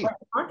good. Hey,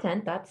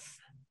 content. That's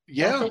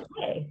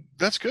okay.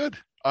 That's good.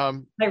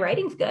 My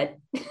writing's good.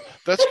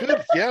 That's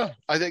good. Yeah.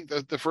 I think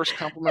the first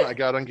compliment I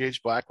got on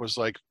Gage Black was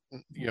like,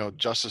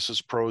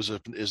 Justice's prose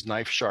is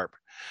knife sharp.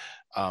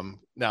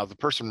 Now the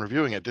person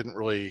reviewing it didn't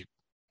really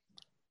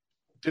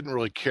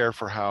care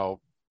for how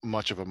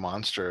much of a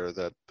monster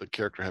that the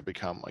character had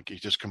become. Like,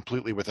 he's just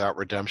completely without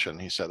redemption.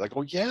 He said, like,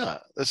 oh yeah,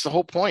 that's the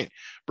whole point.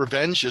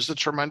 Revenge is a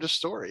tremendous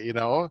story,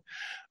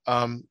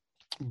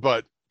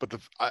 but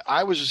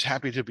I was just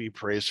happy to be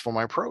praised for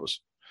my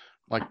prose.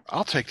 Like,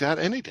 I'll take that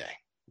any day,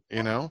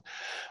 No,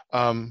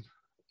 I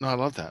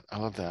love that.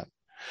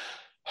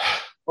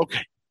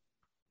 Okay.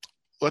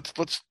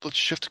 Let's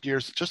shift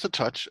gears just a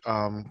touch. I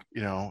don't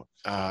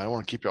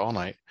want to keep you all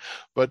night,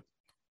 but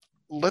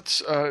let's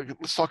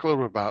talk a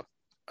little bit about,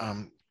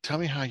 tell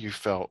me how you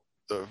felt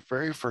the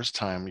very first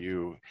time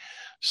you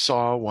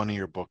saw one of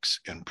your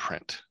books in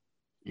print.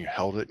 You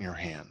held it in your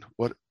hand.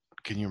 What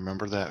can you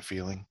remember that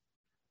feeling?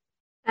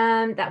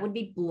 That would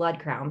be Blood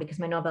Crown, because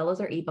my novellas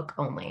are ebook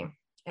only,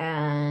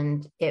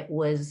 and it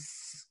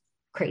was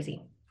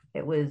crazy.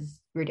 It was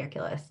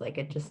ridiculous. Like,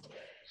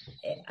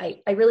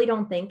 I really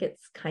don't think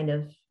it's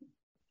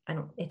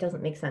it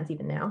doesn't make sense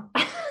even now.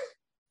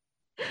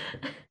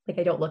 Like,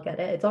 I don't look at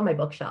it. It's on my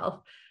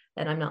bookshelf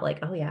and I'm not like,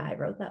 oh yeah, I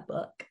wrote that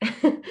book.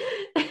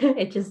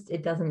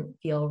 It doesn't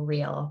feel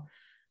real.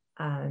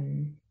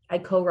 I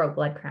co-wrote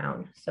Blood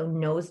Crown. So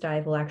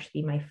Nosedive will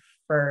actually be my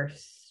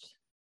first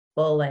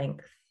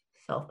full-length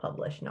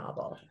self-published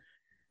novel.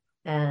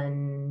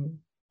 And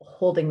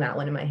holding that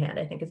one in my hand,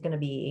 I think, is going to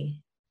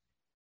be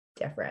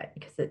different,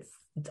 because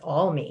it's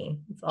all me.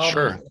 It's all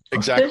sure, me.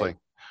 Exactly.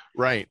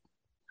 Right.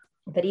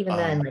 But even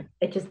then,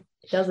 it just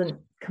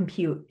doesn't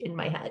compute in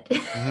my head.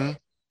 Mm-hmm.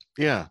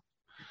 Yeah.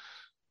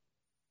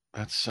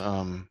 That's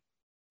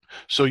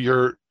so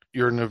your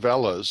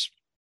novellas,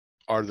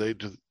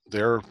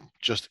 they're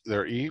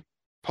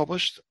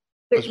e-published?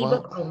 They're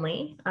ebook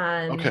only.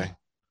 Okay.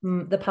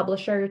 The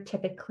publisher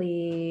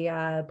typically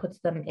puts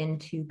them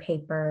into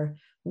paper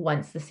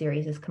once the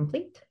series is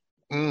complete.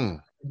 Okay,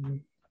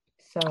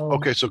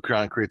 so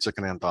kind of creates like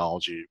an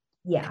anthology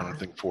kind of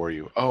thing for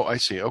you. Oh, I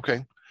see.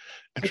 Okay.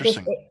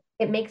 Interesting.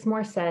 It makes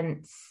more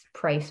sense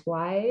price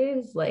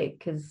wise, like,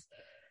 because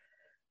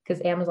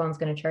Amazon's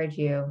going to charge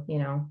you,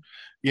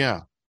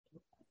 Yeah.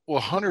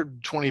 Well,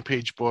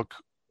 120-page book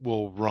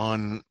will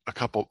run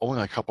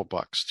only a couple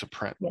bucks to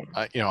print.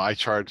 Yeah. I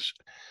charge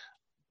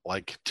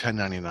like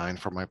 $10.99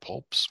 for my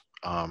pulps,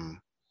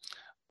 and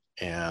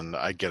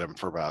I get them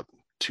for about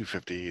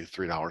 $2.50,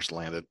 $3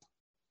 landed.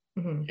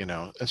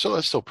 Mm-hmm. And so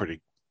that's still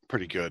pretty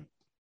good.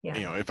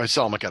 Yeah. If I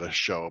sell them like at a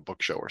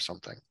book show or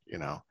something,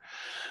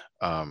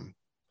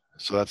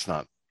 so that's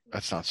not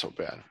so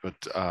bad. But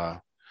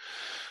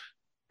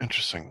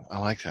interesting. I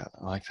like that.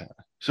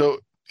 So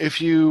if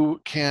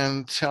you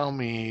can tell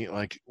me,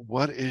 like,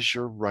 what is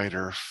your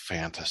writer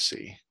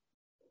fantasy?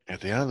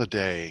 At the end of the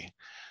day,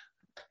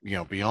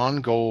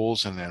 beyond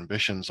goals and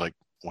ambitions, like,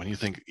 when you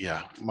think,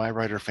 yeah, my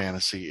writer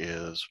fantasy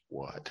is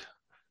what?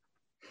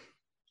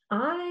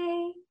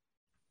 I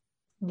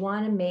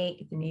want to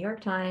make the New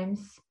York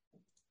Times.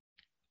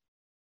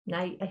 And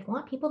I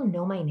want people to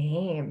know my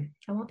name.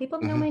 I want people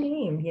to know my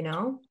name,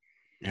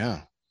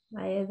 Yeah.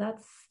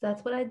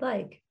 That's what I'd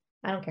like.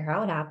 I don't care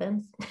how it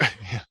happens.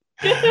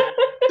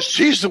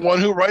 She's the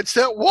one who writes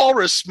that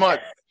walrus smut.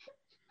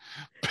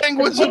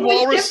 Penguins and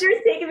walrus.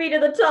 Shifters taking me to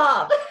the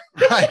top.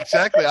 Right,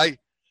 exactly.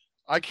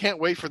 I can't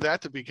wait for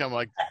that to become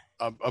like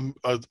a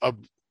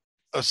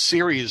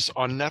series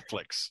on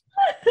Netflix.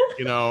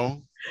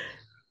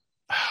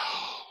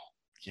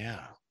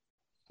 Yeah.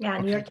 Yeah,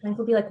 New York Times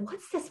will be like,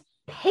 what's this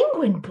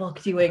penguin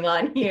book doing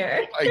on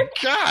here? My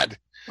God.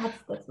 Times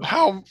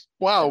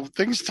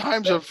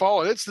have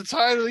fallen. It's the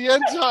time of the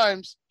end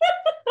times.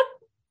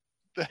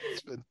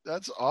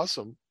 That's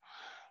awesome.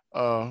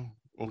 Well,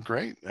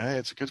 great. Hey,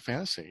 it's a good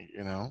fantasy,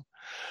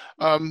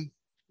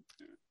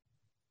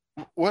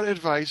 What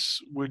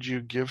advice would you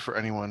give for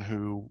anyone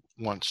who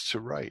wants to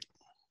write?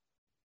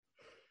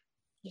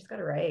 You just got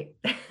to write.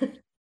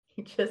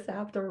 You just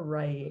have to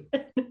write.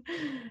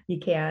 You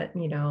can't,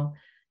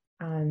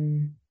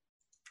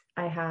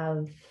 I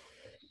have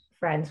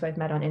friends who I've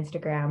met on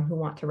Instagram who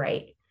want to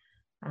write,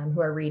 who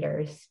are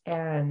readers,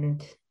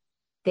 and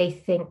they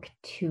think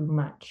too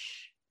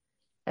much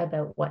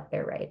about what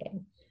they're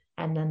writing,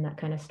 and then that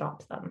kind of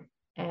stops them.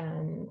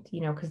 And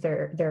because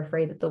they're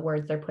afraid that the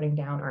words they're putting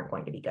down aren't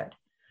going to be good.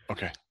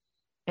 Okay.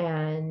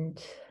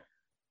 And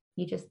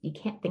you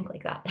can't think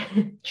like that.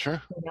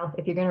 Sure.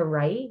 If you're gonna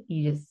write,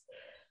 you just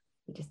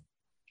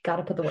got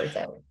to put the words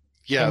out.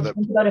 Yeah. And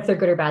think about if they're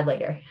good or bad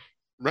later.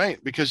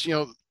 Right. Because,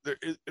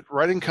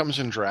 writing comes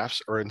in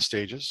drafts or in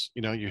stages.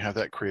 You have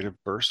that creative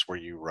burst where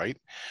you write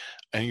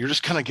and you're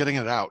just kind of getting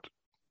it out.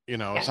 It's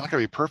not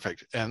going to be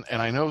perfect. And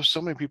I know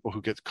so many people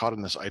who get caught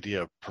in this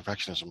idea of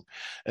perfectionism,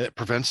 and it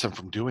prevents them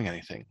from doing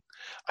anything.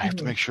 I have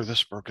to make sure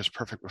this book is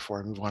perfect before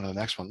I move on to the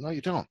next one. No,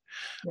 you don't.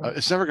 No.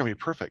 It's never going to be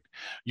perfect.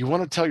 You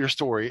want to tell your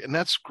story, and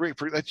that's great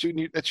that's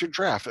your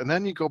draft. And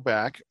then you go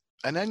back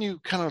and then you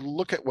kind of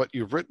look at what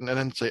you've written and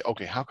then say,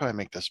 okay, how can I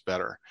make this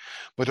better?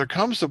 But there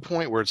comes the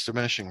point where it's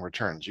diminishing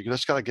returns. You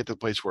just got to get to the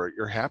place where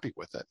you're happy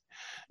with it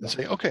and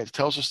say, okay, it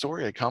tells a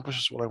story. It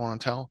accomplishes what I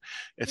want to tell.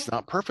 It's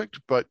not perfect,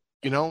 but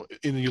and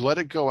you let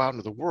it go out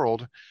into the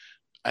world.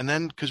 And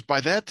then, because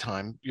by that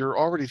time, you're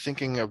already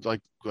thinking of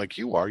like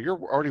you are, you're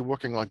already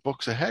working like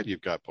books ahead.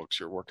 You've got books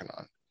you're working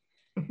on.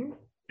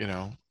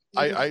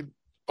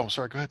 Oh,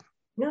 sorry, go ahead.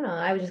 No,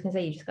 I was just gonna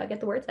say, you just gotta get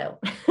the words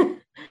out.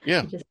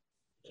 Yeah. You just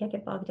can't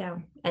get bogged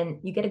down, and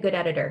you get a good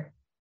editor.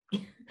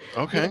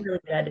 Okay. A really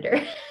good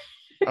editor.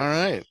 All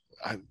right.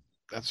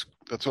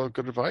 That's all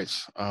good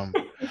advice. I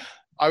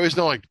always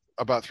know, like,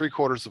 about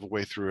 3/4 of the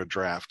way through a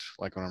draft,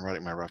 like when I'm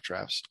writing my rough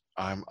drafts,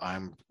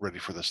 I'm ready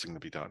for this thing to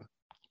be done.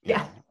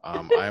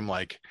 I'm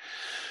like,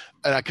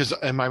 because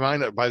in my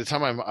mind, by the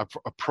time I'm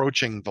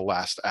approaching the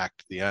last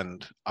act, the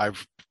end,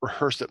 I've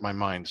rehearsed it in my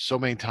mind so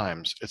many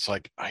times. It's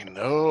like, I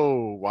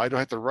know, why do I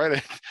have to write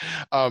it?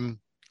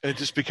 It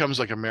just becomes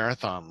like a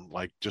marathon,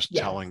 like just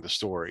telling the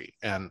story.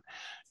 And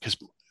because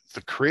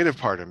the creative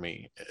part of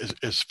me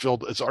is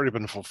filled, it's already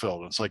been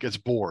fulfilled. It's like, it's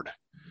bored.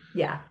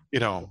 Yeah.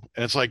 And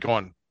it's like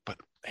going, but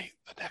hey,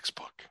 the next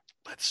book,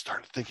 let's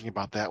start thinking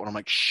about that one. I'm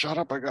like, shut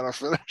up, I gotta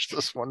finish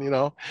this one,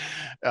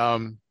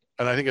 and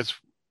I think it's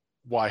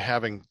why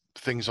having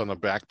things on the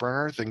back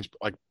burner, things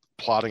like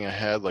plotting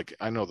ahead, like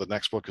I know the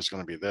next book is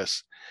going to be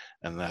this,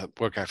 and the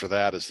book after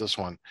that is this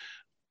one.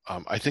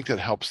 I think that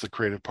helps the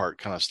creative part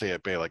kind of stay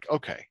at bay. Like,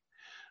 okay,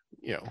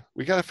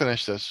 we got to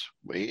finish this.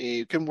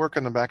 We can work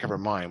in the back of our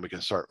mind. We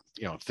can start,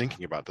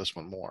 thinking about this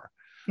one more.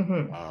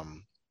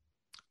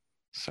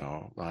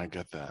 So I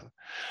get that.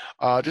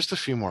 Just a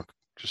few more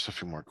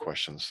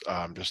questions,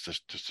 just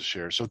to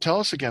share. So tell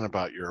us again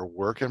about your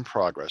work in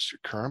progress, your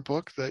current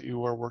book that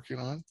you are working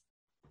on.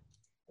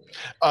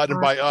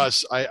 And by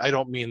us, I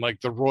don't mean like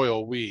the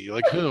royal we.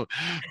 Like,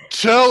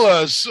 tell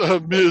us,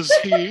 Ms.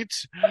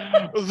 Heat,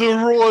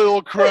 the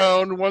royal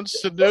crown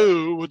wants to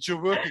know what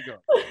you're working on.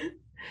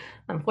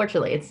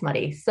 Unfortunately, it's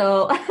smutty.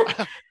 So,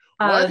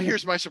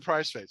 here's my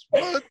surprise face.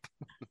 What?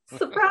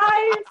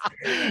 Surprise!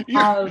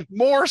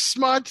 More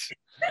smut.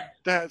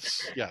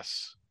 That's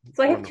yes.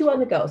 So I have 2 on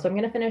the go. So I'm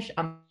going to finish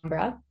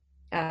Umbra,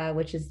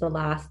 which is the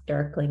last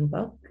Darkling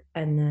book,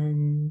 and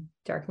then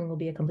Darkling will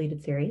be a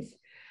completed series.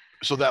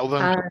 So that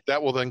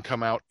will then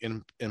come out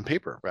in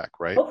paperback,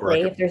 right?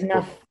 Hopefully, if there's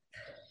enough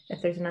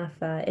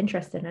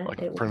interest in it,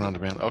 like print on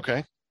demand.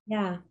 Okay.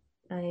 Yeah,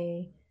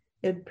 it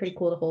would be pretty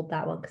cool to hold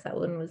that one because that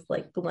one was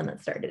like the one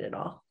that started it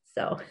all.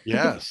 So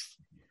yes.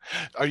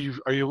 Are you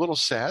a little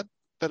sad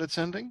that it's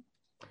ending?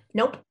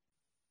 Nope.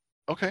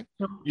 Okay.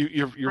 Nope.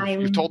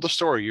 You've told the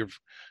story.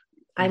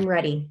 I'm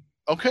ready.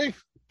 Okay,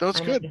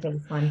 that's good.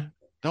 This one.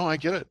 No, I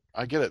get it.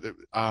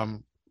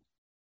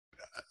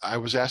 I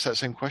was asked that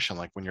same question,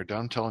 like, when you're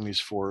done telling these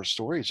 4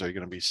 stories, are you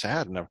going to be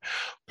sad? And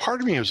part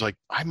of me was like,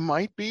 I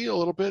might be a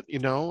little bit,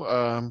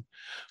 but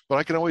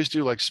I can always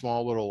do like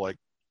small little like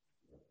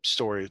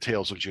story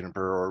tales of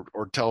Juniper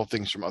or tell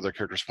things from other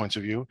characters' points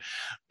of view.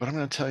 But I'm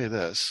going to tell you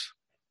this.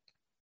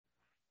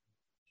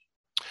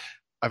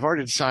 I've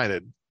already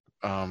decided,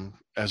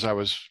 before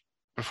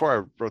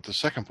I wrote the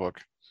second book,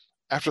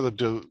 after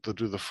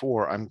the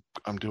 4,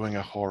 I'm doing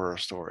a horror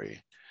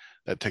story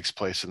that takes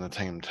place in the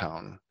same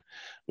town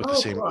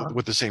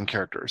with the same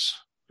characters.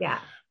 Yeah.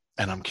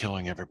 And I'm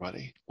killing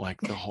everybody, like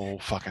the whole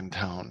fucking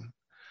town.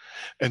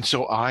 And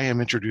so I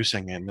am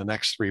introducing in the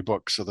next 3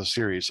 books of the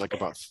series, like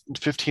about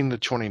 15 to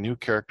 20 new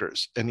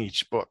characters in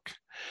each book,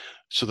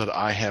 so that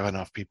I have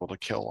enough people to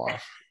kill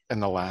off in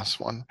the last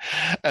one.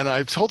 And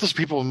I've told this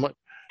people,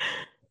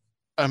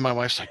 and my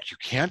wife's like, you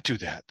can't do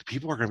that. The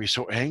people are going to be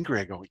so angry.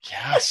 I go,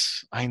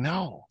 yes, I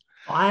know.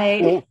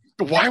 Why? Well,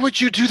 why would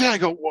you do that? I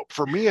go, well,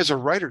 for me as a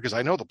writer, because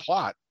I know the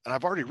plot and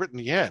I've already written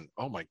the end.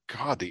 Oh my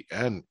God, the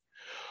end.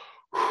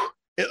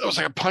 It was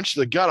like a punch to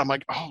the gut. I'm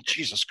like, oh,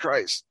 Jesus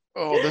Christ.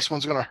 Oh, this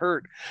one's going to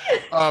hurt.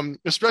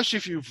 Especially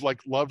if you've like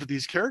loved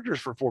these characters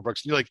for 4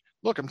 books. And you're like,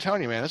 look, I'm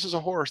telling you, man, this is a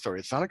horror story.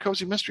 It's not a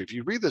cozy mystery. If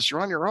you read this,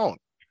 you're on your own.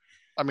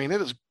 I mean,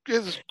 it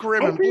is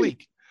grim and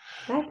bleak.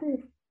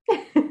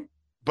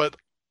 But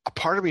a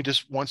part of me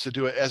just wants to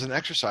do it as an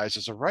exercise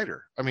as a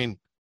writer. I mean,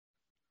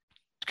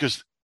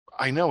 because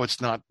I know it's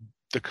not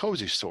the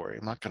cozy story.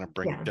 I'm not going to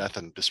bring Yeah. death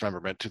and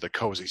dismemberment to the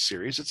cozy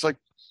series. It's like,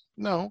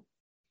 no.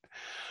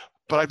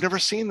 But I've never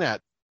seen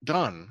that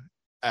done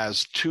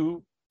as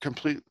two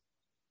completely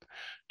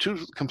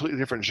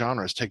different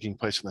genres taking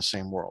place in the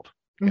same world,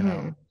 you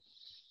know.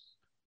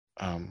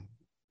 Hmm.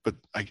 But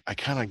I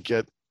kind of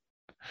get,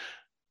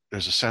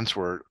 there's a sense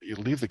where you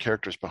leave the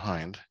characters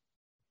behind,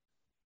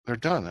 they're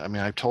done. I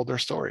mean, I've told their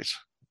stories,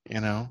 you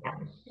know. Yeah.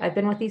 I've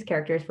been with these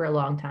characters for a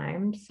long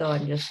time, so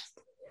I'm just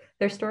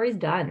their story's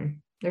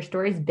done. Their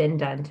story's been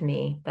done to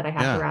me, but I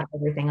have to Yeah, wrap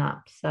everything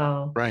up.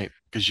 So right.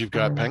 Because you've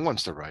got um,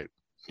 penguins to write,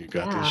 you've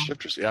got these yeah.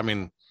 shifters. I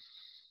mean,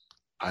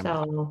 I'm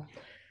So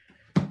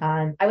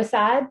I was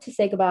sad to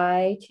say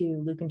goodbye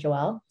to Luke and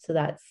Joelle. So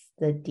that's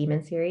the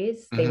Demon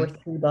series. They were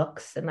mhm, 3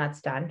 books, and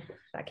that's done.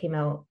 That came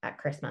out at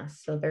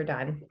Christmas, so they're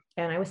done.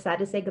 And I was sad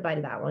to say goodbye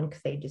to that one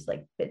because they just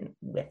like been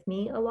with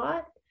me a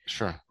lot.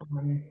 sure.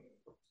 Um,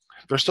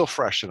 They're still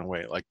fresh in a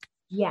way, like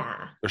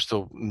yeah, they're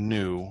still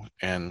new.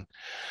 And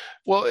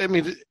well, I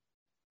mean,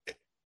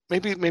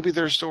 maybe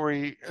their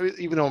story,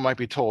 even though it might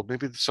be told,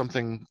 maybe it's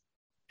something,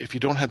 if you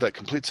don't have that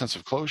complete sense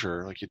of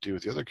closure like you do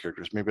with the other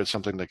characters, maybe it's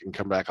something that can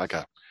come back like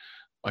a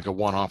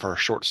one-off or a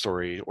short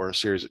story or a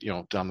series, you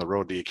know, down the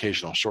road. The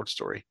occasional short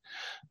story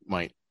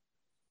might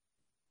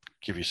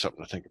give you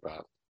something to think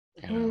about,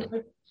 you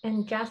know.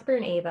 and Jasper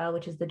and Ava,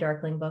 which is the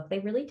Darkling book, they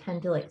really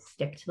tend to like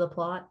stick to the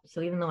plot.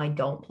 So even though I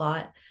don't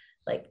plot,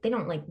 like they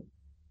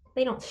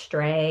don't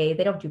stray,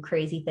 they don't do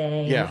crazy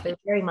things. Yeah. They're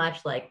very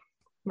much like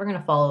we're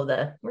gonna follow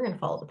the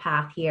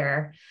path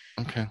here.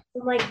 Okay.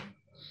 I'm like,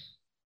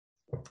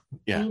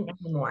 Yeah.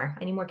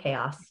 I need more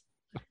chaos.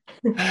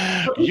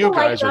 But You people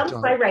like guys are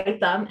them, so I done. write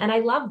them, and I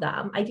love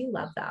them. I do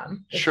love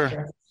them. It's Sure.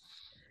 just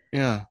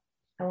Yeah.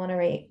 I want to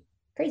write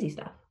crazy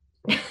stuff.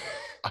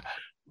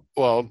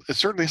 Well, it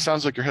certainly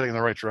sounds like you're heading in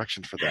the right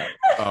direction for that.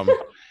 Um,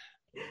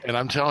 and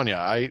I'm telling you,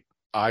 I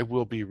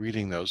will be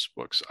reading those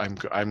books.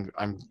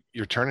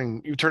 You're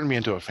turning me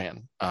into a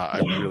fan. I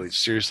really, Yes.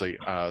 seriously,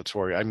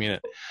 Tori, I mean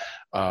it.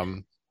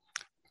 Um,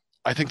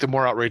 I think the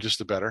more outrageous,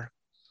 the better.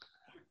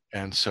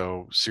 And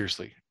so,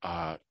 seriously,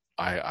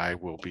 I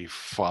will be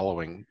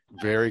following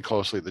very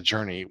closely the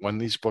journey when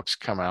these books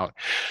come out.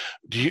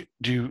 Do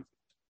you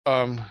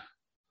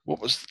what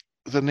was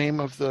the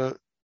name of the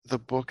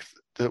book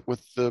that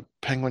with the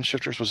penguin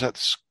shifters? Was that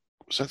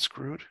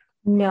Screwed?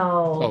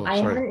 No, Oh, I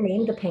sorry. haven't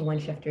named the penguin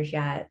shifters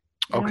yet.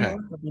 I don't know Okay.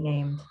 what it'll be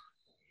named.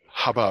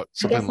 How about I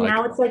something guess like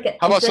now it's like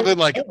how about it's a something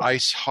like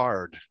Ice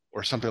Hard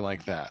or something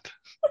like that?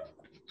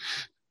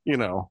 You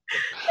know,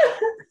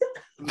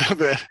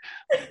 the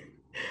I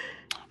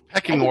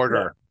pecking can see it.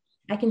 order,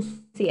 I can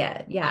see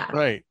it. Yeah.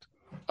 right?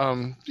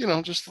 You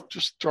know, just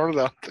throwing it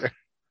out there.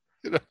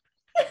 You know,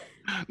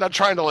 not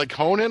trying to like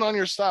hone in on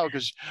your style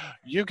because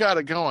you got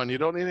it going. You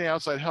don't need any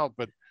outside help.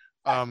 But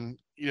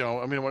you know,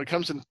 I mean, when it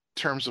comes in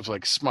terms of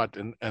like smut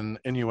and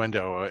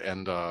innuendo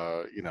and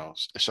you know,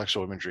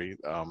 sexual imagery,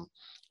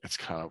 it's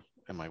kind of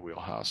in my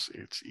wheelhouse.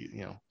 It's,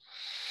 you know,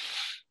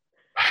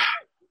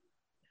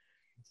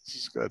 this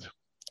is good.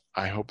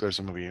 I hope there's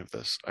a movie of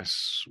this. I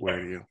swear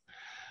to you.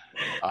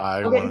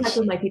 I I'll get in want to touch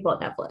with see. my people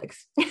at Netflix.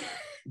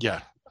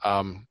 Yeah.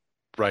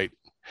 Right.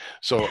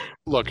 So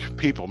look,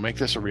 people, make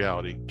this a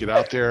reality. Get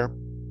out there,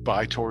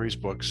 buy Tori's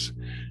books,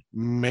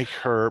 make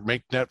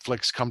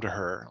Netflix come to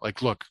her.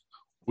 Like, look,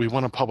 we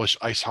want to publish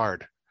Ice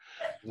Hard.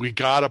 We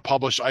gotta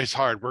publish Ice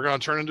Hard. We're gonna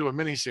turn into a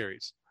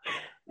miniseries.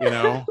 You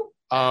know?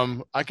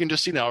 I can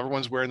just see now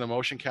everyone's wearing the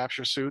motion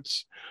capture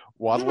suits,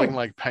 waddling Yes.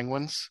 like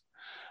penguins.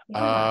 Yeah.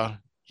 Uh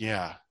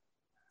yeah.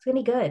 It's gonna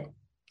be good. It's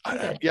gonna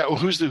be good. Yeah, well,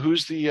 who's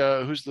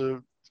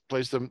the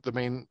plays the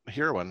main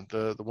heroine,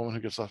 the woman who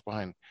gets left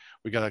behind?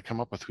 We got to come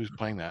up with who's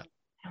playing that.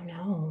 I don't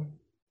know.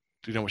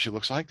 Do you know what she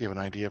looks like? Do you have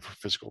an idea of her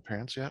physical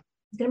appearance yet?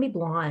 It's gonna be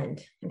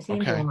blonde. I'm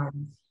seeing Okay,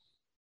 blonde.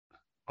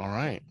 all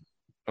right,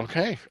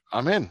 okay,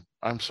 I'm in.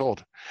 I'm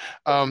sold.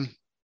 Um,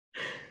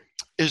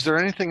 is there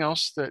anything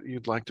else that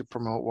you'd like to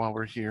promote while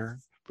we're here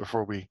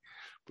before we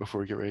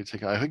get ready to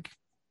take? I think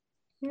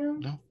Yeah.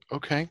 no.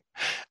 Okay,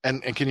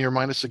 and can you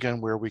remind us again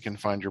where we can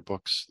find your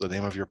books, the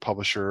name of your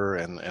publisher,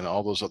 and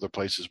all those other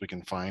places we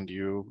can find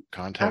you, Of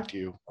contact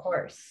you?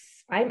 course.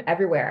 I'm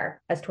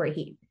everywhere as Torri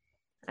Heat.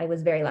 I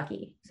was very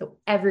lucky. So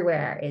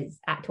everywhere is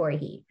at Torri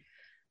Heat.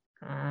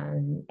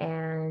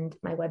 And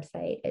my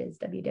website is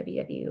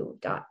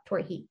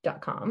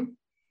www.torriheat.com.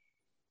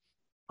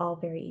 All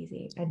very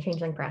easy. And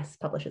Changeling Press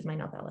publishes my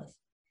novellas.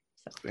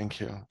 So Thank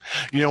you.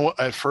 You know,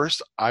 at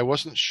first I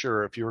wasn't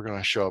sure if you were going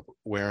to show up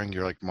wearing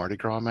your like Mardi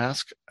Gras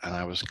mask, and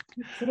I was,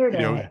 considered you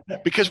know,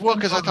 it. because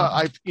I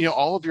thought you know,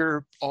 all of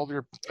your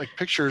like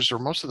pictures or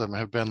most of them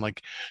have been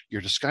like you're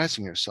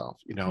disguising yourself,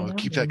 you I know,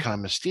 keep that know.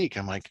 kind of mystique.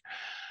 I'm like,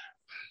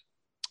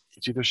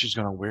 it's either she's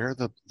going to wear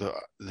the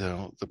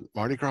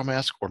Mardi Gras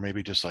mask or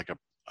maybe just like a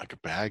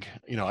bag,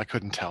 you know. I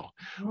couldn't tell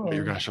what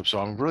you're going Oh. to show up. So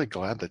I'm really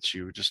glad that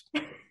you just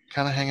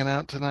kind of hanging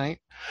out tonight.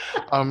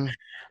 Um,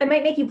 I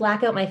might make you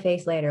black out my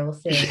face later. We'll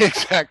see.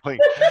 exactly.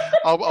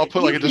 I'll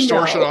put like You a can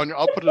distortion know. on.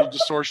 I'll put a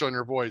distortion on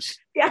your voice.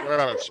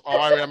 Yeah.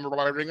 I am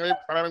writing a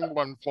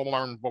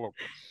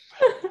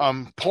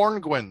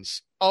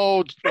Pornguins.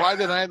 Oh, why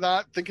did I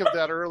not think of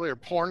that earlier?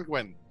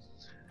 Pornguin.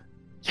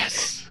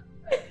 Yes.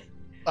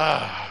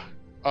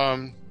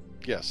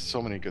 Yes,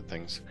 so many good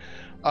things.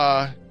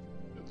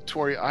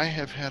 Torri, I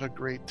have had a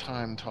great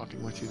time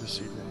talking with you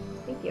this evening.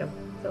 Thank you.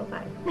 So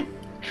fun.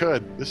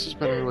 Good. This has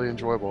been really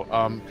enjoyable.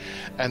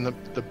 And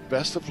the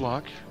best of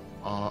luck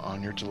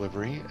on your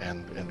delivery,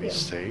 and be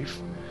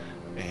safe.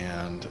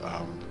 And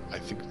I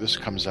think this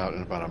comes out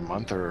in about a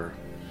month or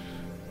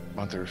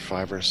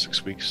 5 or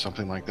 6 weeks,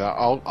 something like that.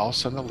 I'll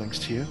send the links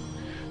to you.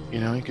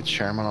 You can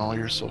share them on all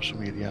your social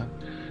media.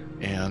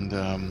 And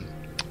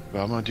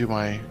well, I'm going to do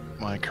my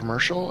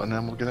commercial, and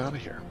then we'll get out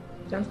of here.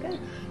 Sounds good.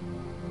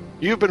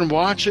 You've been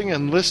watching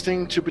and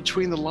listening to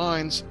Between the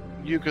Lines.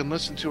 You can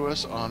listen to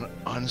us on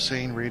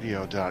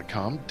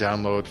unsaneradio.com.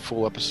 Download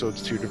full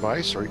episodes to your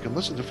device, or you can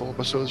listen to full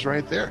episodes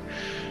right there.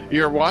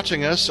 You're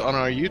watching us on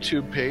our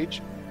YouTube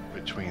page,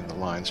 Between the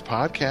Lines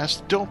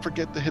Podcast. Don't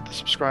forget to hit the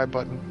subscribe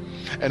button.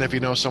 And if you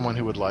know someone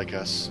who would like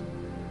us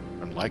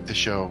and like the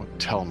show,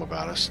 tell them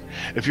about us.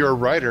 If you're a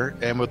writer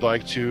and would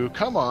like to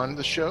come on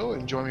the show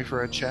and join me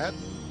for a chat,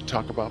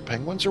 talk about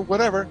penguins or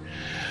whatever,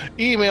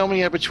 email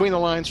me at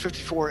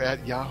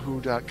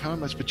betweenthelines54@yahoo.com.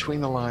 That's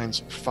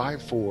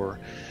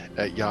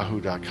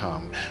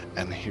betweenthelines54@yahoo.com.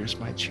 And here's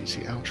my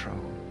cheesy outro.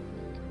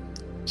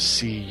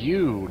 See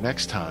you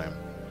next time,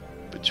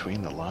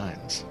 Between the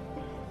Lines.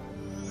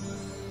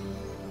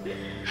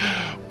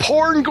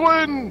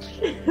 Pornguins!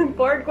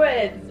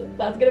 Pornguins.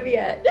 That's going to be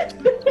it.